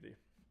community.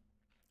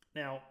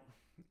 Now,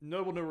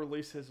 notable new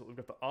releases. We've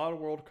got the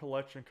Oddworld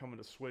Collection coming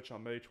to Switch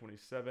on May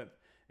 27th,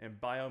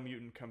 and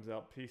Biomutant comes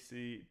out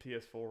PC,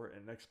 PS4,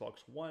 and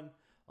Xbox One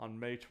on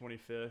May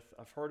 25th.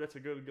 I've heard it's a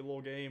good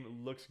little game.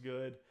 It looks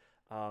good.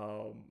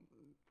 I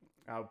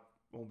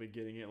won't be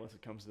getting it unless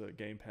it comes to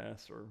Game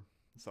Pass or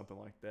something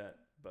like that.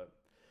 But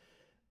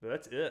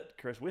that's it,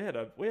 Chris. We had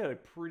a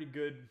pretty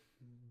good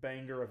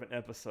banger of an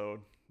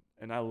episode,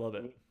 and I love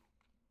it.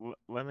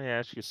 Let me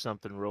ask you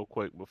something real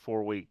quick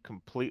before we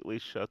completely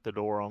shut the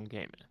door on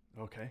gaming.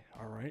 Okay,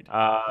 all right.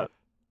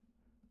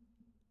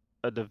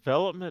 A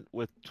development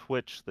with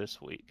Twitch this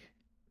week.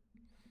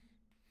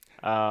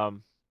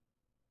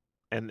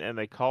 And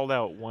they called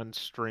out one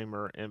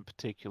streamer in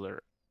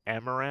particular,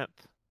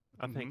 Amaranth,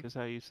 I think is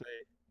how you say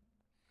it.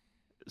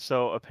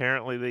 So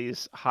apparently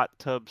these hot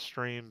tub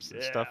streams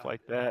and stuff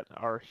like that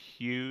are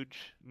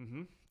huge.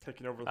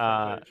 Taking over the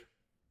front page.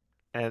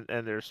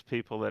 And there's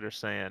people that are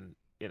saying,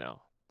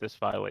 this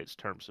violates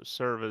terms of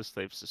service.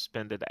 They've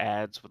suspended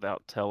ads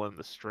without telling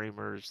the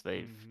streamers.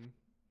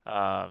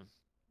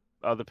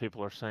 Other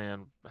people are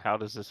saying, how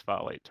does this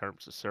violate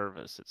terms of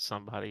service? It's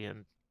somebody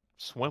in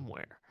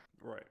swimwear.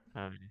 Right.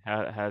 I mean,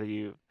 how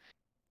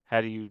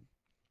do you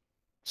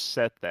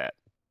set that?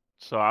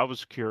 So I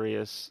was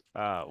curious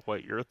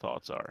what your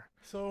thoughts are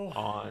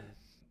on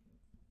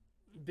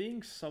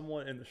being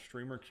someone in the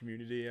streamer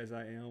community as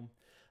I am.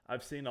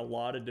 I've seen a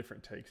lot of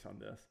different takes on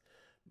this.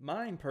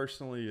 Mine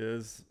personally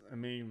is, I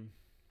mean,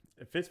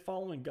 if it's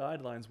following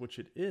guidelines, which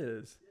it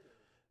is,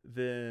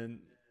 then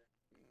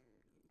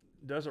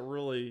doesn't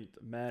really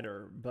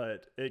matter.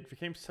 But it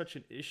became such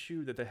an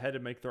issue that they had to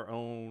make their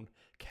own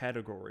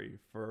category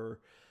for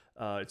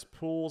it's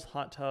pools,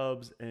 hot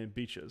tubs, and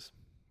beaches,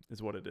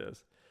 is what it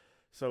is.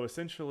 So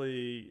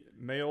essentially,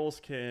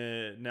 males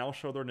can now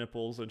show their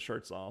nipples and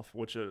shirts off,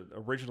 which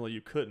originally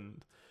you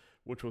couldn't,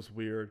 which was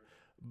weird.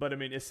 But I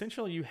mean,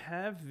 essentially, you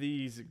have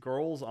these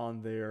girls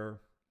on there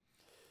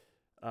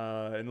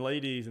and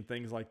ladies and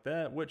things like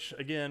that, which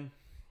again,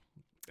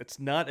 it's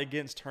not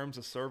against terms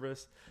of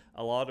service.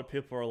 A lot of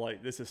people are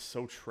like, this is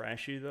so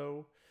trashy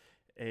though.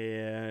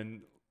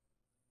 And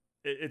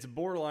it's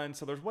borderline.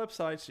 So there's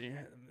websites,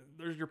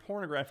 there's your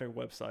pornographic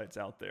websites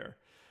out there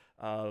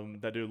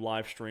that do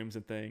live streams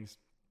and things.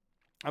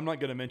 I'm not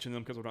going to mention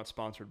them because we're not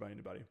sponsored by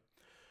anybody.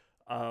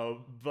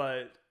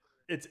 But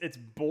it's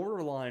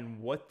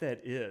borderline what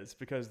that is,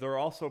 because they're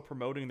also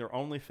promoting their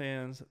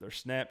OnlyFans, their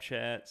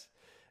Snapchats,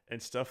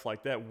 and stuff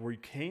like that, where you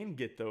can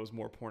get those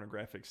more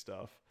pornographic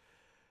stuff.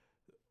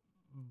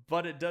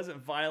 But it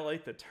doesn't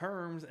violate the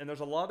terms, and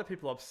there's a lot of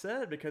people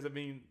upset because, I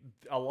mean,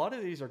 a lot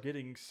of these are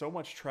getting so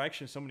much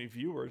traction, so many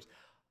viewers.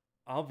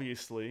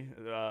 Obviously,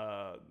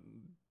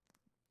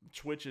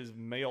 Twitch is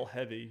male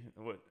heavy.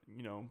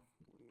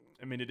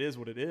 I mean, it is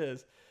what it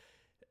is.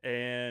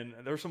 And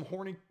there's some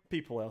horny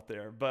people out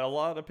there. But a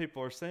lot of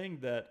people are saying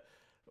that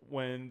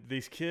when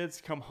these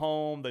kids come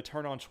home, they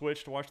turn on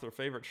Twitch to watch their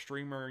favorite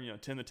streamer,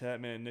 Tim the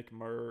Tatman, Nick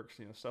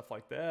Merckx, stuff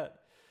like that.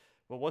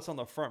 Well, what's on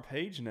the front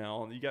page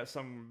now? You got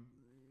some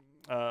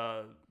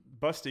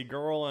busty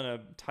girl in a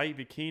tight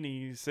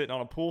bikini sitting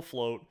on a pool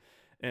float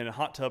in a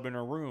hot tub in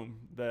her room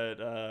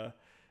that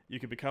you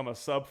could become a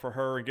sub for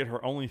her and get her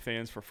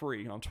OnlyFans for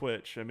free on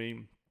Twitch. I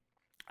mean,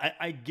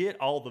 I get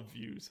all the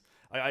views.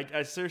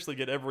 I seriously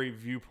get every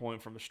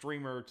viewpoint, from the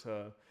streamer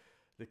to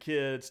the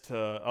kids to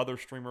other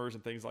streamers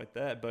and things like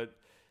that, but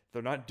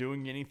they're not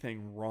doing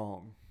anything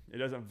wrong. It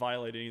doesn't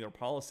violate any of their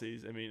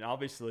policies. I mean,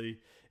 obviously,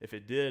 if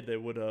it did, they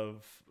would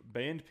have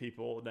banned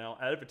people. Now,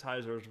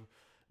 advertisers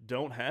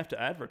don't have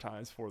to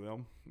advertise for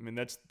them. I mean,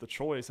 that's the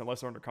choice unless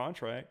they're under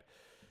contract.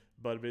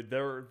 But I mean,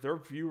 they're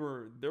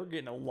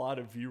getting a lot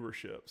of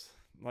viewerships.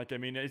 Like, I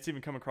mean, it's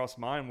even come across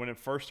mine when it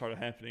first started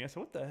happening. I said,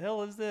 what the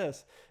hell is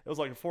this? It was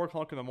like 4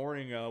 o'clock in the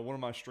morning. One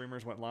of my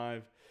streamers went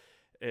live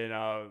and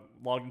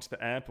logged into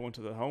the app and went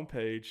to the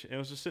homepage. And it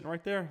was just sitting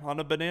right there on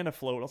a banana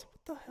float. I was like,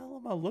 what the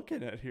hell am I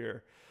looking at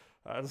here?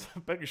 I was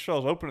making sure I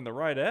was opening the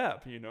right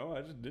app,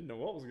 I just didn't know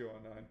what was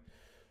going on.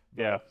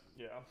 But,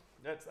 yeah.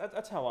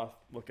 That's how I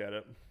look at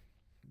it.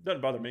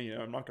 Doesn't bother me,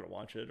 I'm not going to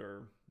watch it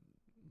or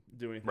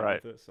do anything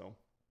with it. So,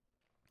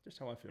 just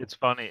how I feel. It's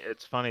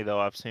funny though.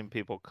 I've seen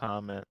people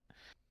comment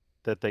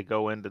that they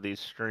go into these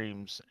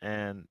streams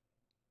and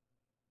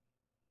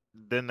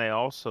then they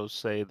also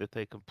say that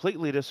they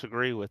completely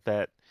disagree with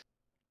that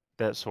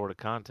sort of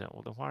content.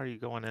 Well, then why are you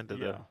going into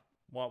the?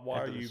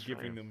 Why are you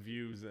giving them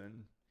views?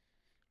 And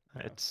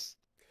it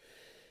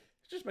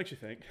just makes you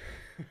think.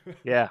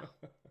 Yeah,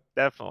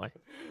 definitely.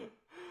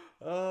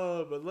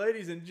 But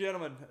ladies and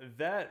gentlemen,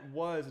 that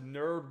was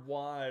Nerd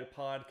Wide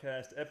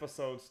Podcast,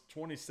 episode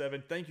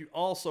 27. Thank you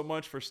all so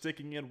much for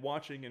sticking in,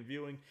 watching, and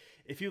viewing.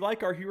 If you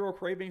like our Hero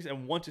Cravings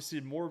and want to see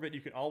more of it,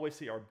 you can always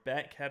see our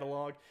back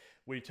catalog.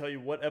 We tell you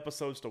what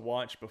episodes to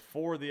watch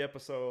before the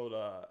episode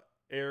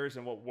airs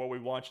and what we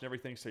watch and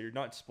everything, so you're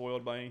not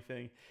spoiled by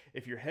anything.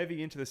 If you're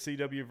heavy into the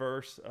CW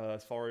verse,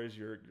 as far as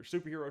your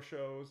superhero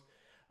shows,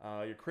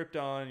 your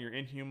Krypton, your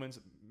Inhumans,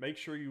 make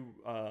sure you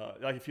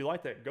if you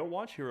like that, go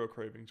watch Hero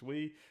Cravings.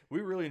 We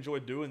really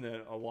enjoyed doing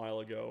that a while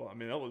ago. I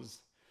mean, that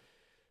was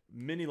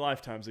many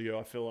lifetimes ago,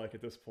 I feel like,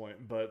 at this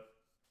point, but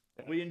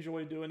we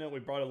enjoyed doing it. We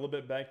brought a little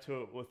bit back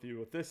to it with you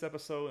with this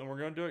episode, and we're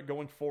going to do it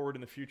going forward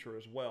in the future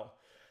as well.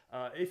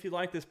 If you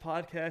like this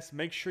podcast,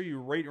 make sure you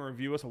rate and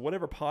review us on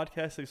whatever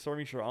podcasting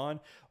service you're on,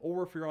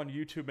 or if you're on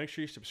YouTube, make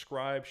sure you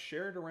subscribe,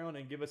 share it around,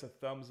 and give us a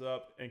thumbs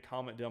up and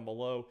comment down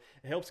below.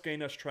 It helps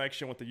gain us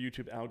traction with the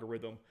YouTube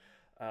algorithm,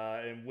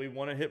 and we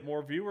want to hit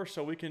more viewers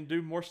so we can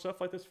do more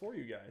stuff like this for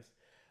you guys.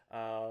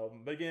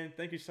 But again,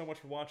 thank you so much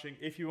for watching.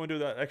 If you want to do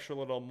that extra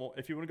little,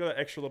 if you want to go that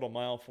extra little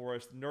mile for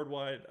us,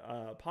 Nerdwide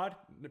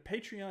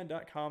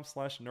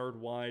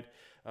Patreon.com/Nerdwide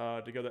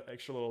to go that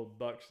extra little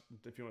bucks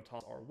if you want to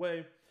toss our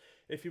way.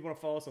 If you want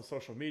to follow us on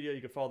social media,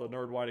 you can follow the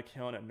Nerdwide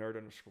account at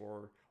nerd_wide,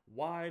 or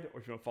if you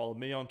want to follow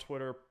me on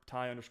Twitter,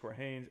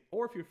 Ty_Haynes,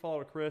 or if you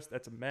follow Chris,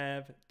 that's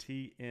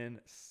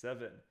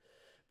MavTN7.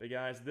 But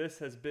guys, this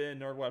has been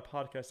Nerdwide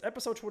Podcast,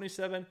 episode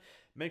 27.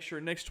 Make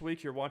sure next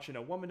week you're watching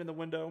A Woman in the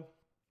Window,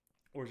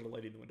 or is it A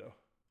Lady in the Window?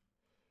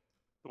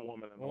 The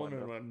Woman in the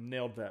Window.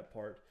 Nailed that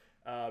part.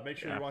 Make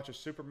sure you watch a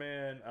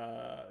Superman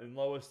and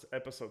Lois,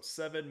 episode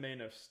 7,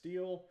 Man of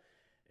Steel.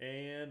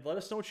 And let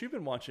us know what you've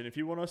been watching. If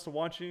you want us to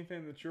watch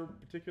anything that you're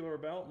particular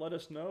about, let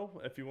us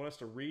know. If you want us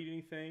to read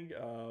anything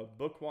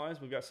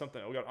book-wise, we've got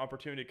an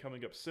opportunity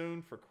coming up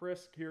soon for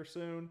Chris here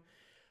soon.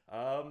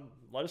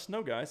 Let us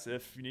know, guys.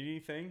 If you need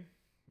anything,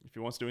 if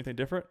you want us to do anything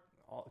different,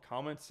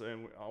 comments,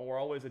 and we're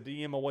always a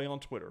DM away on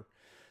Twitter.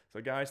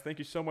 So, guys, thank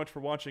you so much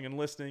for watching and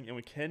listening, and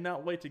we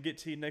cannot wait to get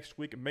to you next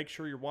week. And make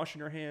sure you're washing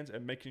your hands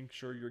and making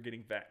sure you're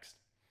getting vaxxed.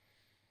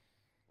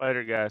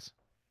 Later, guys.